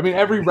 I mean,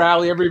 every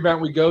rally, every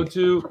event we go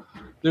to,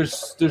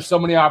 there's so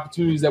many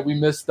opportunities that we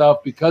miss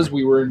stuff because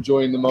we were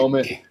enjoying the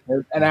moment.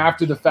 And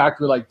after the fact,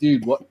 we're like,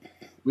 dude, what?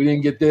 We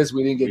didn't get this.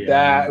 We didn't get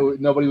that.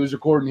 Nobody was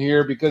recording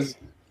here because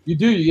you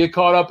get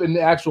caught up in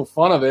the actual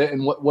fun of it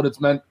and what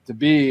it's meant to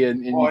be.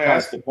 And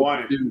that's the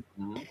point.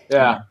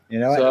 Yeah.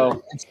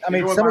 So,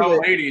 some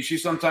old lady, she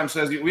sometimes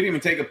says, we didn't even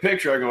take a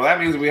picture. I go, well, that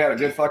means we had a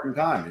good fucking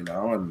time,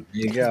 And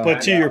you go.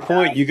 But to your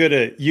point, you go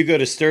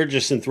to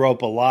Sturgis and throw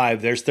up a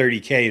live, there's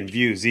 30K in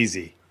views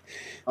easy.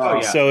 Oh,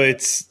 yeah. So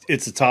it's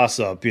a toss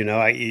up,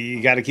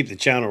 you got to keep the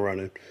channel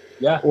running.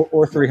 Yeah.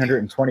 Or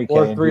 320K.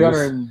 Or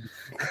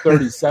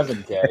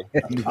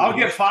 337K. I'll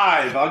get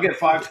 5. I'll get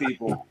 5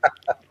 people.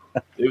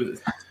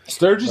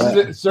 Sturgis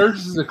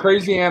is a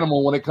crazy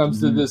animal when it comes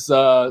to this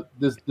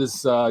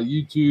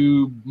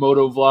YouTube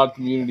moto vlog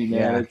community,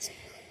 man. Yeah.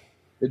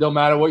 It don't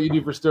matter what you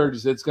do for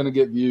Sturgis, it's going to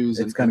get views.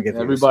 It's going to get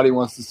views. Everybody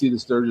wants to see the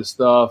Sturgis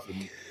stuff.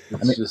 And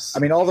I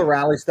mean, all the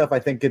rally stuff I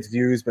think gets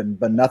views,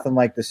 but nothing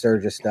like the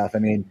Sturgis stuff. I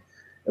mean,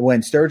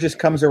 when Sturgis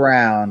comes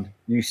around,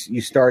 you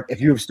start,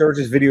 if you have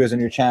Sturgis videos on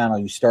your channel,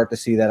 you start to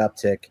see that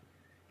uptick,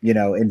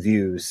 in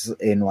views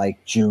in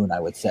like June,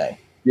 I would say.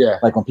 Yeah.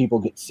 Like when people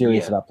get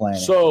serious about playing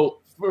it. So,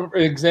 for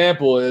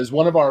example, is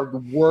one of our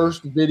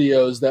worst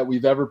videos that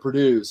we've ever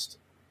produced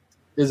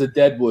is a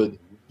Deadwood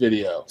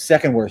video.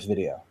 Second worst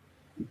video.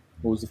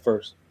 What was the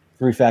first?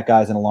 3 fat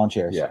guys in a lawn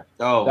chair. Yeah.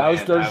 Oh, that was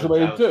Sturgis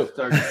related too.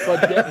 But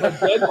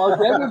our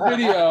Deadwood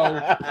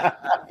video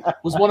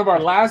was one of our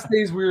last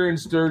days we were in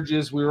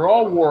Sturgis. We were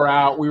all wore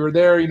out. We were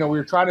there, we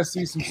were trying to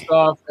see some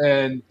stuff,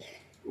 and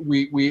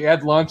we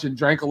had lunch and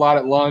drank a lot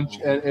at lunch,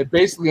 and it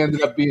basically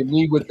ended up being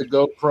me with the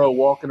GoPro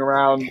walking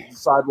around the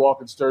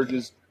sidewalk in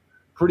Sturgis,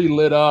 pretty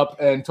lit up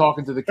and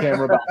talking to the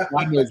camera about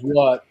God knows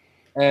what.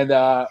 And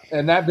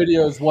that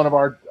video is one of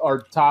our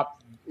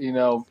top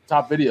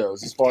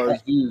videos as far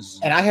as views.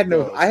 And I had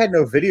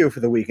no video for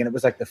the week, and it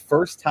was like the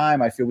first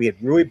time I feel we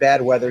had really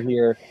bad weather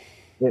here.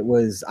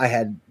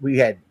 We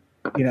had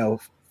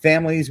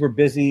families were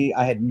busy.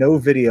 I had no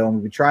video, and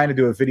we were trying to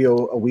do a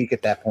video a week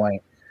at that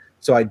point.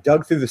 So I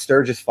dug through the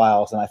Sturgis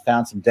files and I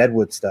found some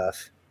Deadwood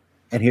stuff.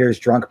 And here's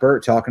Drunk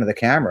Bert talking to the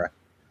camera.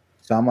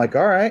 So I'm like,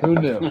 all right. Who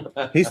knew?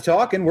 He's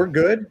talking. We're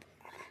good.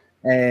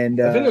 And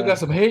the video got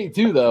some hate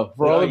too, though,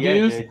 for all the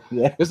views.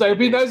 Yeah. It's like it'd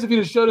be nice if you'd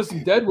have showed us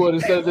some Deadwood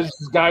instead of this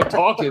guy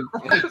talking.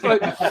 It's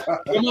like,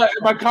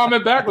 my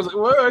comment back was like,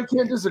 "Well, I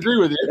can't disagree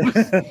with you."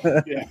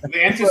 Yeah,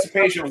 the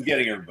anticipation was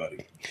getting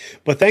everybody.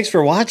 But thanks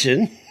for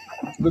watching.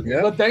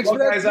 But thanks for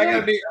that, guys.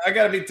 I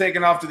gotta be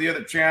taking off to the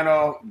other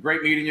channel.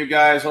 Great meeting you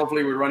guys.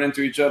 Hopefully, we run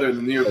into each other in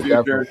the near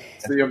future.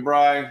 See you,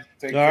 Brian.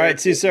 All right,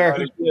 see you, sir. All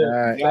right.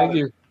 Thank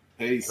you.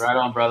 Peace. Right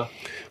on, brother.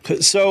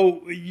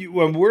 So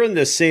when we're in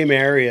the same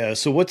area,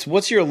 so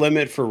what's your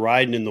limit for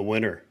riding in the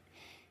winter?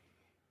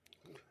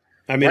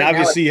 I mean, Right now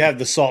obviously you have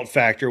the salt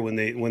factor when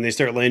they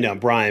start laying down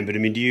brine, but I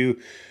mean, do you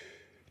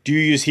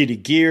use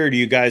heated gear? Do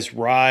you guys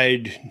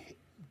ride?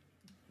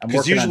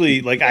 Because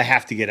usually, like, I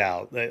have to get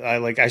out.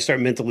 I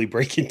start mentally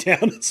breaking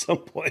down at some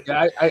point.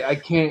 Yeah, I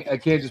can't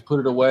just put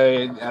it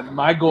away. And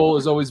my goal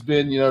has always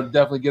been,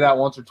 definitely get out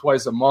once or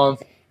twice a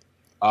month.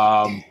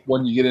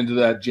 When you get into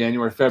that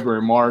January,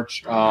 February,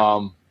 March,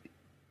 I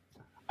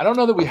don't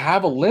know that we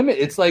have a limit.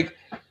 It's like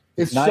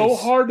it's nice. So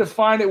hard to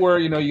find it where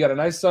you got a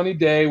nice sunny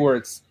day where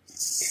it's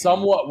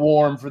somewhat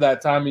warm for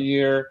that time of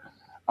year,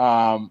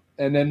 and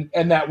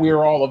that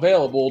we're all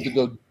available to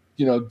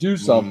go, do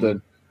something.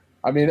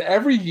 I mean,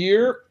 every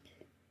year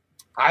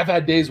I've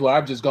had days where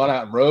I've just gone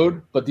out and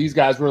rode, but these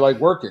guys were like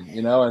working,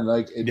 and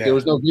like there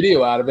was no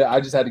video out of it.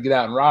 I just had to get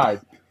out and ride.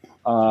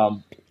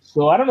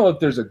 So I don't know if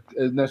there's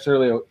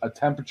necessarily a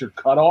temperature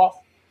cutoff.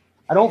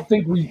 I don't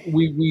think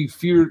we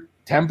fear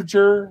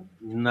temperature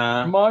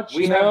much.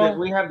 We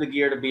have the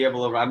gear to be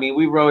able to. I mean,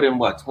 we rode in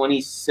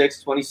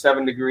 26,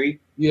 27 degree.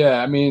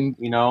 Yeah, I mean,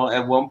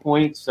 at one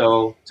point.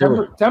 So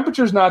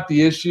temperature's not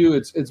the issue.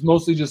 It's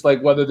mostly just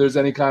like whether there's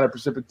any kind of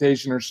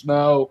precipitation or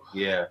snow.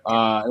 Yeah.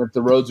 And if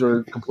the roads are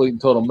a complete and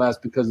total mess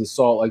because of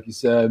salt, like you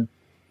said.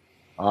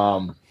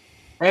 And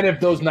if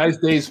those nice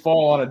days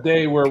fall on a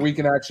day where we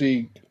can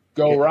actually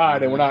go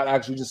ride and we're not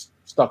actually just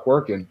stuck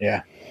working.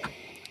 Yeah.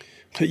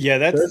 Yeah,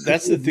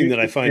 that's the thing that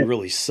I find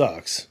really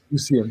sucks.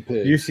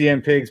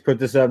 UCM Pigs put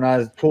this up now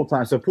as Pool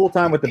Time. So Pool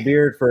Time with the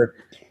Beard, for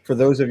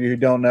those of you who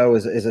don't know,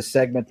 is a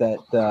segment that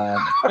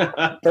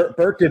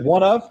Bert did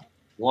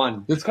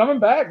one. It's coming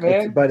back,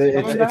 man.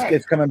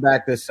 It's coming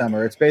back this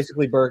summer. It's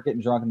basically Bert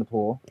getting drunk in the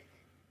pool.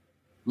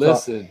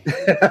 Listen,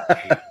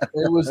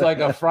 it was like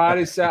a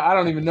Friday, Saturday. I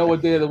don't even know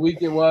what day of the week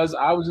it was.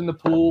 I was in the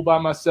pool by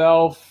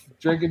myself,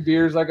 drinking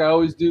beers like I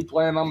always do,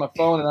 playing on my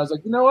phone, and I was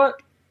like, you know what?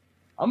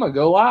 I'm gonna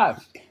go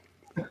live.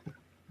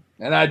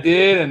 And I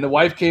did, and the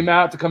wife came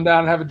out to come down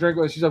and have a drink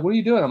with us. She's like, what are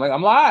you doing? I'm like,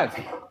 I'm live.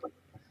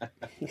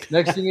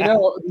 Next thing you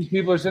know, these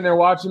people are sitting there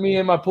watching me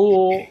in my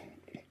pool,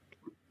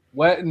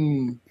 wet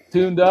and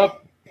tuned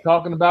up,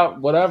 talking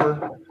about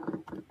whatever.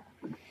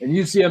 And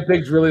UCM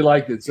Pigs really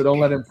liked it, so don't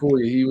let him fool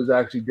you. He was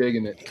actually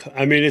digging it.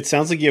 I mean, it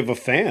sounds like you have a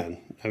fan.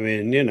 I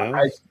mean,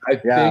 I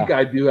think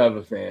I do have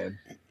a fan.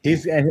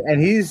 He's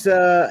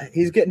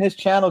getting his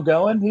channel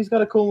going. He's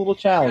got a cool little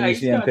channel,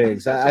 UCM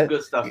Pigs. Some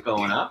good stuff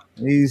going up.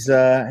 He's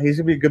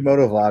gonna be a good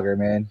moto vlogger,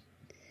 man.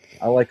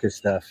 I like his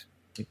stuff.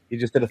 He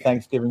just did a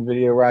Thanksgiving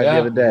video ride the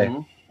other day.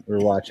 Mm-hmm. We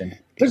were watching.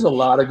 There's a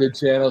lot of good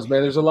channels,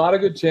 man. There's a lot of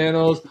good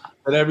channels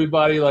that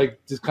everybody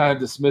just kind of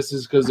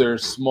dismisses because they're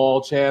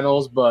small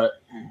channels, but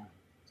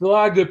there's a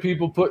lot of good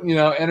people putting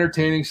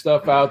entertaining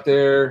stuff out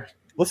there.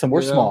 Listen,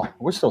 we're small.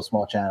 We're still a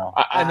small channel.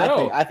 I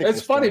know. I think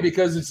it's funny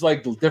because it's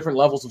like different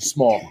levels of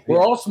small.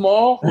 We're all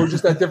small. We're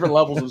just at different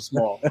levels of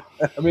small.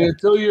 I mean,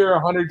 until you're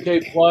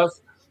 100K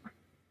plus,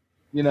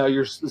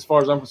 you're, as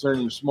far as I'm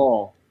concerned, you're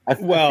small.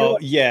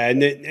 Yeah,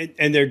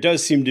 and there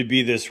does seem to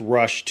be this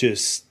rush to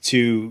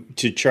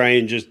try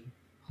and just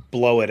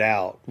blow it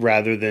out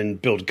rather than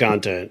build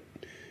content.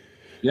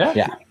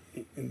 Yeah.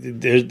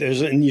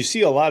 There's and you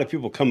see a lot of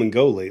people come and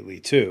go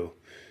lately too.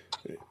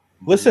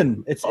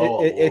 Listen, it's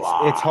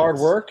hard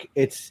work.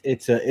 It's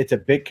a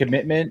big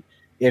commitment.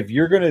 If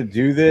you're going to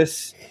do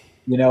this,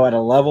 at a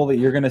level that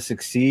you're going to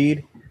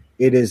succeed,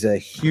 it is a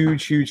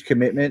huge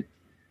commitment.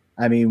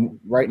 I mean,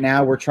 right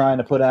now we're trying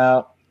to put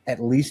out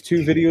at least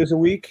 2 videos a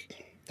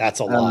week. That's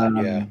a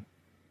lot, yeah.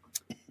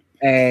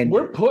 And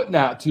we're putting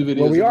out 2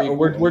 videos a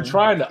week. We're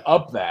trying to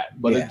up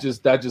that, but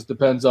that just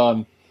depends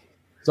on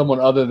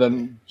someone other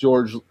than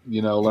George,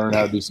 learn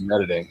how to do some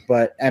editing.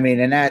 But I mean,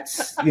 and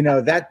that's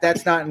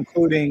that's not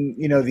including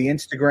the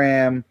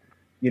Instagram,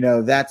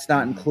 that's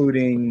not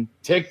including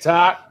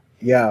TikTok.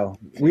 Yo,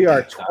 we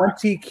are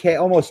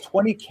 20K, almost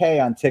 20K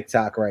on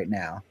TikTok right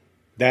now.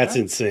 That's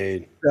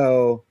insane.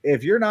 So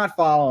if you're not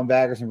following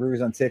Baggers and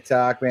Brews on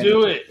TikTok, man,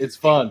 do it. It's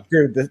fun,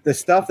 dude. The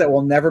stuff that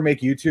will never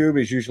make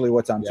YouTube is usually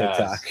what's on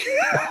TikTok.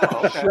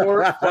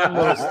 Short, fun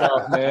little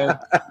stuff, man.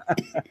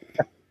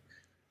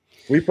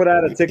 We put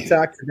out a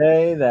TikTok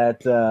today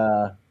that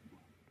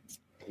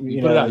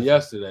you put it out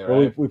yesterday,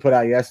 right? We put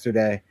out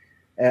yesterday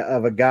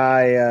of a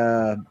guy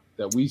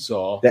that we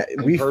saw that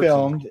we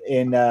filmed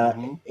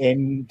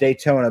in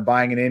Daytona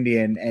buying an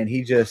Indian, and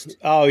he just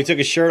he took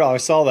his shirt off. I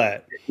saw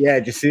that. Yeah,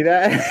 did you see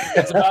that?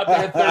 It's about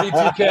that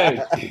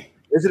 32K.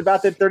 Is it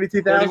about that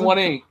 32,000?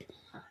 31.8.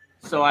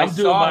 So I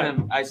saw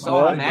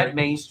him at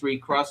Main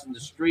Street crossing the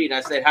street. I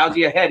said, "How's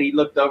your head?" He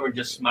looked over and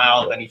just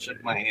smiled, and he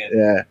shook my hand.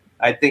 Yeah.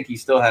 I think he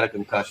still had a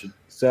concussion.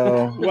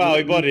 So well,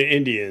 he bought an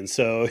Indian,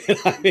 so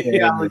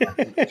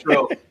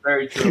true,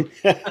 very true.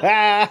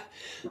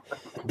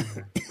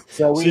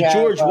 So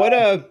George, what?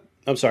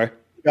 I'm sorry.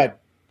 Go ahead.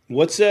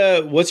 What's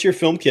your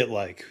film kit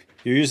like?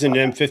 You're using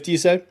an M50, you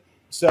said?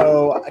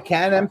 So a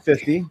Canon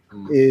M50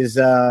 is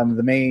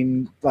the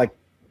main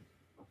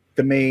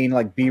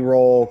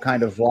B-roll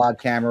kind of vlog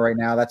camera right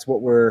now. That's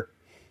what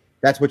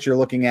you're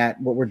looking at.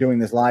 What we're doing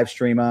this live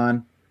stream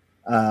on.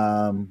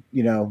 I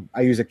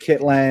use a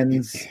kit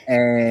lens,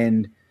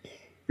 and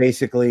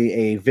basically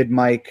a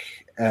VidMic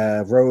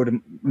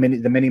Rode mini,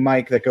 the mini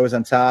mic that goes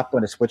on top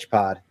with a switch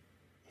pod.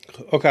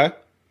 Okay.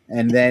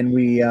 And then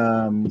we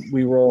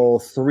roll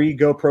 3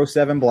 GoPro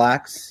 7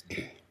 Blacks,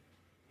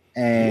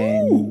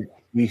 and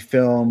we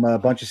film a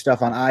bunch of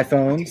stuff on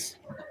iPhones,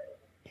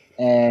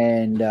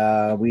 and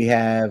we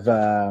have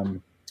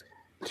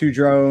 2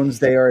 drones.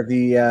 They are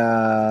the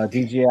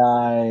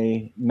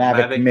DJI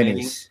Mavic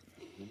Minis.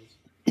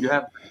 You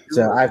have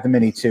so I have the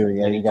Mini too.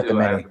 Yeah, you got the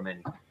Mini.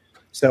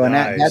 So and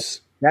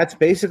that's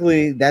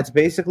basically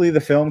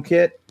the film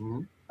kit.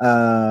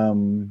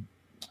 Mm-hmm.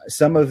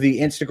 Some of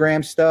the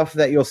Instagram stuff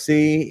that you'll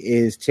see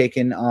is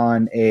taken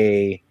on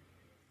a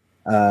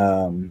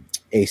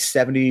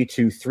 70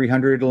 to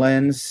 300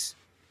 lens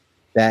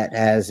that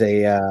has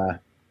a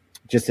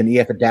just an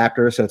EF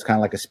adapter, so it's kind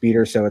of like a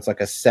speeder, so it's like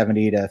a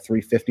 70 to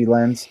 350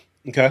 lens.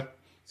 Okay.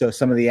 So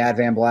some of the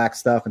Advan Black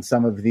stuff and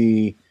some of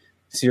the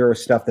Zero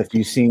stuff that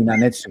you've seen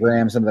on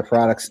Instagram, some of the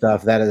product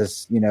stuff that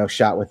is,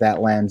 shot with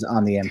that lens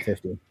on the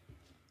M50.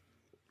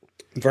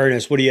 Very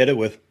nice. What do you edit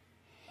with?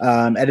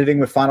 Editing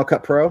with Final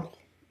Cut Pro.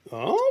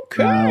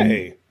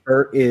 Okay.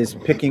 Bert is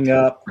picking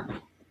up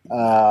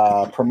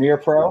Premiere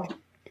Pro.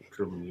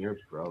 Premiere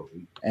Pro.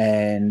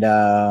 And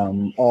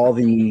all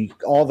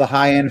the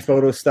high end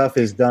photo stuff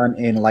is done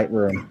in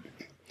Lightroom.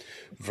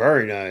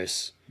 Very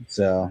nice.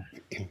 So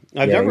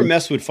I've never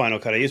messed with Final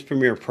Cut. I use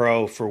Premiere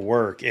Pro for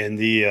work, and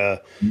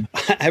the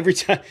every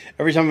time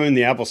I'm in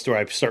the Apple Store,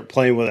 I start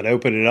playing with it,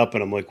 open it up,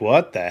 and I'm like,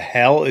 "What the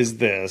hell is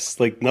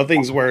this?" Like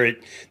nothing's where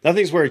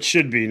it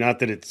should be. Not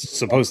that it's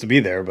supposed to be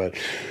there, but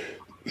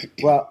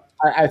well,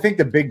 I think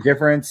the big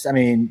difference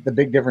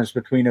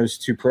between those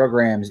two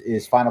programs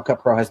is Final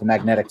Cut Pro has the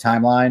magnetic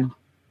timeline,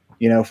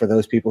 for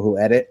those people who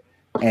edit.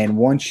 And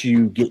once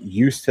you get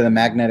used to the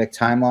magnetic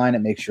timeline, it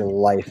makes your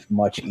life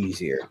much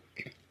easier.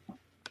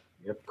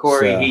 Yep.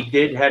 Corey, he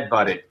did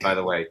headbutt it, by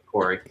the way,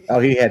 Corey. Oh,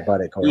 he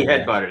headbutted Corey. He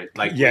headbutted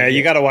it. Yeah,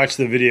 you got to watch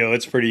the video.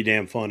 It's pretty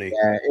damn funny.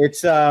 Yeah,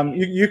 it's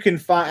you can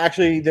find,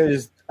 actually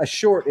there's a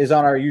short is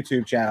on our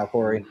YouTube channel,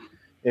 Corey.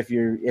 If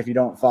you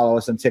don't follow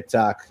us on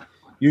TikTok.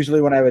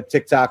 Usually when I have a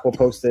TikTok, we'll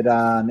post it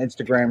on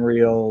Instagram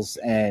Reels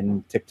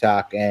and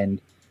TikTok,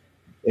 and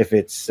if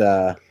it's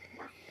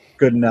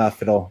good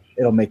enough, it'll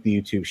make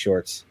the YouTube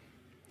Shorts.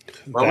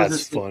 What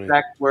was the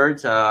exact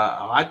words?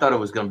 I thought it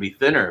was going to be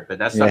thinner, but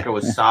that sucker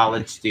was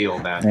solid steel,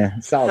 man. Yeah,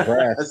 solid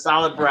brass.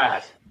 Solid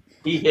brass.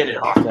 He hit it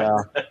hard.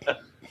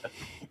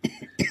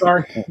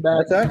 Sorry.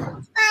 That's it.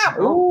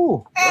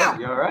 Ooh.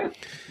 You all right?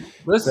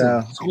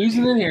 Listen,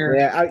 squeezing in here.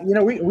 Yeah,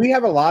 we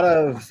have a lot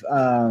of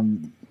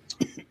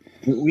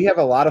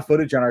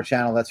footage on our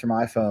channel that's from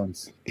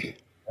iPhones.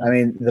 I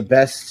mean, the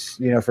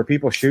best, for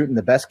people shooting,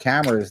 the best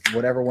camera is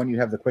whatever one you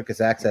have the quickest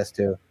access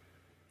to.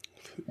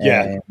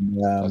 Yeah, and,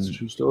 that's a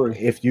true story.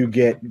 If you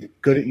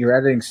get good at your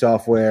editing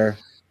software,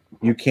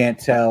 you can't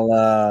tell.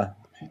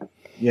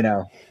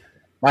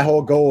 My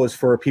whole goal is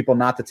for people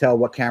not to tell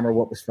what camera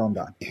what was filmed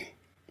on.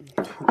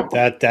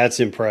 That's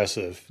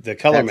impressive. The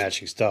color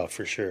matching stuff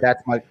for sure.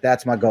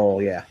 That's my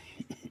goal. Yeah,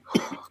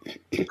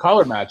 the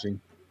color matching.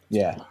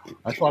 Yeah,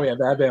 that's why we have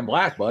Advan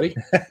Black, buddy.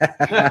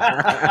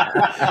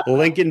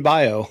 Link in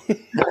bio.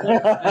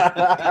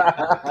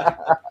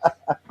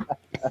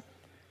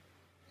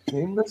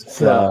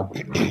 So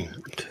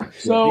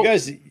you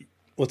guys,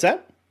 what's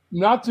that?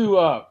 Not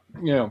to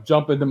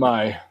jump into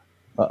my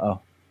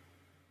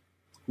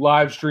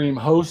live stream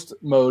host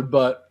mode,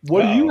 but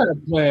what do you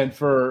have planned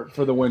for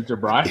the winter,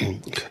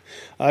 Brian?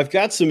 I've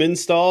got some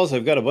installs.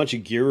 I've got a bunch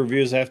of gear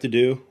reviews I have to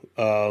do.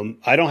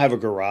 I don't have a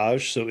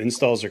garage, so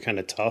installs are kind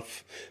of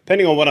tough,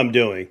 depending on what I'm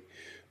doing.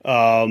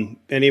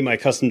 Any of my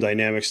custom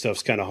dynamic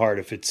stuff's kind of hard.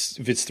 If it's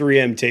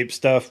 3M tape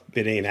stuff,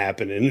 it ain't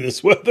happening in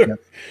this weather.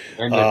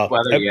 And this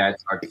weather,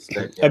 it's hard to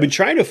stick. Yeah. I've been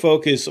trying to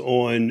focus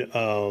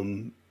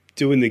on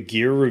doing the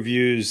gear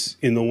reviews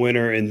in the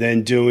winter, and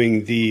then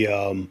doing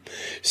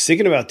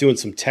thinking about doing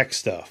some tech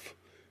stuff,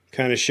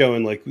 kind of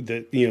showing like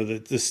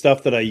the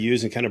stuff that I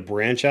use and kind of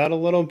branch out a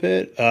little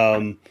bit.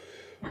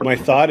 My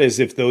thought is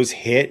if those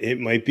hit, it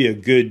might be a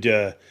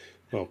good.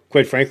 Well,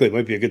 quite frankly, it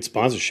might be a good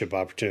sponsorship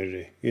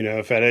opportunity.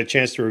 If I had a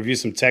chance to review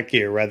some tech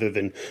gear rather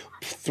than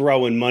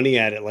throwing money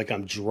at it like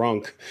I'm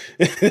drunk,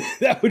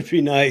 that would be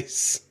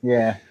nice.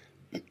 Yeah.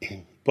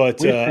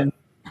 But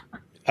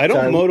I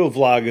don't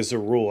motovlog as a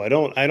rule. I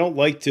don't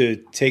like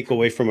to take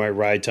away from my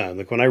ride time.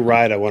 Like when I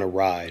ride, I want to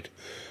ride.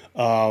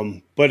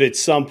 But at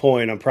some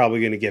point, I'm probably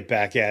going to get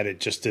back at it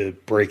just to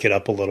break it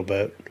up a little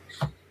bit.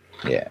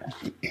 Yeah.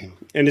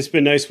 And it's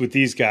been nice with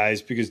these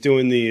guys because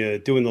doing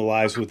the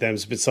lives with them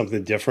has been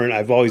something different.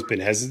 I've always been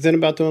hesitant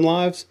about doing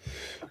lives,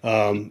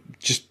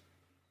 just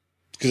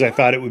because I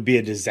thought it would be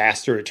a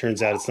disaster. It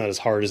turns out it's not as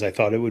hard as I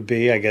thought it would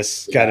be. I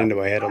guess got into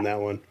my head on that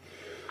one.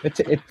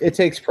 It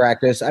takes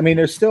practice. I mean,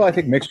 there's still, I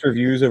think, mixed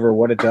reviews over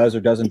what it does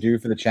or doesn't do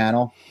for the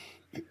channel.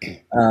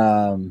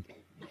 As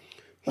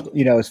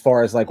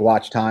far as like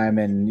watch time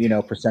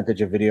and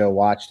percentage of video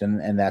watched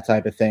and that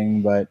type of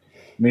thing, but.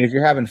 I mean, if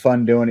you're having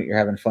fun doing it, you're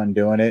having fun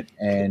doing it.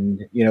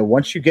 And,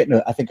 once you get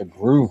into, I think, a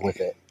groove with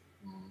it,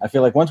 I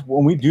feel like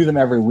when we do them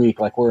every week,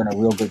 like we're in a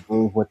real good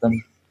groove with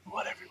them.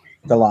 What every week?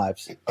 The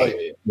lives. Oh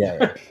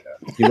Yeah.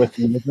 You with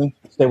me?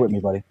 Stay with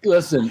me, buddy.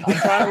 Listen, I'm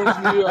trying to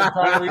listen to you. I'm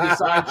trying to read the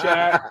side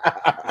chat.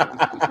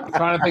 I'm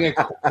trying to think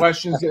of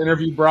questions to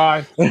interview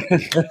Bri.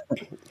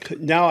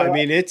 No, I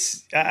mean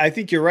I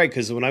think you're right,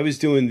 because when I was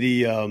doing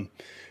the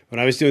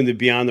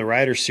Beyond the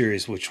Rider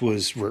series, which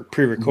was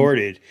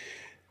pre-recorded,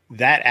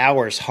 that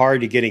hour is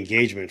hard to get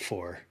engagement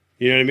for.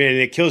 You know what I mean? And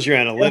it kills your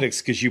analytics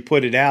because you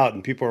put it out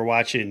and people are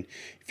watching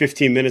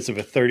 15 minutes of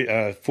a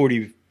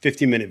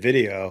 50-minute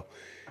video.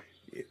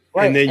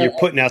 Right. And then you're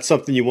putting out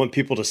something you want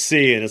people to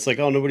see, and it's like,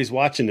 oh, nobody's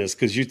watching this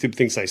because YouTube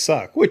thinks I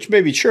suck, which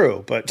may be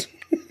true, but...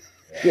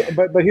 Yeah,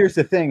 but here's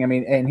the thing. I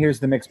mean, and here's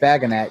the mixed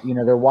bag in that. You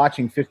know, they're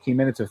watching 15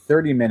 minutes of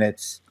 30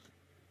 minutes.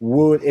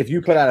 If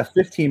you put out a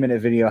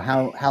 15-minute video,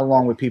 how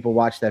long would people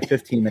watch that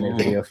 15-minute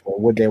video for?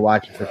 Would they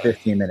watch it for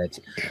 15 minutes?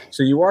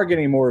 So you are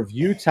getting more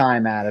view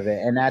time out of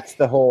it, and that's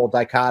the whole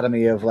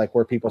dichotomy of like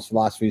where people's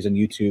philosophies on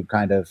YouTube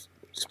kind of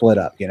split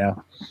up, you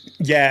know?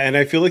 Yeah, and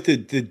I feel like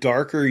the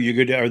darker you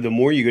go down, or the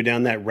more you go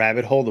down that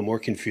rabbit hole, the more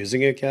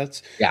confusing it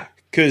gets. Yeah.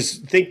 Because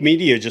Think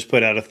Media just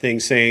put out a thing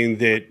saying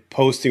that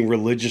posting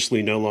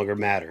religiously no longer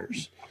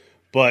matters.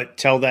 But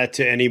tell that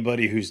to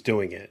anybody who's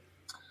doing it.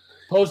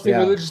 Posting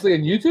religiously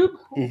on YouTube?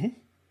 Mm-hmm.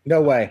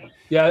 No way.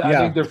 Yeah, I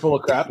think they're full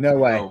of crap. No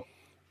way. Oh.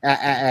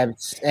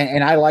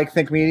 And I like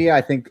Think Media.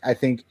 I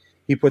think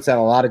he puts out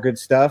a lot of good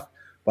stuff.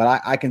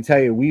 But I can tell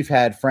you, we've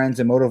had friends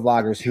and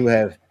motovloggers who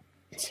have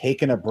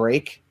taken a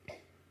break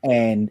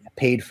and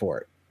paid for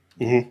it.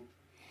 Mm-hmm.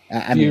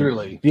 I mean,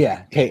 Dearly.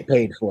 Yeah,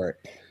 paid for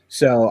it.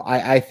 So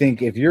I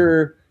think if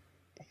you're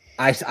 –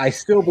 I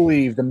still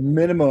believe the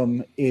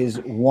minimum is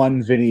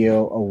one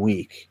video a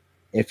week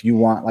if you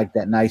want like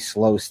that nice,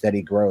 slow,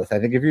 steady growth. I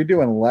think if you're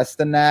doing less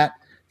than that,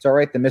 it's all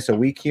right to miss a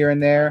week here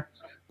and there.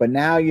 But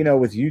now, you know,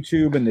 with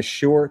YouTube and the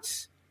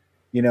shorts,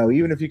 you know,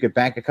 even if you could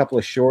bank a couple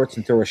of shorts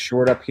and throw a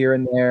short up here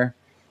and there,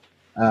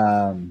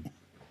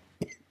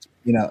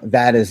 you know,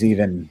 that is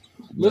even.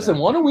 Listen,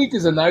 one a week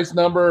is a nice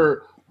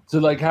number to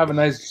like have a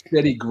nice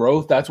steady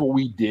growth. That's what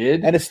we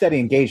did, and a steady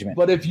engagement.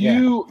 But if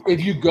you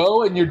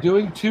go and you're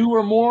doing two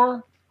or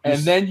more,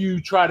 and then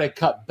you try to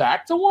cut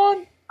back to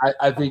one,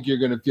 I think you're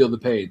going to feel the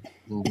pain.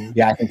 Mm-hmm.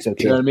 Yeah, I think so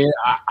too. You know what I mean?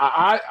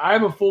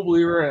 I'm a full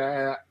believer,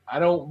 and I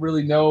don't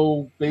really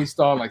know based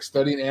on like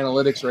studying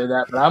analytics or any of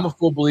that, but I'm a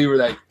full believer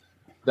that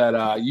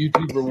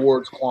YouTube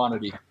rewards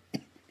quantity.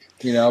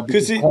 You know,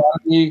 because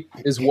quantity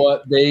is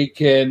what they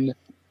can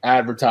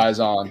advertise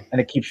on,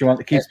 and it keeps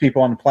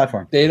people on the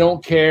platform. They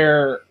don't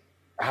care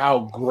how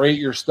great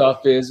your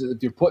stuff is.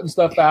 If you're putting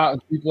stuff out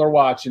and people are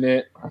watching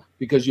it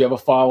because you have a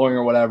following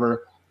or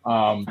whatever,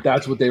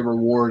 that's what they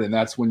reward, and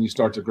that's when you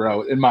start to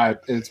grow.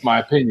 It's my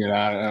opinion.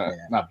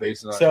 Not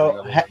based on.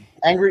 So,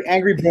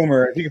 Angry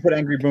Boomer, if you could put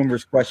Angry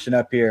Boomer's question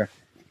up here,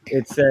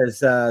 it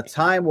says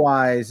time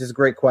wise. This is a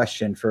great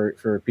question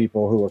for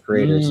people who are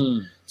creators.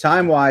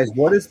 Time wise,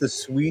 what is the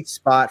sweet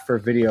spot for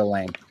video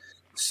length?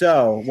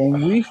 So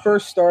when we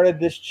first started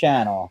this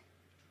channel,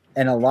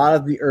 and a lot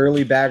of the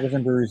early Baggers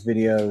and Brews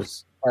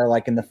videos are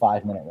like in the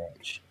 5-minute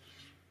range.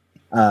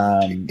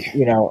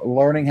 You know,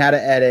 learning how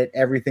to edit,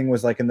 everything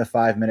was like in the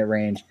 5-minute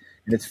range.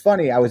 And it's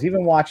funny, I was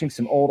even watching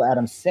some old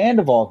Adam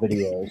Sandoval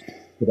videos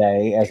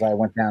today as I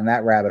went down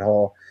that rabbit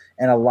hole,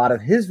 and a lot of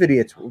his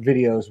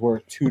videos were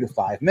 2 to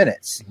 5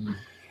 minutes.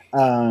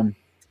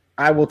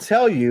 I will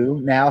tell you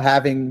now,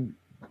 having,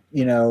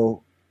 you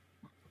know,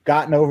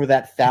 gotten over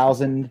that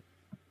 1,000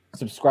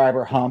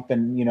 subscriber hump,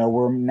 and you know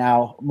we're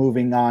now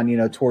moving on, you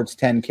know, towards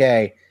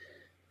 10K.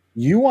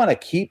 You want to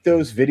keep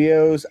those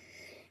videos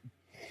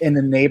in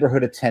the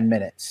neighborhood of 10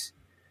 minutes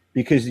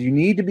because you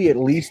need to be at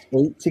least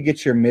 8 to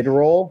get your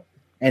mid-roll,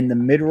 and the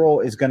mid-roll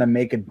is going to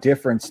make a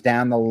difference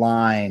down the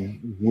line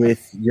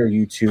with your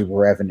YouTube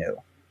revenue.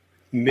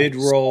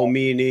 Mid-roll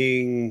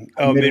meaning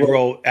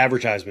mid-roll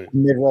advertisement.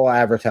 Mid-roll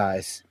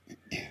advertise.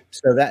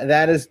 So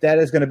that is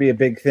going to be a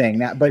big thing.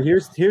 Now, but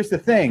here's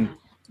the thing.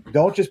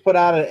 Don't just put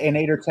out an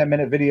 8 or 10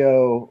 minute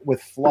video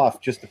with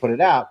fluff just to put it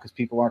out, because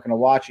people aren't going to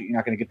watch it. You're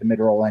not going to get the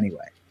mid-roll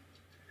anyway.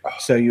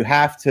 So you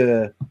have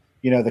to,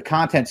 you know, the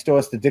content still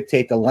has to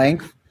dictate the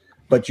length,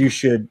 but you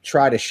should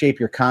try to shape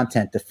your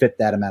content to fit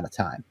that amount of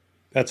time.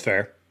 That's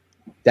fair.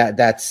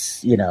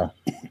 That's, you know.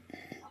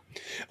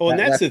 Well, and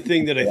that's the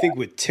thing that I think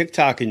with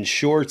TikTok and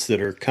shorts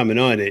that are coming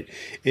on,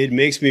 it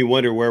makes me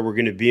wonder where we're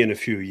going to be in a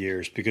few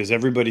years, because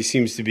everybody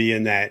seems to be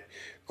in that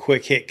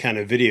quick hit kind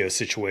of video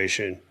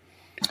situation.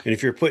 And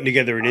if you're putting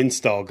together an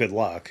install, good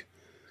luck.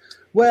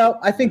 Well,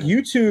 I think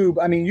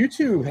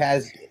YouTube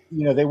has,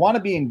 you know, they want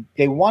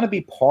to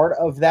be part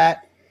of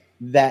that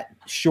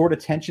short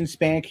attention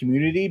span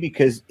community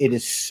because it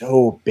is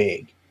so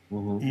big.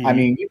 Mm-hmm. I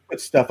mean, you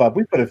put stuff up.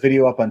 We put a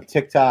video up on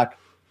TikTok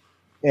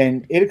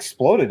and it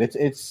exploded.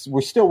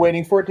 We're still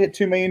waiting for it to hit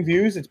 2 million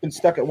views. It's been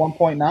stuck at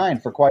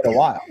 1.9 for quite a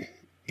while,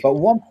 but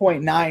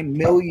 1.9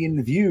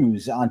 million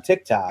views on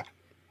TikTok.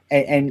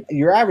 And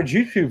your average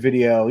YouTube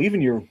video, even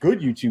your good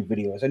YouTube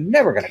videos, are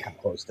never going to come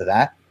close to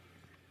that.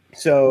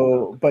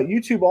 So, but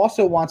YouTube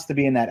also wants to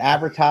be in that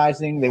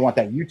advertising. They want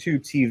that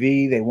YouTube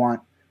TV. They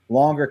want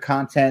longer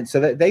content. So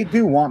that they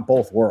do want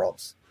both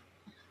worlds.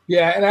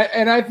 Yeah,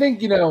 and I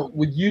think,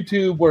 with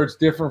YouTube, where it's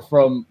different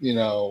from,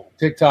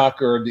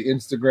 TikTok or the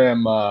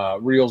Instagram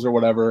Reels or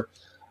whatever,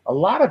 a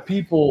lot of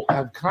people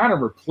have kind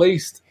of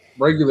replaced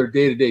regular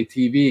day-to-day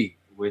TV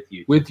with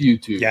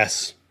YouTube.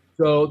 Yes.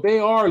 So they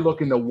are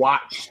looking to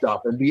watch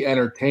stuff and be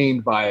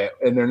entertained by it,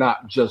 and they're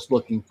not just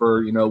looking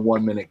for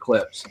 1-minute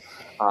clips.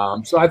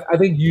 So I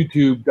think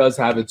YouTube does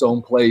have its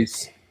own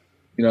place.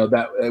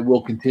 That it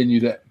will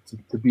continue to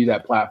be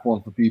that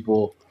platform for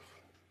people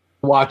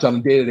to watch on a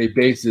day-to-day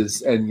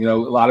basis. And a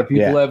lot of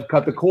people have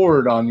cut the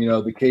cord on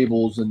the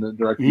cables and the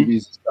direct TVs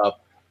and stuff,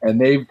 and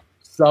they've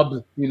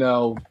subbed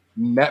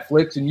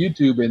Netflix and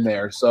YouTube in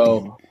there.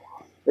 So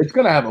it's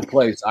going to have a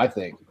place, I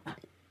think.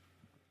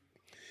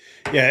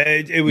 Yeah,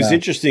 it was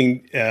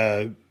interesting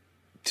to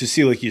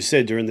see, like you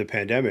said, during the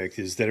pandemic,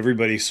 is that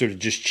everybody sort of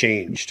just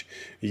changed.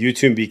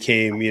 YouTube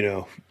became,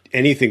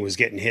 anything was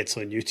getting hits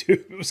on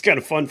YouTube. It was kind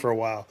of fun for a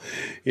while.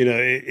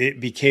 It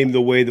became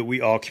the way that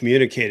we all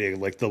communicated,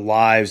 like the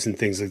lives and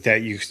things like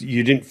that.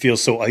 You didn't feel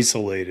so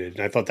isolated.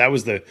 And I thought that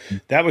was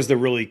the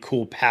really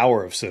cool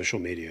power of social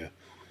media.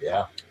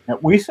 Yeah.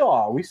 We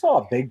saw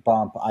a big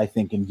bump, I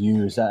think, in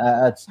views.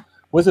 That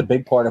was a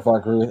big part of our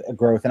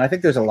growth. And I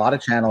think there's a lot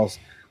of channels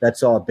that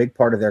saw a big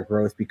part of their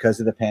growth because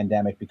of the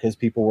pandemic, because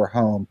people were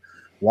home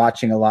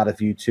watching a lot of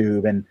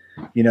YouTube. And,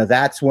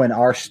 that's when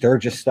our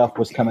Sturgis stuff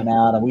was coming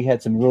out, and we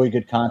had some really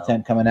good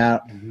content coming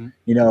out,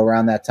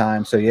 around that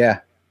time. So,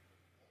 yeah.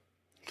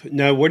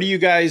 Now, what are you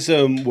guys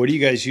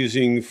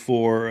using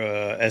for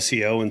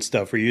SEO and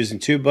stuff? Are you using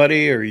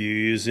TubeBuddy, or are you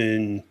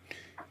using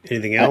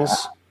anything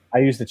else? I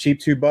use the cheap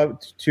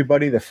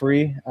TubeBuddy, the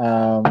free.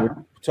 We're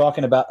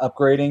talking about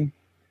upgrading.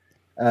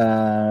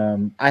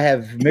 I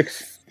have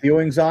mixed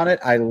feelings on it.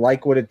 I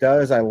like what it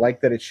does. I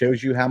like that it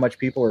shows you how much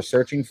people are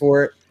searching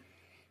for it.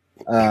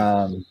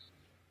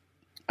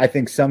 I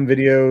think some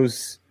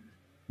videos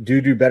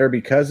do better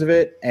because of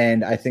it,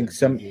 and I think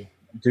some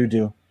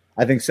do.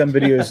 I think some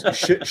videos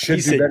should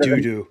do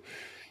better.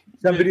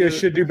 Some videos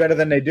should do better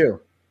than they do.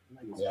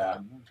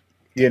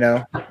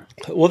 Yeah.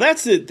 Well,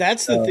 that's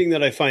the thing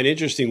that I find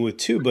interesting with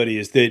TubeBuddy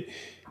is that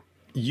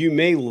you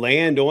may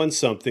land on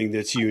something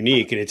that's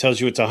unique and it tells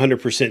you it's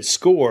 100%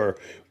 score,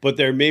 but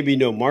there may be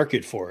no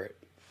market for it.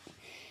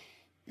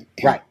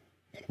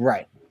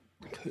 Right.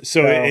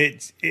 So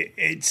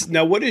it's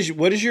now what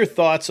is your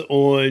thoughts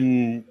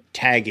on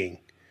tagging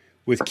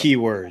with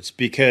keywords?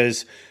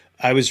 Because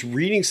I was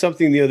reading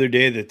something the other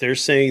day that they're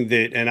saying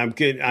that, and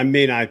I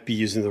may not be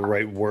using the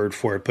right word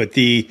for it, but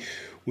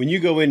when you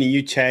go in and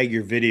you tag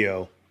your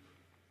video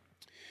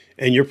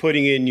and you're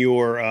putting in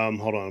your,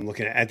 hold on, I'm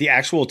looking at the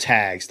actual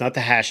tags, not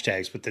the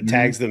hashtags, but the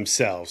tags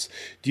themselves.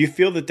 Do you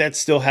feel that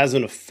still has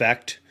an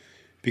effect?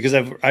 Because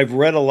I've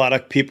read a lot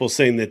of people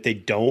saying that they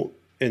don't.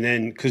 And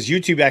then, because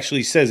YouTube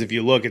actually says, if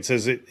you look, it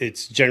says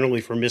it's generally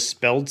for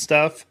misspelled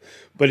stuff,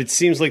 but it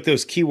seems like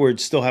those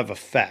keywords still have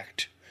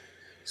effect.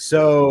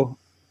 So,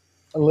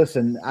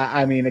 listen,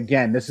 I mean,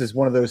 again, this is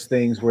one of those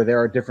things where there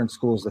are different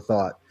schools of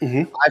thought.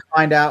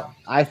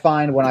 I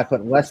find when I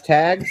put less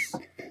tags,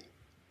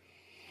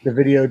 the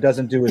video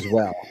doesn't do as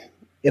well.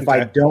 If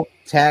I don't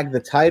tag the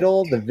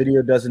title, the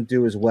video doesn't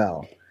do as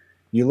well.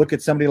 You look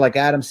at somebody like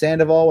Adam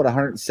Sandoval with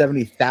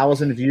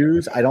 170,000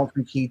 views.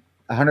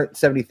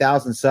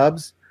 170,000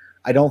 subs.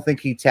 I don't think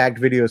he tagged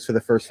videos for the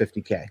first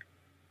 50K.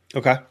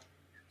 Okay.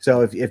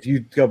 So if you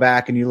go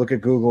back and you look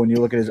at Google and you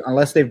look at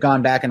unless they've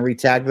gone back and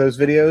retagged those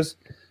videos,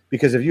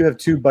 because if you have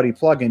TubeBuddy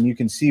plugin, you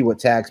can see what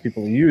tags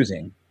people are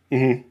using.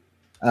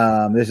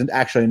 There's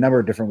actually a number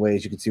of different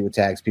ways you can see what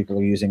tags people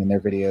are using in their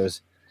videos,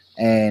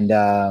 and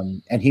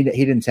he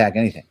didn't tag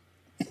anything.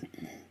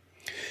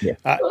 Yeah.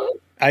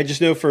 I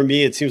just know for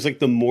me, it seems like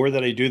the more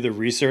that I do the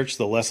research,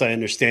 the less I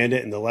understand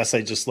it, and the less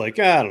I just I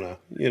don't know,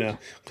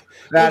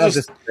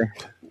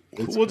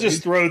 we'll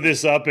just throw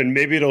this up and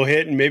maybe it'll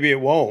hit and maybe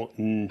it won't.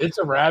 And it's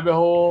a rabbit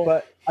hole.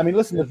 But I mean,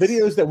 listen, the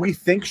videos that we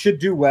think should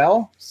do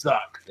well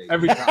suck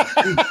every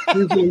time.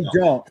 Usually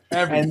don't.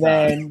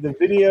 Then the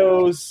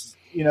videos,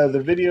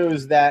 the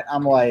videos that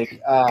I'm like,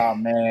 oh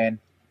man,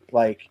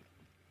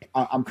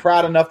 I'm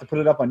proud enough to put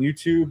it up on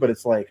YouTube, but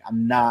it's like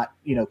I'm not,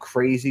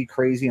 crazy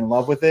in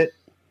love with it.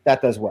 That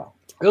does well.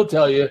 He'll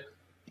tell you.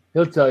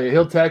 He'll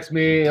text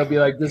me. He'll be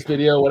like, this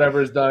video,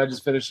 whatever is done, I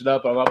just finished it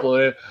up. I'm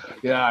uploading it.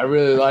 Yeah, I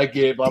really like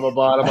it, blah, blah,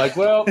 blah. And I'm like,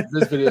 well,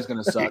 this video is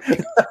going to suck.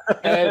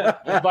 And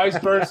vice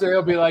versa,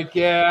 he'll be like,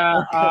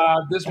 yeah,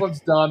 this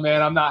one's done,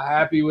 man. I'm not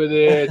happy with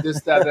it. This,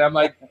 that. And I'm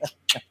like,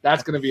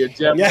 that's going to be a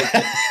gem.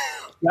 Yeah.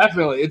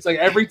 Definitely. It's like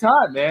every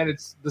time, man.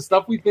 It's the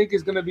stuff we think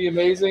is going to be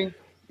amazing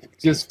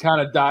just kind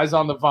of dies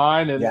on the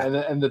vine.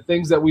 And the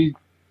things that we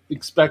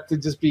expect to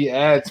just be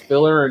ads,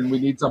 filler, and we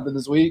need something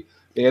this week,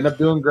 they end up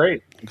doing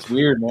great. It's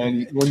weird,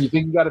 man. When you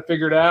think you got to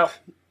figure it out.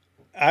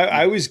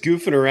 I was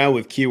goofing around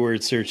with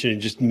keyword searching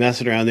and just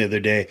messing around the other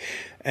day,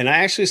 and I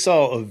actually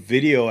saw a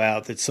video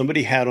out that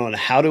somebody had on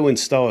how to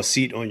install a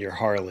seat on your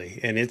Harley,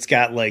 and it's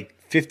got like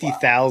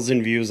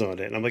 50,000 views on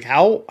it. And I'm like,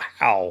 how?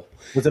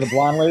 Was it a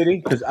blonde lady?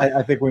 Because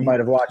I think we might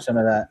have watched some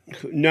of that.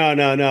 No.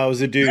 It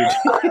was a dude.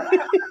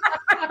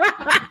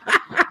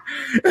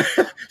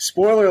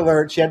 Spoiler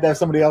alert, she had to have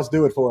somebody else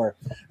do it for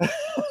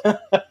her.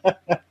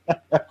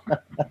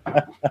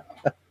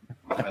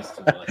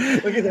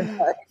 Look at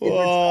that.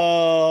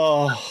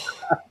 Whoa.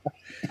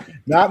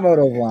 Not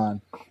Moto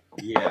Blonde.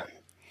 Yeah.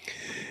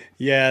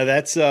 Yeah,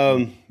 that's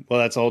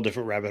that's a whole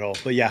different rabbit hole.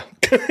 But yeah.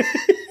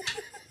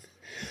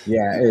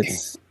 Yeah,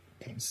 it's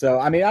so.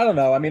 I mean, I don't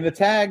know. I mean, the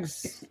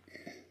tags.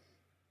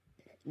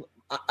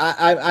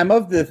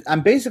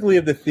 I'm basically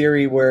of the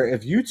theory where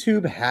if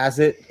YouTube has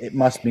it, it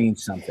must mean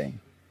something.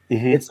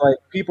 Mm-hmm. It's like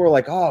people are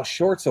like, oh,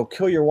 shorts will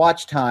kill your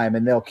watch time,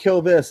 and they'll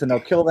kill this and they'll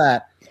kill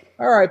that.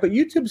 All right, but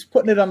YouTube's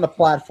putting it on the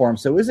platform,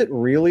 so is it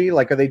really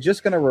like? Are they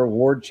just going to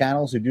reward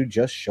channels who do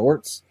just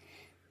shorts?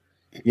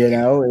 You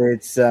know,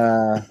 it's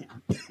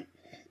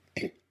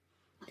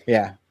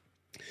yeah.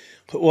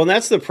 Well,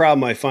 that's the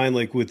problem I find,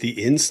 like with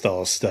the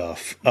install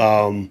stuff.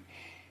 Avian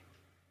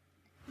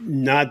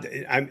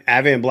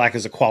Black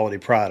is a quality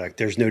product.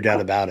 There's no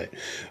doubt about it,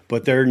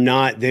 but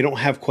they don't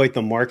have quite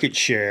the market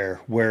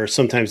share where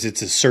sometimes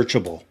it's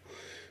searchable,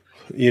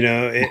 you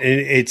know, and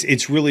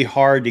it's really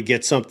hard to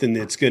get something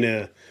that's going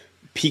to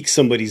pique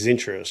somebody's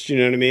interest. You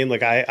know what I mean?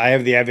 Like I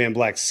have the Avian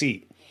Black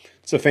seat.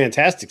 It's a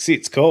fantastic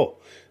seat. It's cool.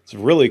 It's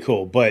really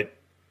cool. But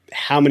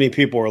how many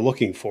people are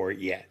looking for it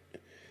yet?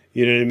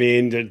 You know what I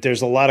mean?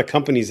 There's a lot of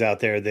companies out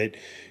there that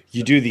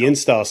you do the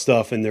install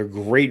stuff and they're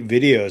great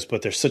videos,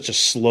 but they're such a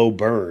slow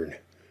burn.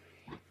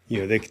 You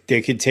know,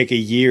 they could take a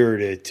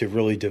year to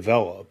really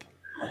develop.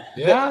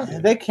 Yeah,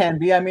 they can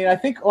be. I mean, I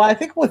think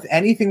with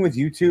anything with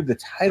YouTube, the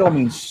title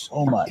means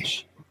so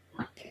much.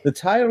 The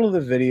title of the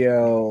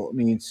video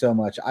means so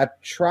much. I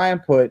try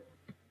and put,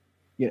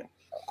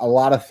 a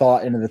lot of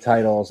thought into the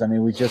titles. I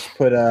mean, we just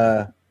put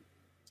a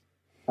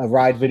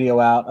ride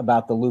video out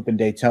about the loop in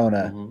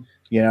Daytona. Mm-hmm.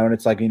 And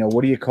it's like,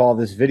 what do you call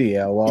this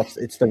video? Well,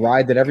 it's the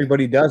ride that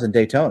everybody does in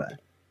Daytona.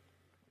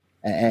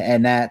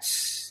 And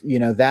that's,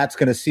 that's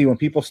going to see when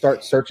people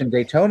start searching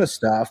Daytona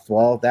stuff.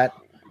 Well, that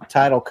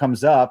title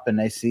comes up and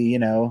they see,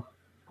 a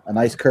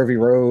nice curvy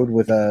road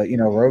with a,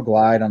 road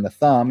glide on the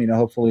thumb,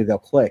 hopefully they'll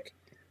click.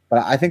 But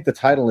I think the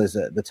title is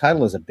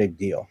a big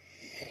deal.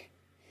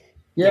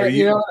 Yeah.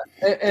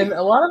 And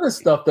a lot of the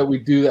stuff that we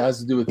do that has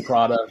to do with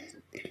product,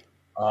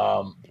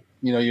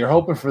 you're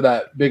hoping for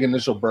that big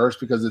initial burst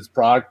because it's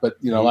product, but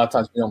a lot of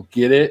times we don't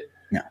get it.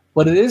 Yeah.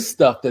 But it is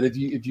stuff that if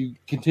you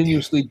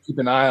continuously keep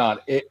an eye on,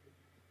 it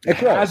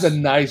has a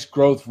nice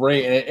growth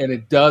rate and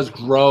it does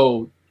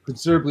grow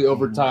considerably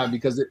over time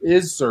because it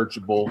is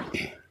searchable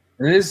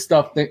and it is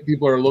stuff that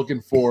people are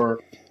looking for.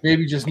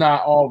 Maybe just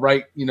not all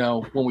right,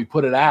 when we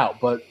put it out,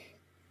 but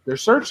they're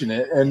searching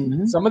it.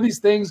 And some of these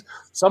things,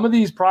 some of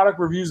these product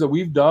reviews that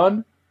we've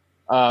done.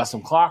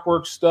 Some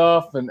Clockwork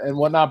stuff and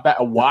whatnot.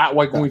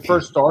 Like when we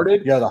first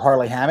started, the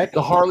Harley hammock,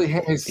 the Harley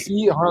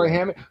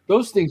hammock.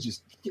 Those things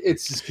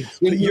it's just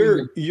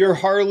continuing. Your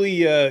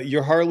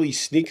Harley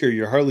sneaker,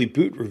 your Harley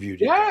boot review.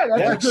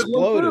 That's a good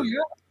one too.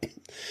 Yeah,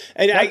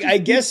 and I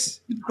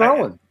guess it's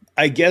growing.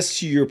 I guess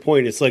to your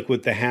point, it's like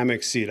with the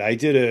hammock seat.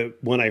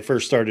 When I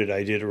first started,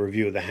 I did a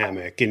review of the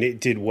hammock and it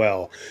did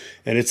well.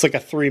 And it's like a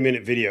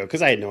 3-minute video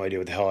because I had no idea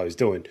what the hell I was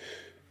doing.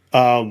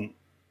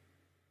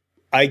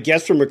 I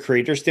guess from a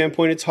creator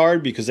standpoint, it's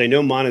hard because I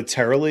know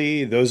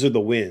monetarily those are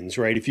the wins,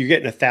 right? If you're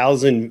getting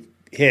 1,000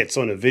 hits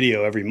on a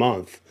video every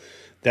month,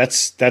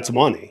 that's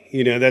money.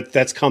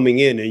 That's coming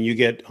in, and you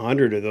get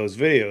 100 of those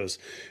videos,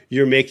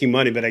 you're making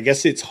money. But I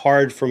guess it's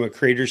hard from a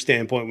creator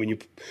standpoint when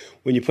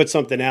you put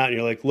something out and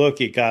you're like,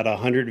 look, it got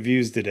 100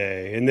 views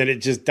today, and then it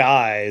just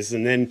dies,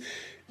 and then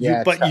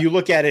you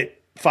look at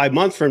it 5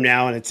 months from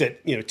now and it's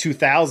at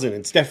 2,000.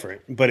 It's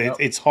different, but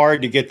it's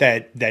hard to get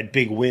that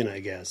big win, I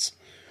guess.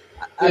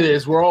 It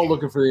is. We're all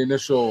looking for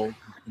the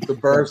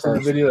burst in the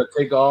video to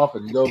take off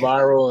and go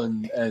viral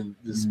and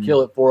just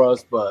kill it for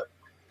us. But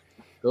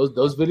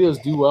those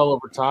videos do well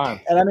over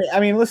time. And I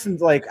mean, listen,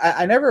 like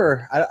I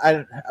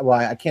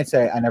can't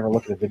say I never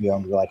look at a video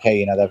and be like,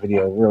 hey, that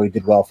video really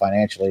did well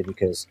financially,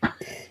 because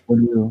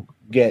when you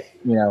get,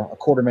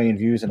 250,000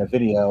 views in a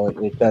video,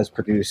 it does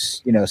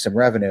produce, some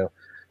revenue.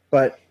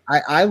 But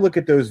I look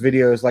at those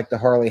videos like the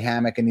Harley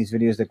hammock and these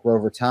videos that grow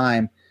over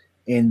time.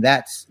 And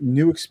that's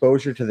new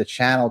exposure to the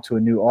channel to a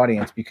new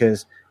audience,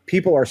 because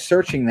people are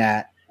searching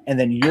that, and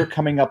then you're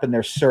coming up in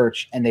their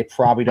search and they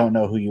probably don't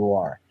know who you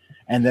are.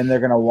 And then they're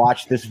going to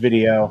watch this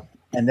video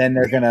and then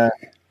they're going to,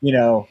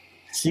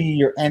 see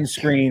your end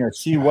screen or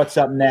see what's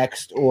up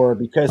next, or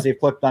because they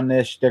clicked on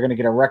this, they're going to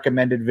get a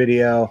recommended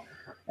video.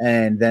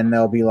 And then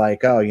they'll be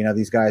like, oh,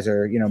 these guys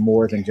are,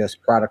 more than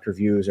just product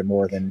reviews or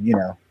more than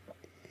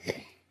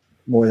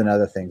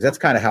other things. That's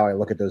kind of how I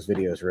look at those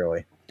videos,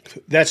 really.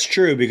 That's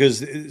true,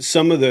 because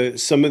some of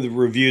the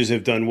reviews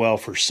have done well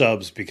for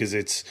subs, because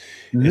it's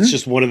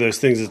just one of those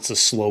things. It's a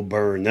slow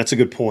burn. That's a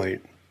good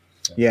point.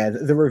 Yeah,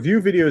 the review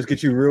videos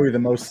get you really the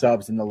most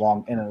subs in the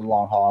long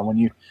haul.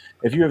 And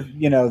if you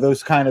have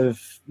those kind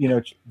of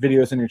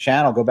videos on your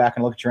channel, go back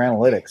and look at your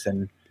analytics,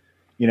 and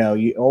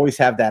you always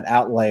have that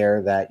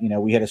outlier that,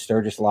 we had a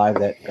Sturgis Live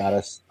that got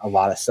us a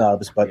lot of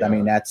subs, but I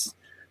mean, that's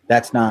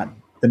not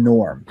the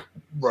norm,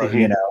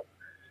 right?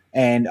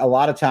 And a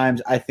lot of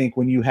times I think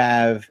when you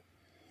have,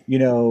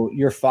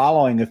 your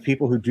following of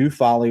people who do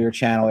follow your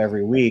channel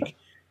every week,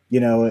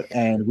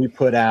 and we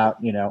put out,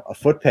 a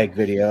foot peg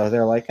video,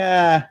 they're like,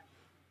 kind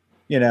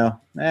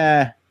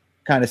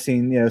of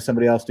seen,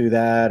 somebody else do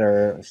that,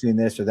 or seen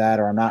this or that,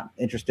 or I'm not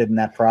interested in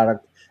that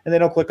product, and they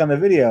don't click on the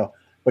video.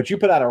 But you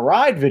put out a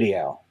ride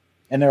video,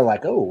 and they're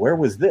like, "Oh, where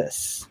was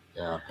this?"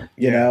 Yeah,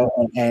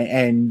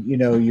 and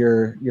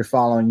your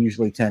following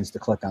usually tends to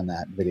click on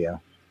that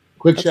video.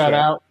 Quick shout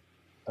out,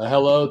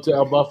 hello to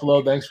El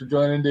Buffalo. Thanks for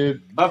joining,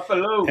 dude.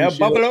 Buffalo, El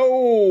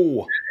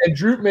Buffalo. And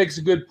Droop makes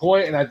a good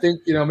point, and I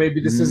think maybe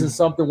this isn't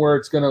something where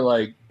it's gonna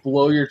like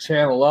blow your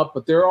channel up,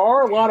 but there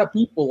are a lot of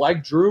people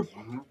like Droop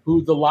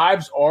who the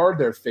lives are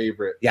their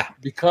favorite. Yeah,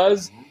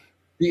 because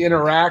the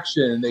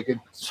interaction, they can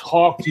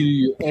talk to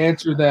you,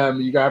 answer them.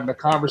 You got having a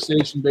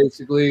conversation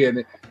basically,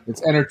 and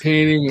it's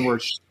entertaining, and we're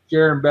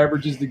sharing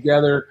beverages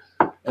together,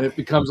 and it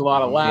becomes a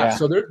lot of laughs.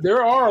 Yeah. So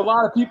there are a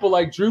lot of people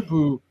like Droop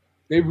who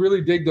they really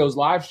dig those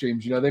live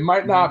streams. They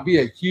might not be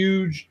a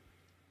huge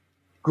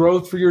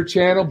growth for your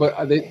channel,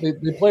 but they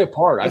play a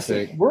part. I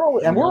think we're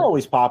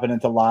always popping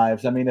into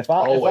lives. I mean, if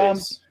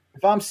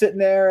I'm sitting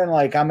there and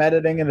like I'm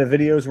editing and the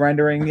video's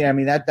rendering, I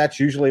mean that's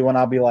usually when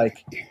I'll be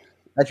like.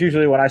 That's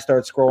usually when I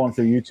start scrolling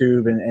through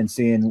YouTube and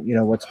seeing,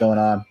 what's going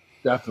on.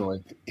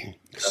 Definitely.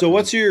 So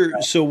what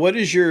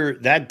is your,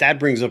 that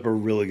brings up a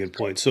really good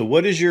point. So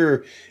what is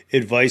your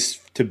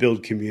advice to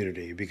build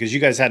community? Because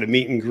you guys had a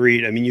meet and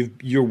greet. I mean,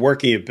 you're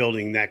working at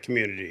building that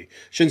community.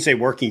 Shouldn't say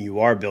working, you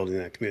are building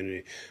that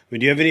community. I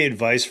mean, do you have any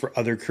advice for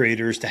other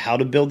creators to how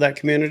to build that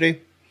community?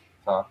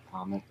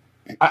 Comment.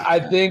 I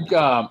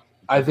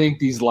think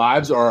these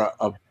lives are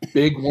a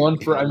big one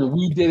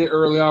we did it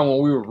early on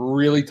when we were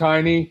really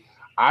tiny.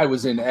 I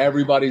was in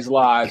everybody's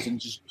lives and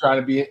just trying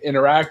to be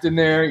interacting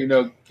there,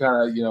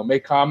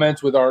 make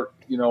comments with our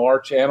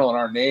channel and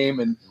our name,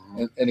 and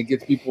it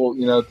gets people,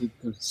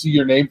 to see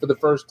your name for the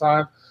first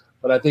time.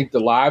 But I think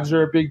the lives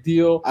are a big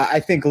deal. I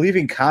think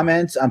leaving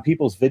comments on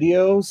people's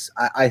videos,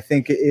 I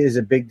think it is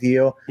a big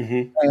deal.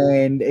 Mm-hmm.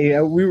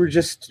 And we were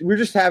just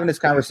having this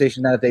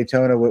conversation down at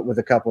Daytona with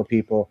a couple of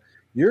people.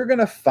 You're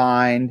gonna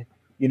find,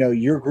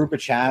 your group of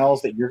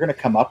channels that you're gonna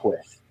come up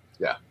with.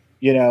 Yeah.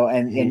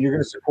 And you're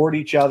going to support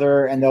each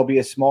other, and there'll be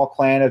a small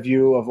clan of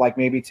you of like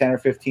maybe 10 or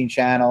 15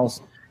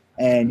 channels,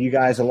 and you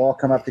guys will all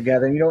come up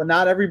together. And,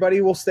 not everybody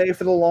will stay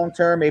for the long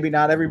term. Maybe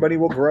not everybody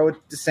will grow at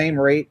the same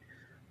rate,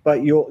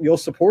 but you'll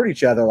support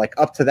each other like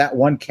up to that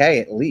 1K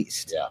at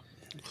least. Yeah.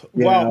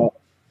 Well,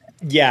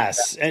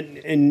 yes.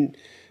 And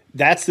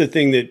that's the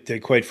thing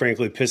that quite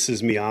frankly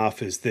pisses me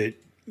off is that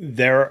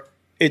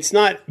it's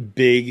not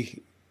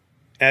big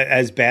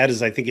as bad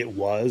as I think it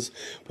was,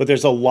 but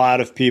there's a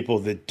lot of people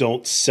that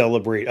don't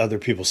celebrate other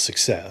people's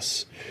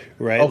success,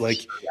 right?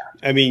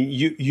 I mean,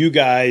 you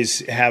guys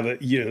have,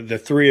 the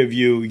three of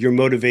you, you're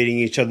motivating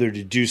each other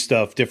to do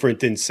stuff different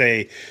than,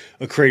 say,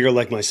 a creator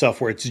like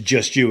myself where it's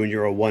just you and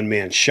you're a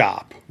one-man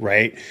shop,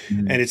 right?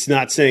 Mm-hmm. And it's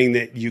not saying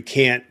that you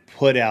can't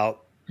put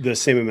out the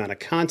same amount of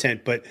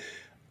content, but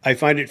I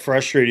find it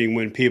frustrating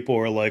when people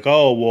are like,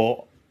 oh,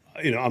 well,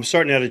 I'm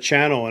starting out a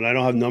channel and I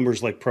don't have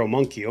numbers like Pro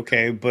Monkey.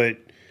 Okay, but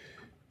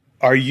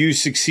are you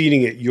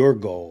succeeding at your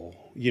goal?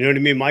 You know what I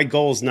mean? My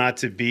goal is not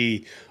to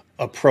be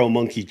a Pro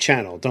Monkey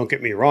channel. Don't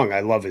get me wrong. I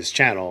love his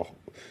channel.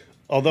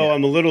 Although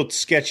I'm a little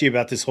sketchy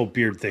about this whole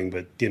beard thing,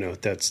 but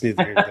that's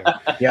neither here nor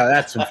there. Yeah,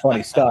 that's some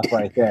funny stuff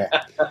right there.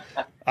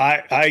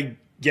 I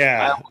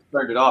almost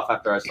turned it off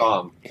after I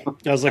saw him.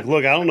 I was like,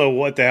 look, I don't know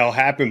what the hell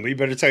happened, but you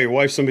better tell your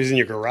wife somebody's in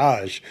your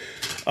garage.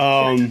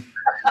 You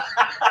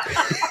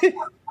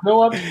know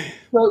what?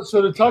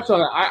 So to touch on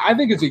it, I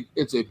think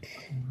it's a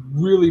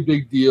really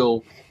big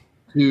deal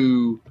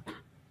to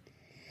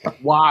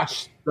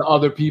watch the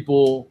other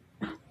people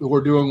who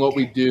are doing what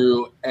we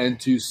do and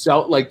to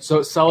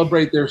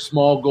celebrate their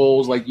small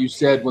goals, like you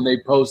said, when they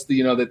post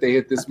that they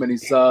hit this many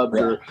subs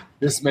or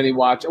this many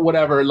watch or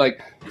whatever,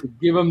 like to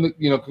give them the,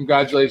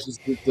 congratulations,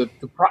 to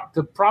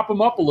prop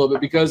them up a little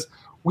bit, because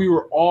we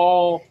were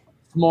all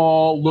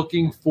small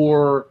looking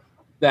for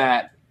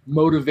that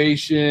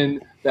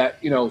motivation that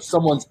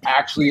someone's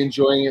actually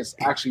enjoying it,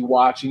 actually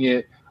watching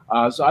it.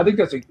 So I think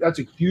that's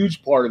a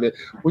huge part of it.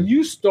 When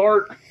you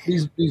start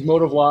these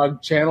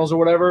motovlog channels or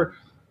whatever,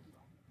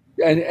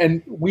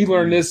 and we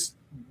learned this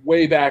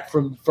way back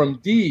from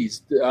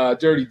D's,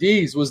 Dirty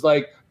D's, was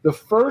like the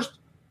first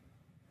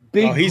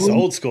big. Oh, he's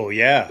old school,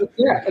 yeah.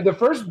 Yeah, the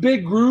first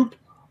big group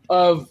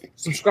of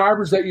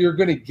subscribers that you're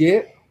going to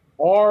get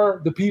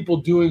are the people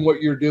doing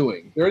what you're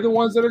doing. They're the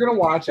ones that are going to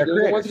watch it.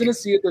 They're the ones going to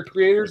see it. They're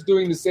creators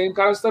doing the same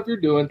kind of stuff you're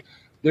doing.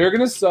 They're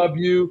going to sub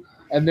you,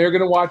 and they're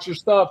going to watch your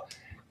stuff.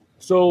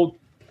 So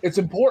it's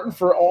important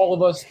for all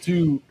of us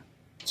to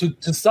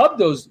sub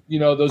those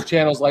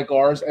channels like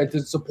ours and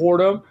to support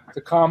them,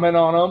 to comment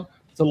on them,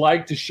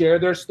 to share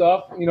their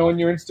stuff, in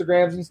your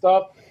Instagrams and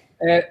stuff.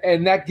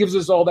 And that gives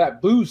us all that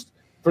boost.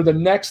 for the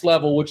next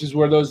level, which is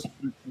where those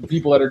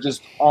people that are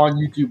just on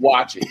YouTube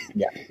watching,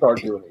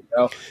 start doing it. You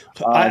know?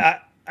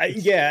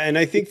 Yeah, and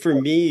I think for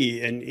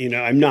me, and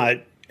I'm not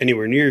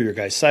anywhere near your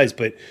guys' size,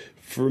 but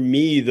for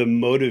me, the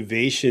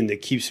motivation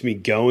that keeps me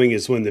going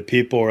is when the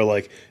people are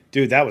like,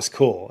 dude, that was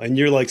cool. And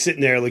you're like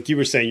sitting there, like you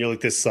were saying, you're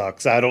like, this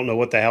sucks. I don't know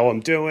what the hell I'm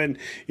doing.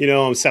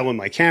 I'm selling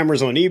my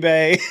cameras on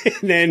eBay.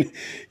 And then,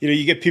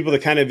 you get people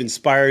that kind of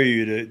inspire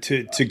you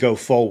to go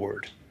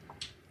forward.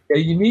 Yeah,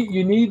 you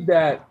need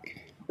that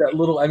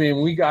little, I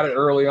mean, we got it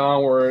early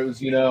on where it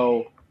was,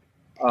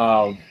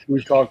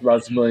 we've talked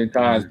about this a million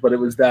times, but it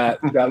was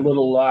that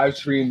little live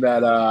stream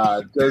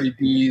that Dirty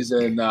Bees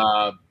and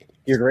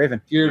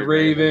Geared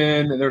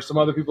Raven, and there's some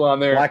other people on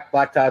there.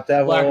 Blacktop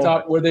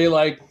Devil. Where they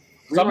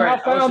somehow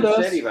found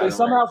us. They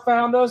somehow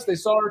found us. They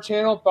saw our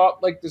channel,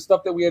 thought like the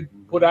stuff that we had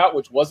put out,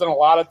 which wasn't a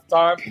lot at the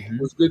time,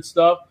 was good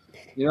stuff,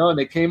 and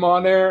they came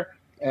on there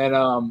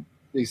and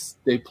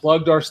they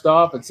plugged our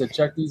stuff and said,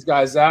 check these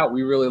guys out.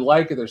 We really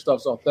like it. Their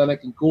stuff's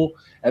authentic and cool.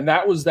 And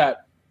that was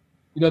that,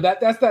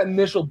 that's that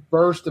initial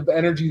burst of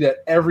energy that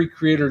every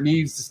creator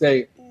needs to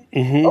say,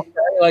 okay,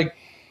 like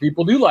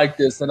people do like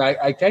this and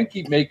I can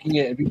keep making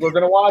it and people are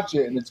going to watch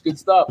it and it's good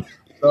stuff.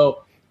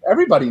 So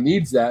everybody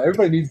needs that.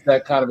 Everybody needs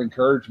that kind of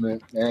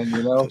encouragement.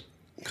 And,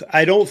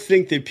 I don't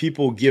think that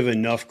people give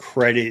enough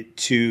credit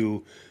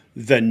to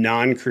the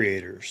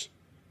non-creators.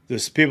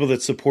 There's people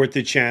that support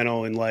the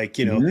channel and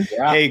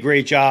hey,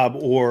 great job.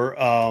 Or,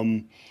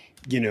 I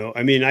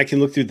can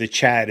look through the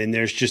chat and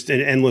there's just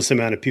an endless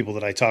amount of people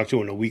that I talk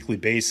to on a weekly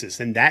basis.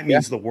 And that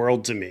means the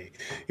world to me.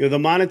 The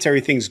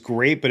monetary thing's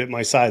great, but at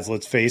my size,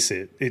 let's face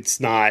it,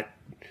 it's not,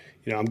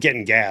 I'm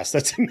getting gas.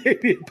 That's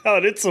maybe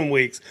about it some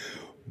weeks,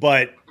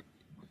 but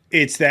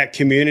it's that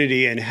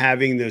community and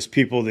having those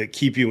people that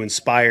keep you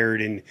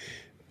inspired and,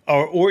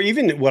 or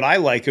even what I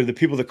like are the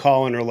people that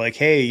call and are like,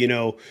 hey,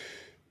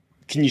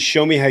 can you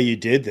show me how you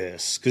did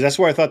this? Because that's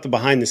where I thought the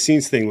behind the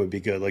scenes thing would be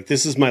good. Like,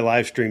 this is my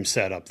live stream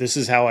setup. This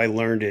is how I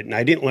learned it. And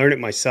I didn't learn it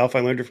myself. I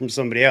learned it from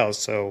somebody else.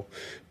 So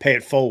pay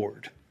it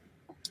forward.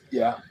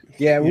 Yeah.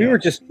 Yeah. We were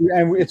just,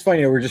 and it's funny,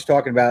 we were just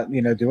talking about,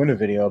 doing a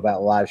video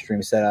about live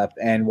stream setup.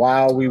 And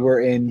while we were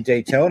in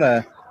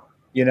Daytona,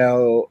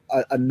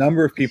 a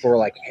number of people were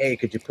like, hey,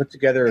 could you put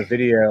together a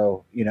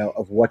video,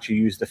 of what you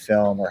use to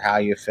film or how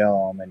you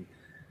film and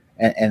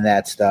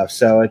that stuff.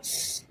 So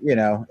it's,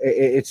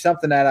 it's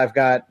something that I've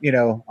got,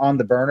 on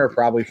the burner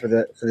probably for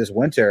this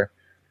winter.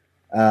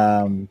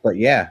 But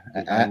yeah,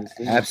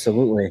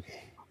 absolutely.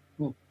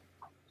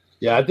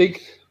 Yeah. I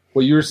think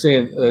what you were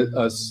saying,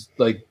 us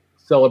like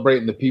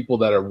celebrating the people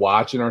that are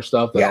watching our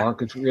stuff that aren't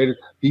contributors.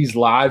 These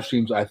live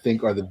streams, I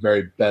think, are the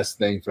very best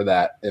thing for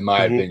that, in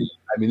my opinion.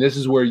 I mean, this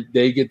is where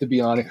they get to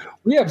be on it.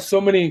 We have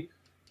so many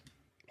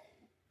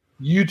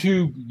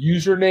YouTube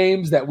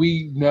usernames that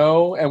we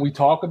know and we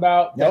talk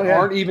about that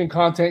aren't even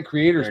content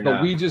creators,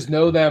 but we just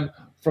know them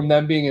from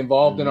them being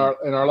involved in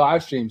our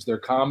live streams. They're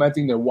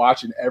commenting, they're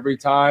watching every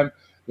time,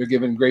 they're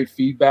giving great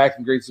feedback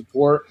and great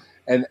support.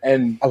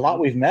 And a lot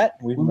we've met.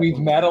 We've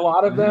met a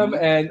lot of them,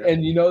 and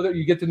that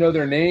you get to know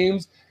their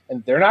names,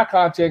 and they're not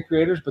content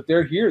creators, but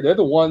they're here. They're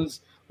the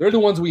ones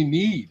we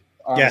need.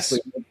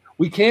 Honestly. Yes.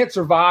 We can't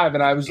survive.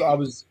 And I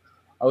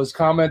was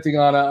commenting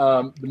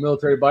on the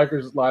Military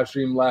Bikers live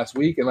stream last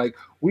week, and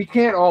we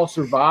can't all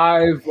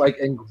survive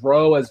and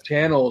grow as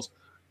channels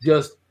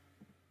just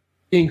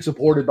being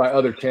supported by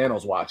other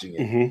channels watching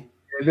it.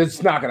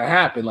 It's not going to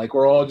happen.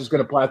 We're all just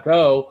going to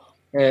plateau,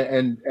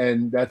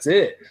 and that's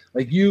it.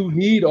 You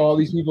need all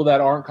these people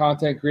that aren't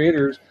content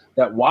creators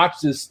that watch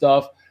this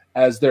stuff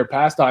as their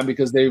pastime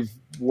because they've,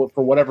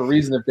 for whatever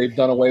reason, if they've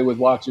done away with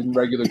watching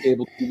regular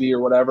cable TV or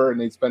whatever, and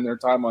they spend their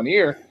time on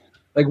here.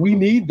 We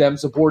need them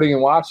supporting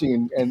and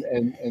watching,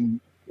 and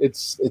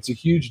it's a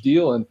huge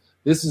deal. And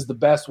this is the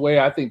best way,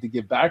 I think, to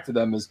give back to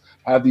them is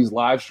have these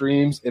live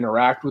streams,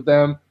 interact with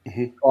them,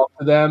 talk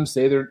to them,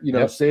 say their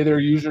say their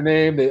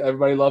username.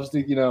 Everybody loves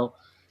to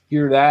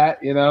hear that.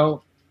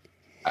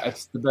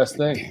 That's the best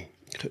thing.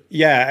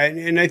 Yeah,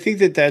 and I think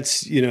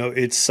that's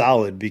it's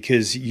solid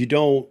because you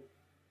don't.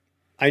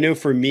 I know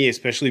for me,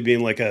 especially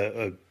being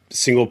a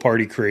single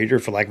party creator,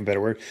 for lack of a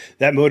better word,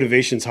 that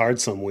motivation's hard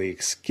some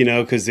weeks,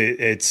 because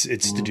it's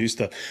to do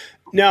stuff.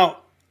 Now,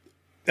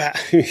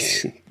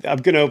 I'm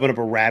going to open up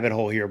a rabbit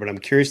hole here, but I'm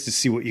curious to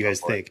see what you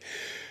guys think.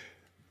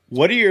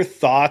 What are your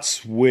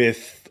thoughts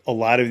with a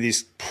lot of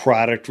these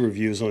product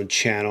reviews on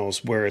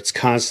channels where it's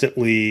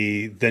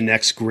constantly the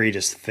next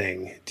greatest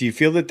thing? Do you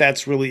feel that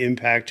that's really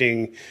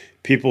impacting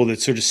people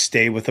that sort of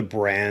stay with a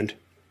brand?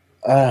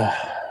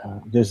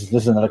 This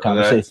is another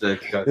conversation.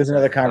 There's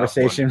another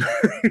conversation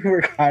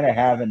we're kind of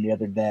having the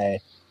other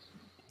day.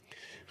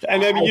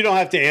 And I mean, you don't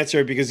have to answer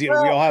it because we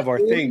all have our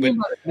thing. But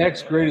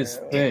next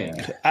greatest thing.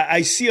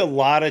 I see a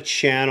lot of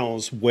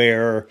channels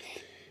where,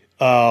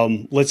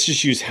 let's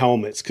just use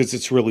helmets because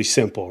it's really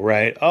simple,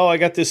 right? Oh, I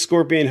got this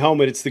Scorpion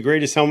helmet. It's the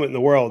greatest helmet in the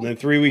world. And then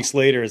 3 weeks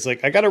later, it's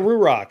I got a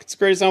Ruroc. It's the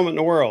greatest helmet in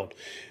the world.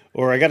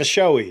 Or I got a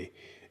Shoei.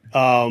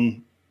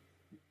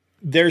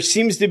 there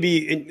seems to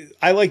be,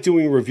 I like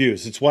doing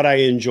reviews. It's what I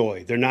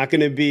enjoy. They're not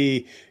going to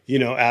be,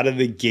 out of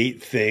the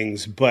gate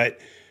things, but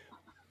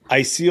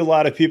I see a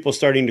lot of people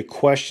starting to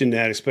question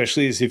that,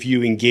 especially as if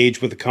you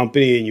engage with a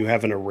company and you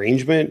have an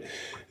arrangement,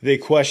 they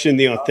question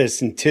the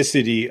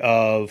authenticity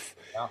of,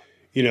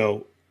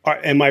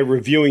 am I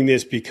reviewing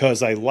this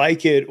because I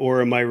like it,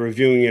 or am I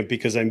reviewing it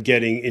because I'm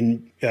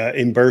getting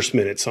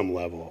reimbursement at some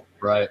level?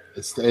 Right.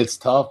 It's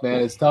tough,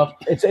 man. It's tough.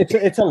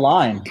 It's a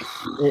line.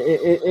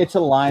 It's a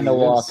line to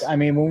walk. I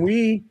mean, when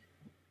we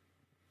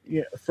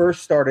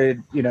first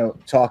started,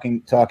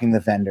 talking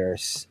the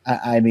vendors,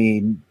 I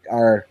mean,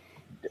 I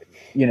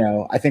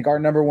think our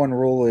number one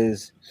rule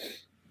is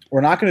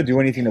we're not going to do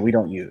anything that we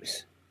don't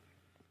use.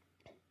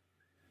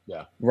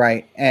 Yeah.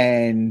 Right.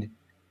 And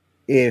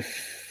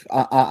if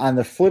on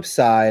the flip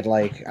side,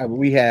 like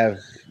we have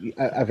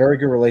a very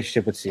good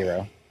relationship with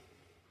Zero.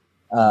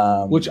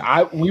 Which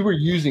we were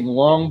using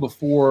long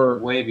before,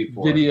 way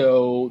before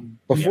video,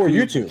 before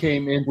YouTube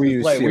came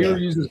into play. We were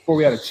using this before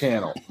we had a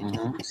channel.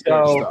 Mm-hmm.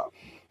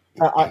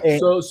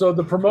 So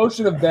the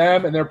promotion of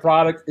them and their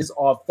product is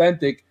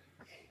authentic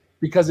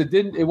because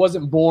it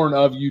wasn't born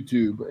of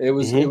YouTube. It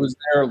was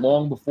there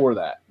long before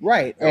that.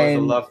 Right. There was a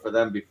love for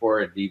them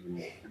before it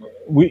even.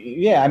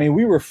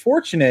 We were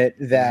fortunate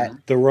that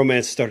the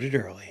romance started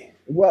early.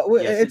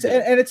 Well, yes,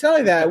 it's not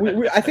only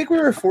that. I think we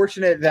were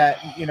fortunate that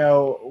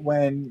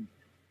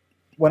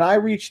when I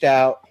reached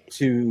out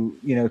to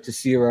to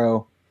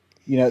Zero,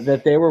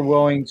 that they were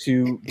willing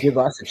to give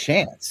us a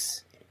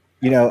chance,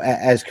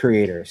 as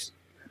creators.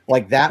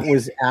 Like that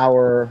was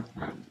our,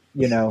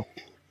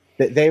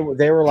 that they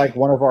were like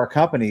one of our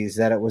companies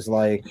that it was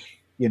like,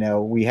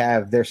 we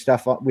have their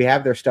stuff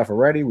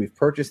already. We've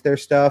purchased their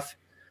stuff.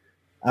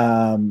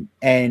 And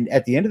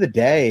at the end of the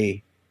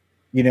day,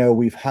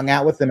 we've hung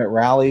out with them at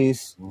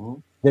rallies. Mm-hmm.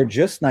 They're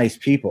just nice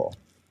people.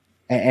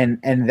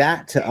 And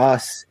that to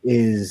us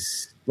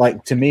is,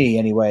 like, to me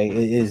anyway,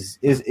 is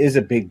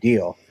a big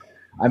deal.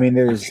 I mean,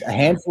 there's a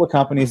handful of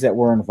companies that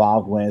we're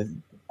involved with,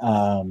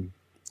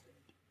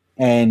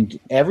 and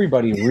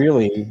everybody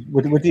really,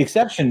 with the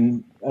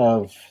exception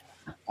of,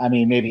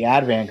 maybe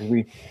Advan,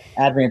 because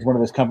Advan's one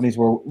of those companies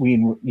where we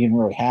didn't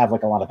really have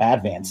like a lot of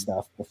Advan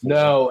stuff before.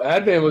 No,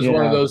 Advan was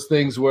one of those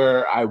things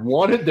where I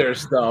wanted their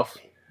stuff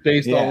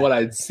based on what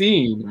I'd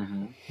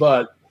seen,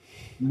 but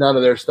none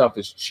of their stuff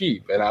is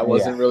cheap, and I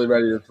wasn't really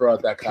ready to throw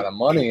out that kind of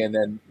money. And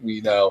then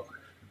we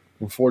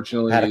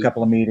unfortunately had a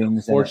couple of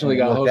meetings. Fortunately,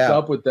 got hooked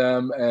up with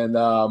them,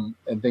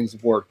 and things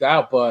have worked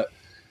out. But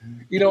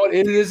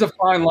it is a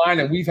fine line,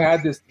 and we've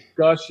had this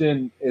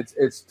discussion.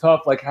 It's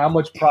tough. Like, how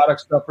much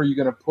product stuff are you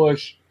going to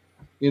push?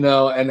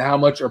 And how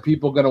much are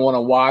people going to want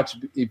to watch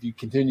if you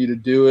continue to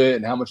do it?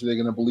 And how much are they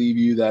going to believe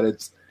you that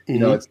it's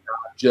it's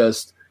not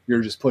just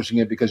you're just pushing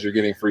it because you're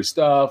getting free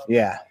stuff?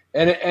 Yeah.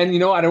 And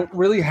I don't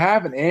really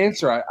have an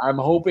answer. I'm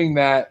hoping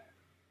that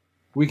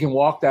we can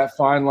walk that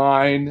fine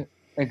line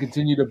and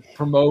continue to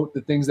promote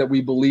the things that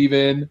we believe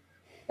in,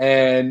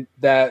 and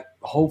that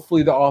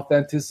hopefully the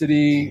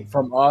authenticity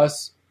from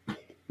us,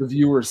 the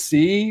viewers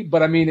see.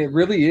 But it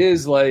really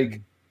is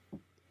like,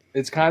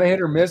 it's kind of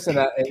hit or miss, and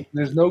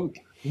there's no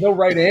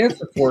right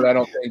answer for it, I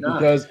don't think,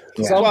 because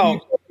some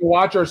people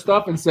watch our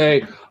stuff and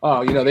say,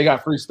 oh, they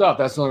got free stuff.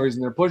 That's the only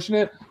reason they're pushing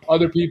it.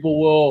 Other people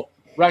will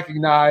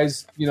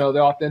recognize, the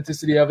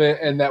authenticity of it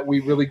and that we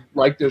really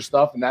like their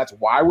stuff, and that's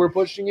why we're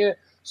pushing it.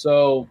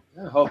 So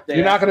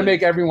you're not going to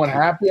make everyone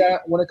happy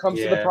when it comes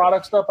to the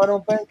product stuff, I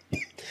don't think.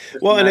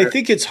 Well, and I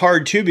think it's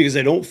hard too, because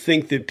I don't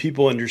think that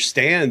people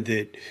understand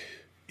that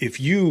if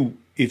you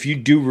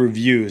do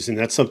reviews, and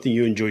that's something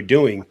you enjoy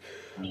doing,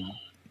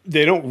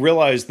 they don't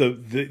realize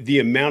the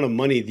amount of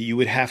money that you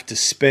would have to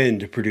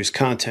spend to produce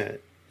content.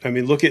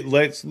 Look at,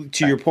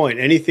 to your point,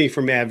 anything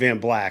from Advan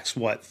Blacks,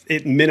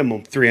 at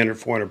minimum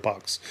 $300,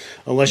 $400,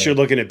 unless you're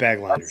looking at bag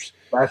liners.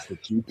 That's the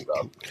cheap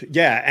stuff.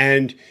 Yeah,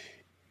 and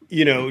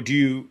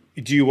do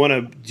you want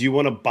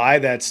to buy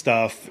that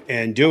stuff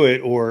and do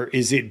it, or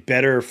is it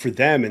better for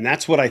them? And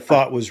that's what I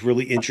thought was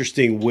really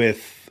interesting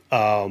with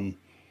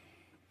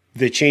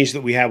the change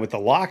that we had with the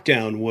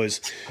lockdown.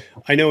 Was,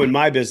 I know in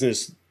my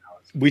business,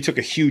 we took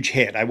a huge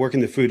hit. I work in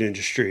the food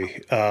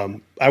industry.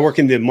 I work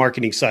in the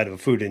marketing side of a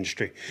food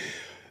industry.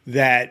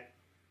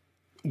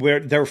 Where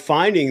they're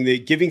finding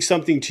that giving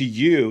something to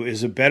you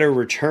is a better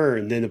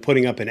return than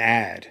putting up an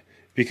ad.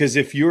 Because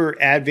if your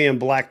Advan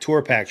Black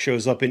Tour Pack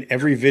shows up in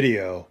every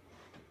video,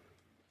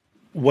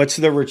 what's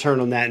the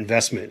return on that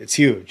investment? It's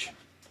huge.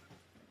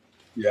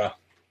 Yeah.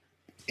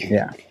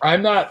 Yeah.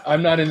 I'm not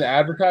in the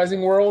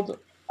advertising world,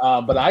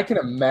 but I can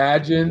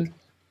imagine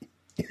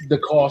the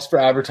cost for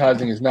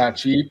advertising is not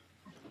cheap.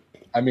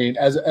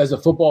 As a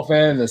football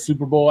fan, the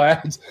Super Bowl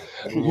ads,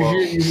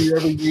 you hear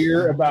every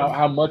year about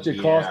how much it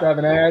costs to have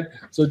an ad.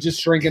 So just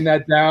shrinking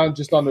that down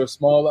just under a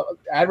small level,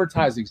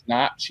 advertising's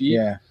not cheap.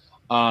 Yeah.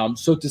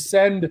 So to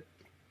send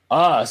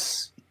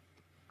us,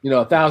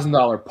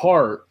 $1,000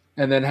 part,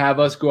 and then have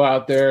us go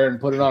out there and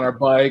put it on our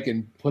bike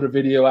and put a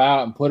video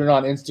out and put it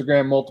on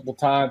Instagram multiple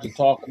times and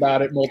talk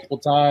about it multiple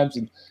times,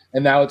 and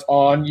now it's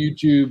on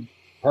YouTube,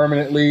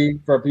 permanently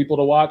for people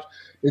to watch,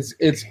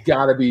 it's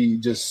got to be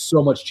just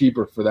so much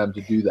cheaper for them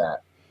to do that.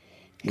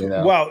 You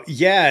know? Well,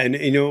 yeah,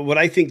 and what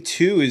I think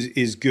too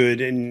is good,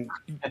 and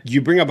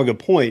you bring up a good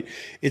point.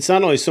 It's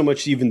not only so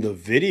much even the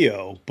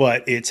video,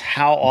 but it's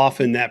how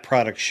often that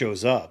product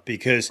shows up.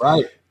 Because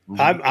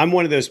I'm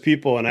one of those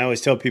people, and I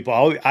always tell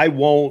people I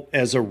won't,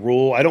 as a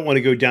rule, I don't want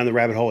to go down the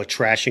rabbit hole of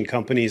trashing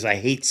companies. I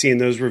hate seeing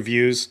those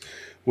reviews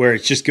where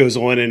it just goes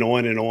on and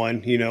on and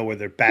on. Where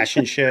they're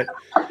bashing shit.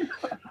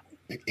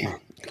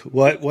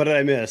 What did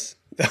I miss?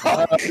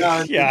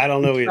 Yeah, I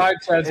don't know either.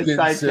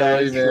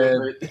 Silly,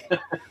 man.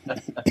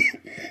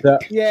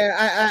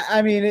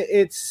 I mean,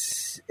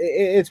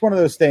 it's one of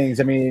those things.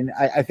 I mean,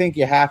 I think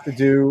you have to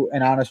do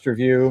an honest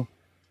review.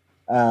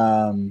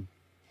 And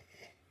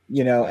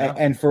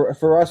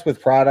for us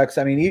with products,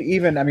 I mean,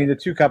 the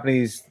two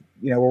companies,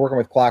 we're working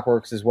with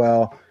Clockworks as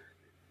well,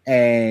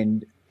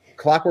 and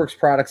Clockworks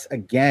products,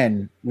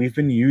 again, we've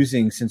been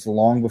using since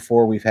long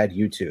before we've had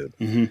YouTube.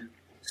 Mm-hmm.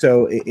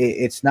 So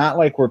it's not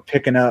like we're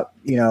picking up,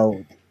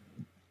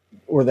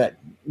 or that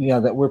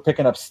we're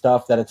picking up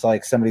stuff that it's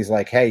like somebody's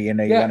like, hey, you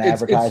want to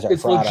advertise our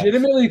it's product.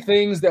 Legitimately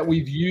things that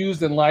we've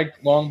used and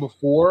liked long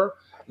before,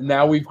 and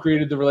now we've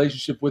created the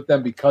relationship with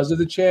them because of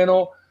the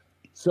channel.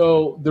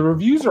 So the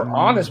reviews are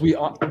honest.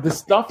 The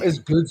stuff is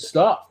good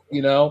stuff. We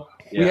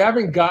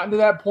haven't gotten to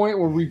that point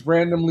where we've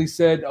randomly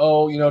said,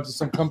 to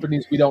some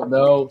companies we don't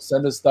know,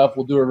 send us stuff,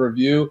 we'll do a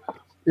review.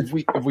 If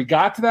we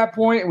got to that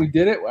point and we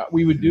did it,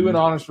 we would do an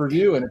honest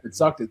review. And if it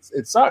sucked,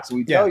 it sucks.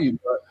 We tell you,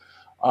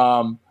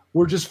 but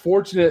we're just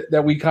fortunate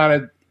that we kind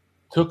of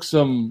took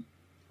some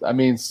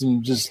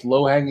just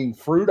low hanging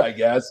fruit, I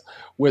guess,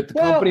 with the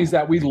companies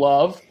that we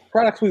love,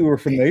 products we were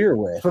familiar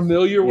with,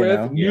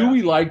 knew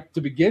we liked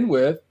to begin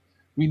with.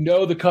 We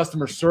know the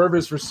customer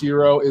service for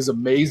Ciro is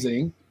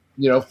amazing,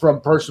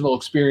 from personal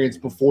experience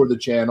before the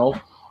channel.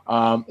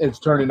 It's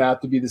turning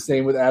out to be the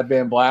same with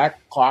Advan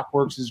Black.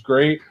 Clockworks is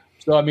great.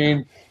 So, I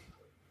mean,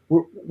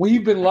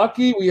 we've been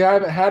lucky. We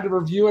haven't had to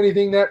review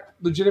anything that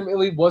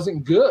legitimately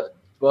wasn't good.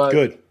 But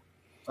good.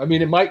 I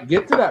mean, it might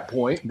get to that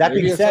point. That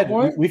being said,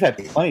 we've had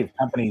plenty of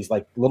companies,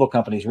 like little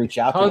companies, reach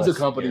out to us. Tons of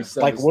companies.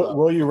 Like,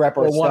 will you rep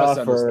our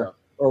stuff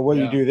or will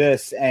you do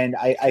this? And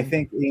I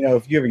think,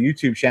 if you have a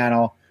YouTube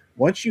channel,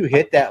 once you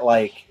hit that,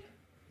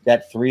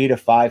 that 3 to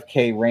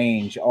 5K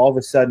range, all of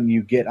a sudden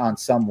you get on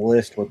some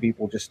list where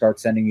people just start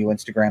sending you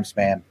Instagram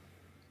spam.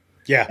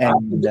 Yeah.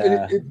 And,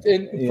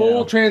 in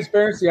full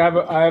transparency,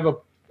 I have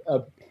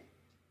a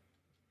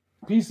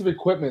piece of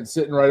equipment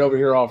sitting right over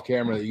here off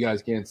camera that you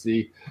guys can't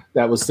see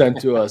that was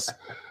sent to us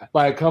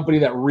by a company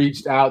that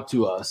reached out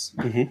to us.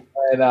 Mm-hmm.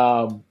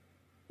 And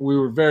we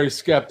were very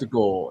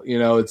skeptical.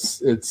 It's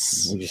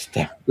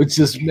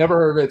just never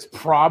heard of it. It's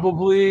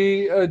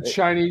probably a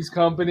Chinese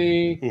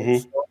company.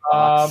 Mm-hmm.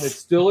 It's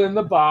still in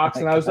the box.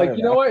 And I was like,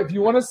 you know what? If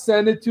you want to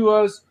send it to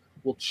us,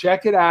 we'll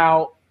check it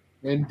out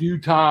in due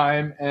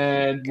time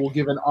and we'll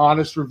give an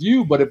honest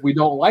review. But if we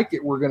don't like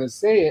it, we're going to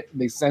say it. And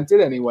they sent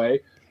it anyway.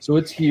 So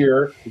it's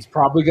here. It's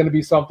probably going to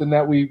be something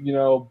that we,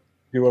 do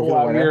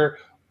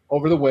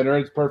over the winter.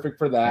 It's perfect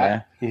for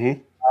that. Yeah.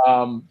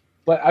 Mm-hmm.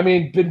 But I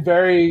mean, been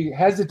very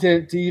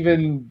hesitant to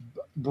even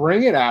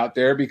bring it out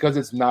there because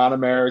it's not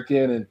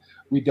American and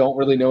we don't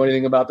really know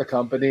anything about the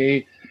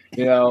company,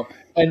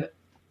 and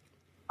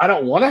I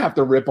don't want to have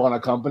to rip on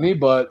a company,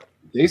 but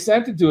they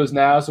sent it to us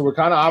now. So we're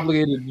kind of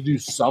obligated to do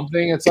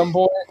something at some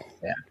point.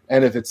 Yeah.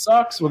 And if it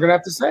sucks, we're going to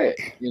have to say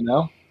it,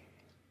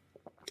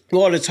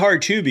 Well, and it's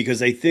hard too,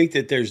 because I think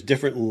that there's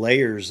different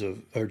layers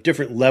or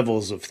different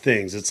levels of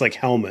things. It's like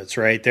helmets,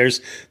 right? There's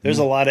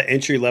a lot of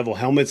entry level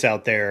helmets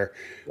out there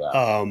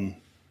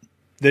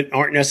that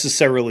aren't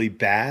necessarily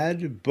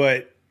bad,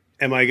 but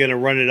am I going to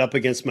run it up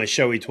against my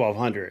Shoei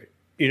 1200?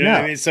 What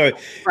I mean? So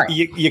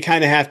you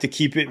kind of have to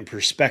keep it in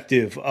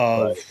perspective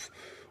of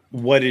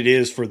what it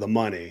is for the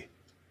money.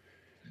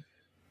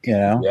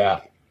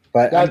 Yeah.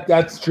 But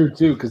that's true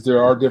too, because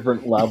there are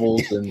different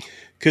levels and.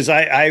 Because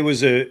I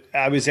was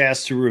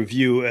asked to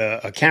review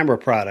a camera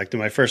product, and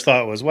my first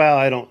thought was, well,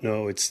 I don't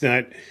know, it's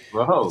not.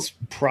 Whoa. It's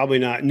probably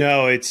not.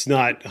 No, it's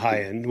not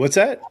high end. What's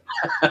that?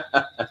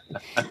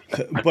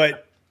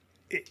 But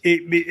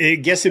I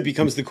guess it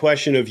becomes the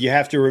question of you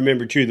have to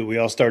remember too that we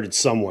all started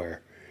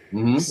somewhere.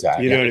 Mm-hmm.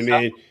 Exactly. You know what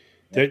I mean?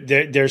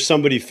 There's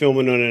somebody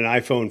filming on an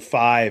iPhone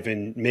 5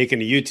 and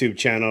making a YouTube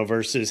channel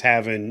versus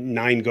having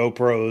 9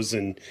 GoPros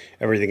and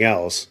everything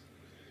else.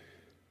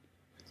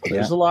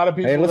 There's a lot of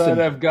people that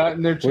have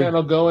gotten their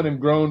channel going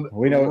and grown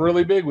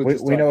really big with this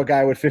we know a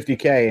guy with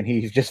 50K and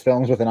he just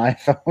films with an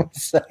iPhone.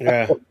 So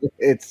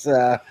it's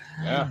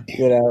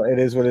it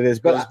is what it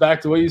is. But goes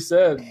back to what you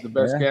said. The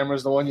best camera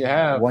is the one you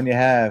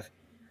have.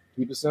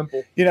 Keep it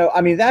simple.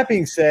 That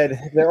being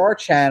said, there are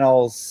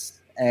channels,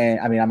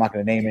 and I'm not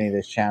going to name any of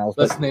those channels.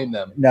 Let's name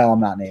them. No, I'm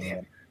not naming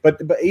them. But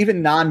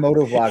even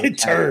non-motovlogging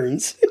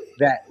turns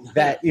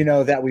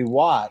that we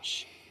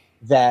watch.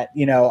 That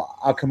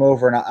I'll come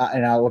over and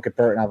I'll look at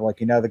Bert and I'll be like,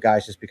 the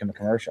guy's just become a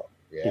commercial.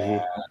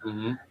 Yeah.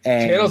 And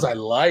Channels I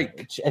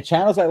like.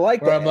 Channels I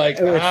like. Where I'm like,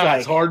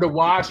 it's hard to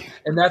watch,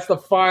 and that's the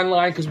fine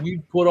line because we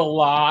put a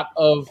lot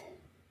of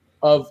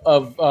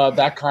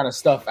that kind of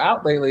stuff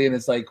out lately, and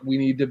it's like we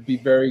need to be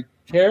very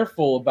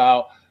careful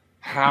about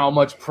how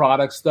much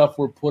product stuff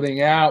we're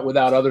putting out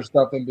without other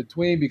stuff in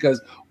between,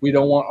 because we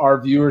don't want our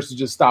viewers to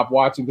just stop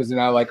watching because they're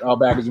not like, oh,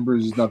 Baggers and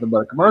Bruises is nothing but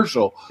a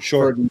commercial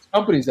for these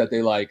companies that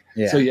they like.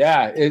 Yeah. So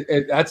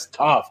that's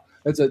tough.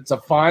 It's a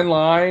fine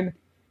line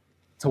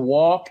to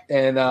walk,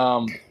 and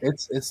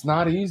it's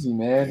not easy,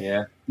 man.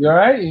 Yeah. You all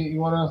right? You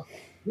want to?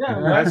 Yeah,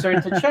 I'm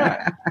starting to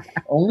chat.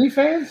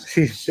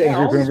 OnlyFans?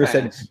 Angry Boomer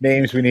said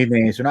names. We need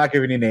names. We're not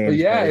giving you names. But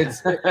yeah,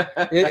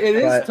 it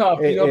is tough,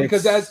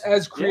 because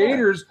as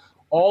creators,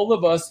 all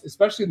of us,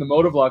 especially in the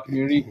motovlog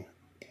community,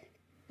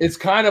 it's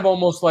kind of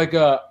almost like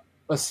a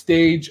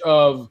stage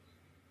of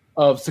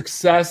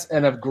success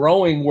and of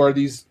growing where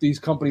these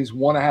companies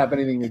want to have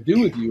anything to do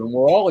with you, and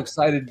we're all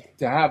excited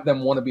to have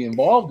them want to be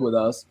involved with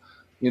us,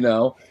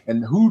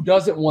 and who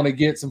doesn't want to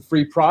get some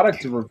free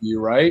product to review,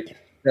 right?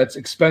 That's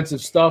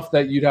expensive stuff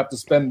that you'd have to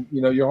spend,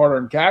 your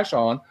hard-earned cash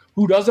on.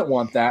 Who doesn't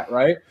want that,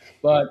 right?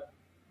 But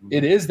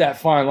it is that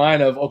fine line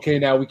of, okay,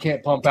 now we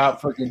can't pump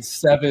out freaking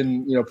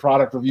 7,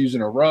 product reviews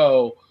in a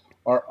row.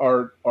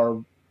 Our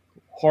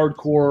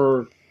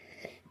hardcore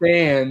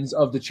fans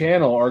of the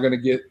channel are going to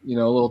get, a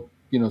little,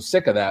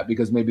 sick of that,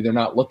 because maybe they're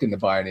not looking to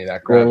buy any of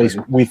that crap. Or at least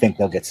we think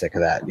they'll get sick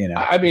of that,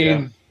 I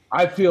mean,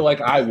 I feel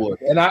like I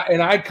would, and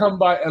I come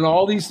by, and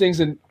all these things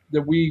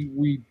that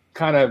we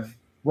kind of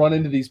run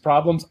into these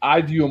problems, I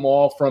view them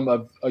all from a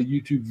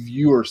YouTube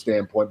viewer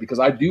standpoint, because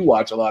I do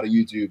watch a lot of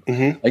YouTube.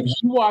 Mm-hmm. Like,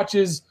 he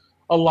watches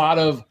a lot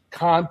of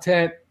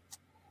content,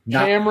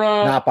 not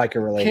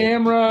biker related,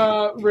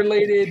 camera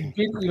related,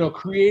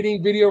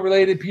 creating video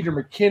related, Peter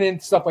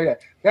McKinnon, stuff like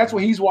that. That's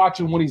what he's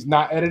watching when he's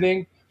not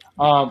editing.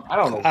 I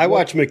don't know. I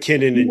watch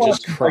McKinnon and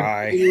just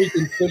cry. Puerto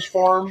Rican Fish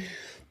Farm.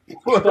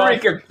 Puerto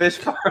Rican Fish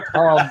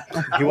Farm.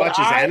 He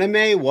watches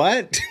anime?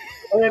 What?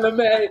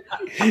 Anime.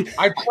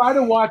 I try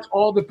to watch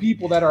all the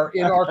people that are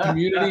in our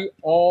community,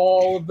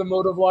 all of the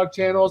motovlog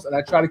channels, and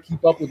I try to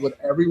keep up with what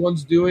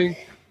everyone's doing,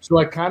 so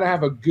I kind of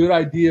have a good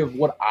idea of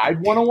what I'd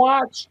want to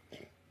watch.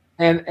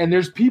 And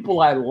there's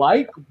people I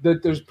like,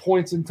 that there's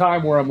points in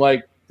time where I'm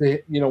like,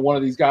 one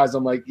of these guys,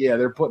 I'm like, yeah,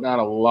 they're putting out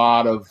a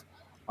lot of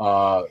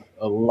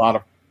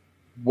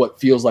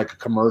what feels like a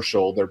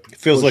commercial.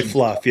 Feels like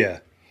fluff, yeah.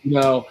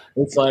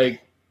 It's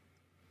like,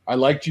 I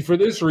liked you for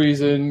this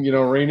reason,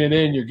 rein it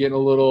in. You're getting a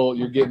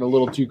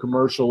little too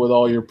commercial with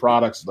all your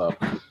product stuff.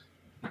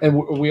 And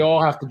we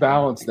all have to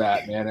balance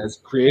that, man, as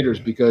creators,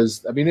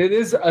 because I mean, it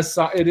is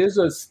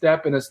a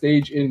step and a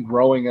stage in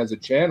growing as a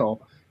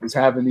channel, is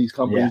having these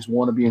companies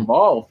want to be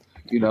involved,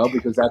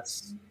 because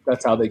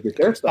that's how they get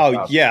their stuff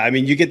out. Yeah. I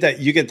mean, you get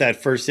that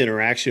first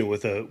interaction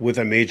with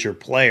a major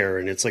player,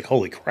 and it's like,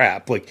 holy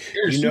crap. Like,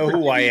 do you know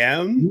who I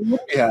am?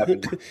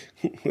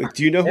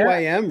 Do you know who I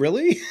am?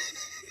 Really?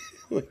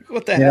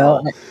 What the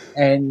hell?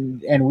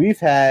 And we've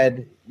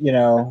had, I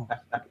don't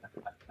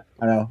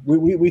know.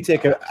 We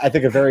take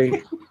a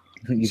very,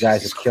 you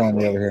guys are killing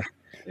me over here.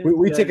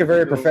 We take a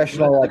very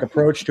professional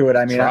approach to it.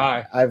 I mean,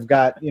 I've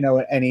got,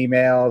 an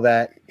email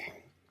that,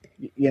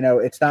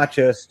 it's not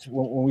just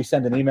when we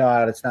send an email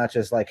out, it's not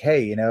just like,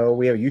 hey,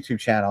 we have a YouTube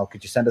channel.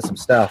 Could you send us some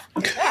stuff?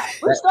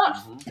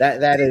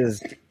 That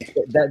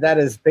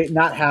is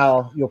not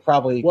how you'll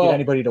probably get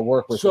anybody to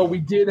work with. So we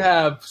did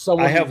have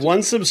someone. I have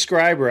one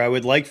subscriber. I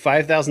would like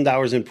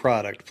 $5,000 in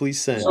product. Please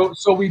send.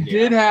 So we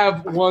did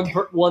have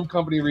one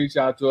company reach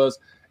out to us,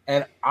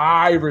 and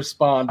I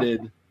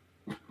responded,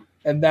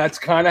 and that's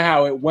kind of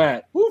how it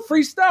went. Ooh,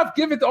 free stuff!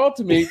 Give it all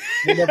to me.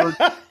 He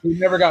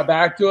never got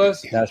back to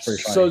us. That's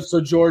pretty funny. So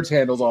George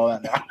handles all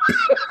that now.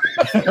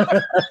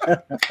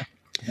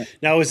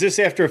 Now, is this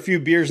after a few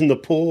beers in the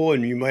pool,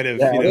 and you might have,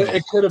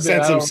 it could have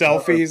sent some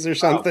selfies or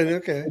something?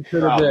 Okay, it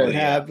could have been. It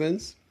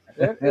happens.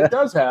 It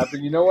does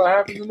happen. You know what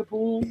happens in the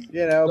pool?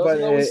 But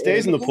it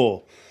stays in the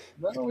pool.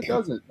 No, it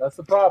doesn't. That's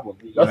the problem.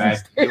 You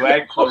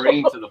add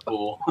chlorine to the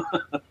pool.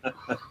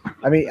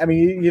 I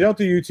mean, you don't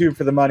do YouTube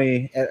for the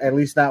money, at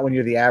least not when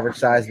you're the average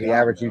size of the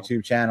average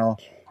YouTube channel.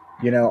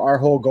 Our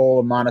whole goal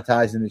of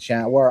monetizing the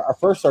channel,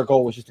 our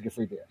goal was just to get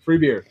free beer. Free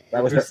beer.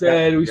 That was we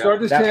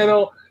started this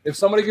channel. If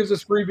somebody gives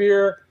us free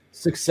beer,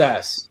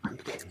 success.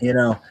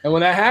 And when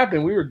that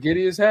happened, we were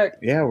giddy as heck.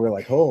 Yeah, we were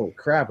like, holy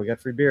crap, we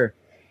got free beer.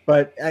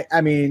 But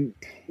I mean,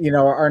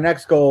 our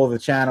next goal of the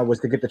channel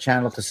was to get the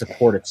channel to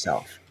support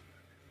itself.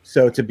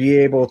 So to be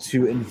able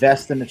to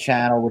invest in the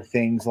channel with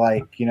things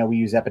like, we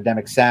use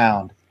Epidemic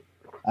Sound.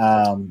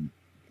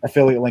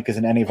 Affiliate link is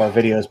in any of our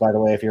videos, by the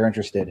way, if you're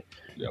interested.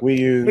 Yep. We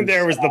use.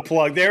 There was the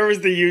plug. There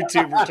was the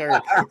YouTube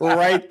return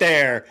right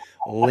there.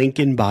 Link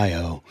in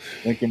bio.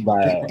 Link in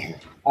bio.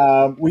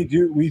 We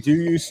do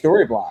use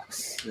story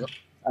blocks. Yep.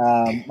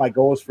 My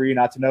goal is for you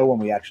not to know when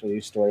we actually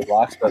use story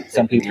blocks, but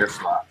some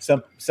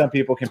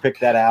people can pick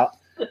that out.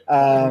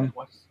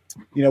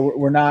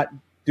 We're not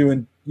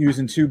using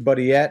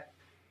TubeBuddy yet.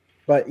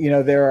 But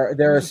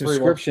there are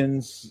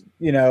subscriptions.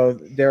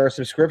 There are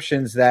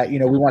subscriptions that we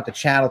want the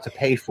channel to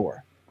pay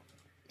for.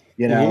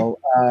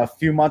 A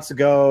few months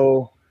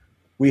ago,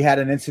 we had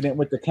an incident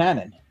with the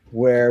Canon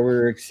where we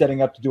were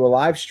setting up to do a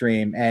live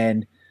stream,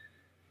 and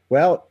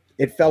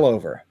it fell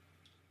over.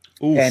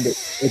 Oof. And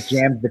it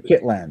jammed the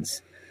kit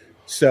lens.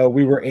 So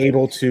we were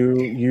able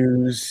to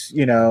use,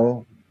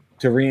 to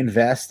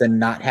reinvest and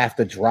not have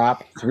to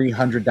drop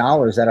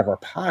 $300 out of our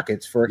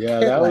pockets for a kit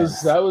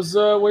lens. That was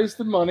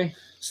wasted money.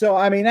 So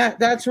I mean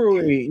that's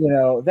really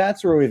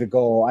the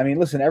goal. I mean,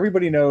 listen,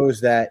 everybody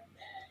knows that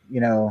you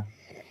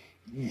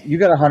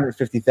got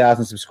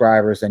 150,000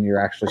 subscribers and you're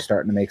actually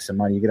starting to make some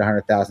money. You get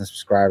 100,000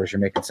 subscribers, you're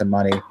making some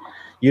money.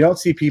 You don't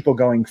see people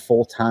going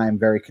full time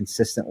very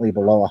consistently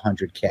below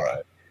 100K.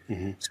 Right.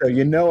 Mm-hmm.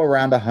 So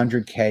around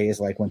 100K is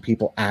like when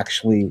people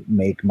actually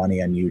make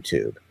money on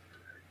YouTube.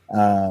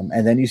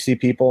 And then you see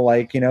people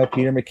like, Peter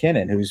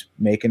McKinnon, who's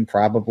making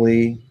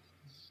probably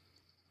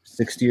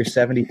 60 or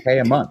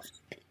 70K a month.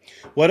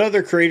 What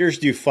other creators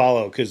do you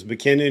follow? Because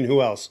McKinnon,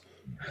 who else?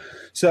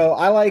 So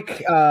I like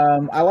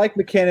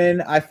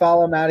McKinnon. I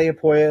follow Matty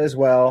Apoya as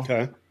well.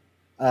 Okay.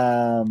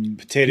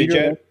 Potato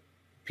Jet?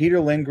 Peter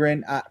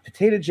Lindgren.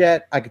 Potato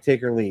Jet, I could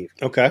take or leave.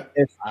 Okay.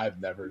 I've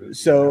never heard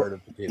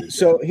of Potato Jet.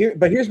 So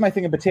here's my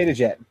thing of Potato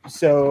Jet.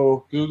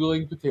 So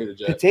Googling Potato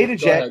Jet. Potato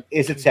Jet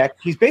is a tech.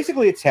 He's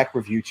basically a tech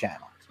review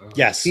channel.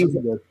 Yes. He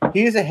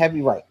is a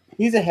heavy right.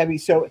 He's a heavy.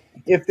 So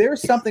if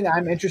there's something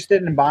I'm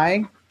interested in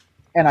buying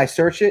and I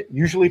search it,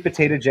 usually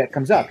Potato Jet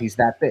comes up. He's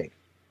that big.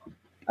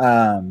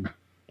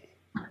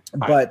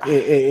 But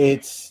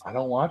it's I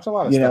don't watch a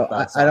lot of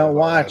stuff. I don't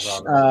watch.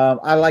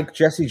 I like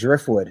Jesse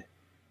Driftwood.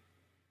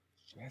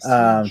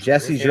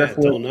 Jesse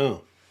Driftwood. I don't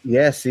know.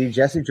 Yeah, see,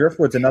 Jesse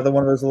Driftwood's another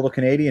one of those little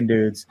Canadian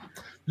dudes.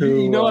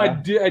 Who, I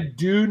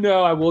do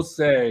know. I will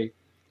say,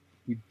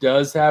 he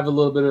does have a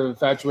little bit of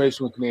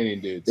infatuation with Canadian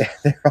dudes.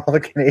 They're all the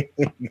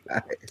Canadian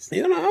guys.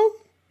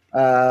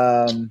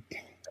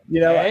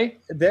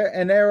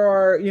 There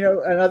are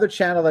another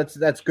channel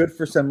that's good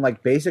for some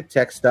like basic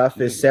tech stuff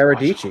is Sarah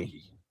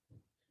Dietschy.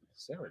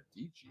 Sarah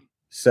Dietschy.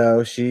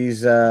 So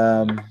she's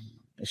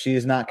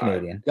not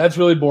Canadian. That's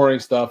really boring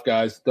stuff,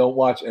 guys. Don't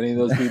watch any of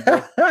those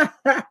people.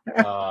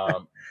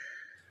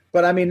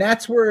 But I mean,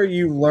 that's where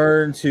you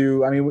learn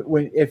to. I mean,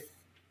 if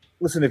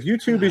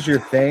YouTube is your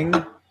thing,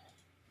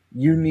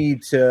 you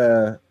need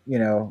to.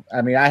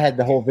 I mean, I had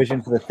the whole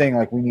vision for the thing.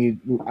 Like,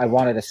 I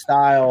wanted a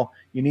style.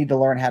 You need to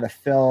learn how to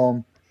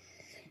film.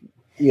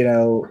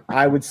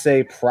 I would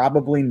say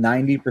probably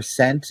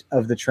 90%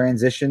 of the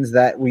transitions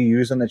that we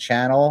use on the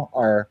channel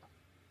are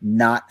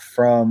not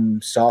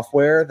from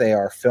software. They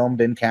are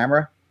filmed in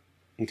camera.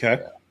 Okay.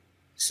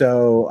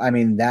 So, I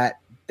mean,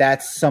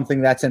 that's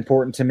something that's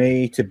important to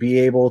me to be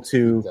able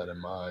to keep that in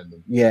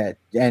mind. Yeah.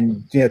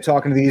 And,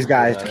 talking to these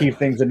guys to keep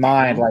things in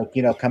mind, like,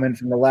 come in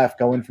from the left,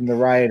 go in from the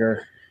right,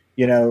 or,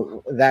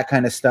 that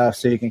kind of stuff.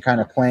 So you can kind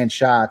of plan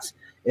shots.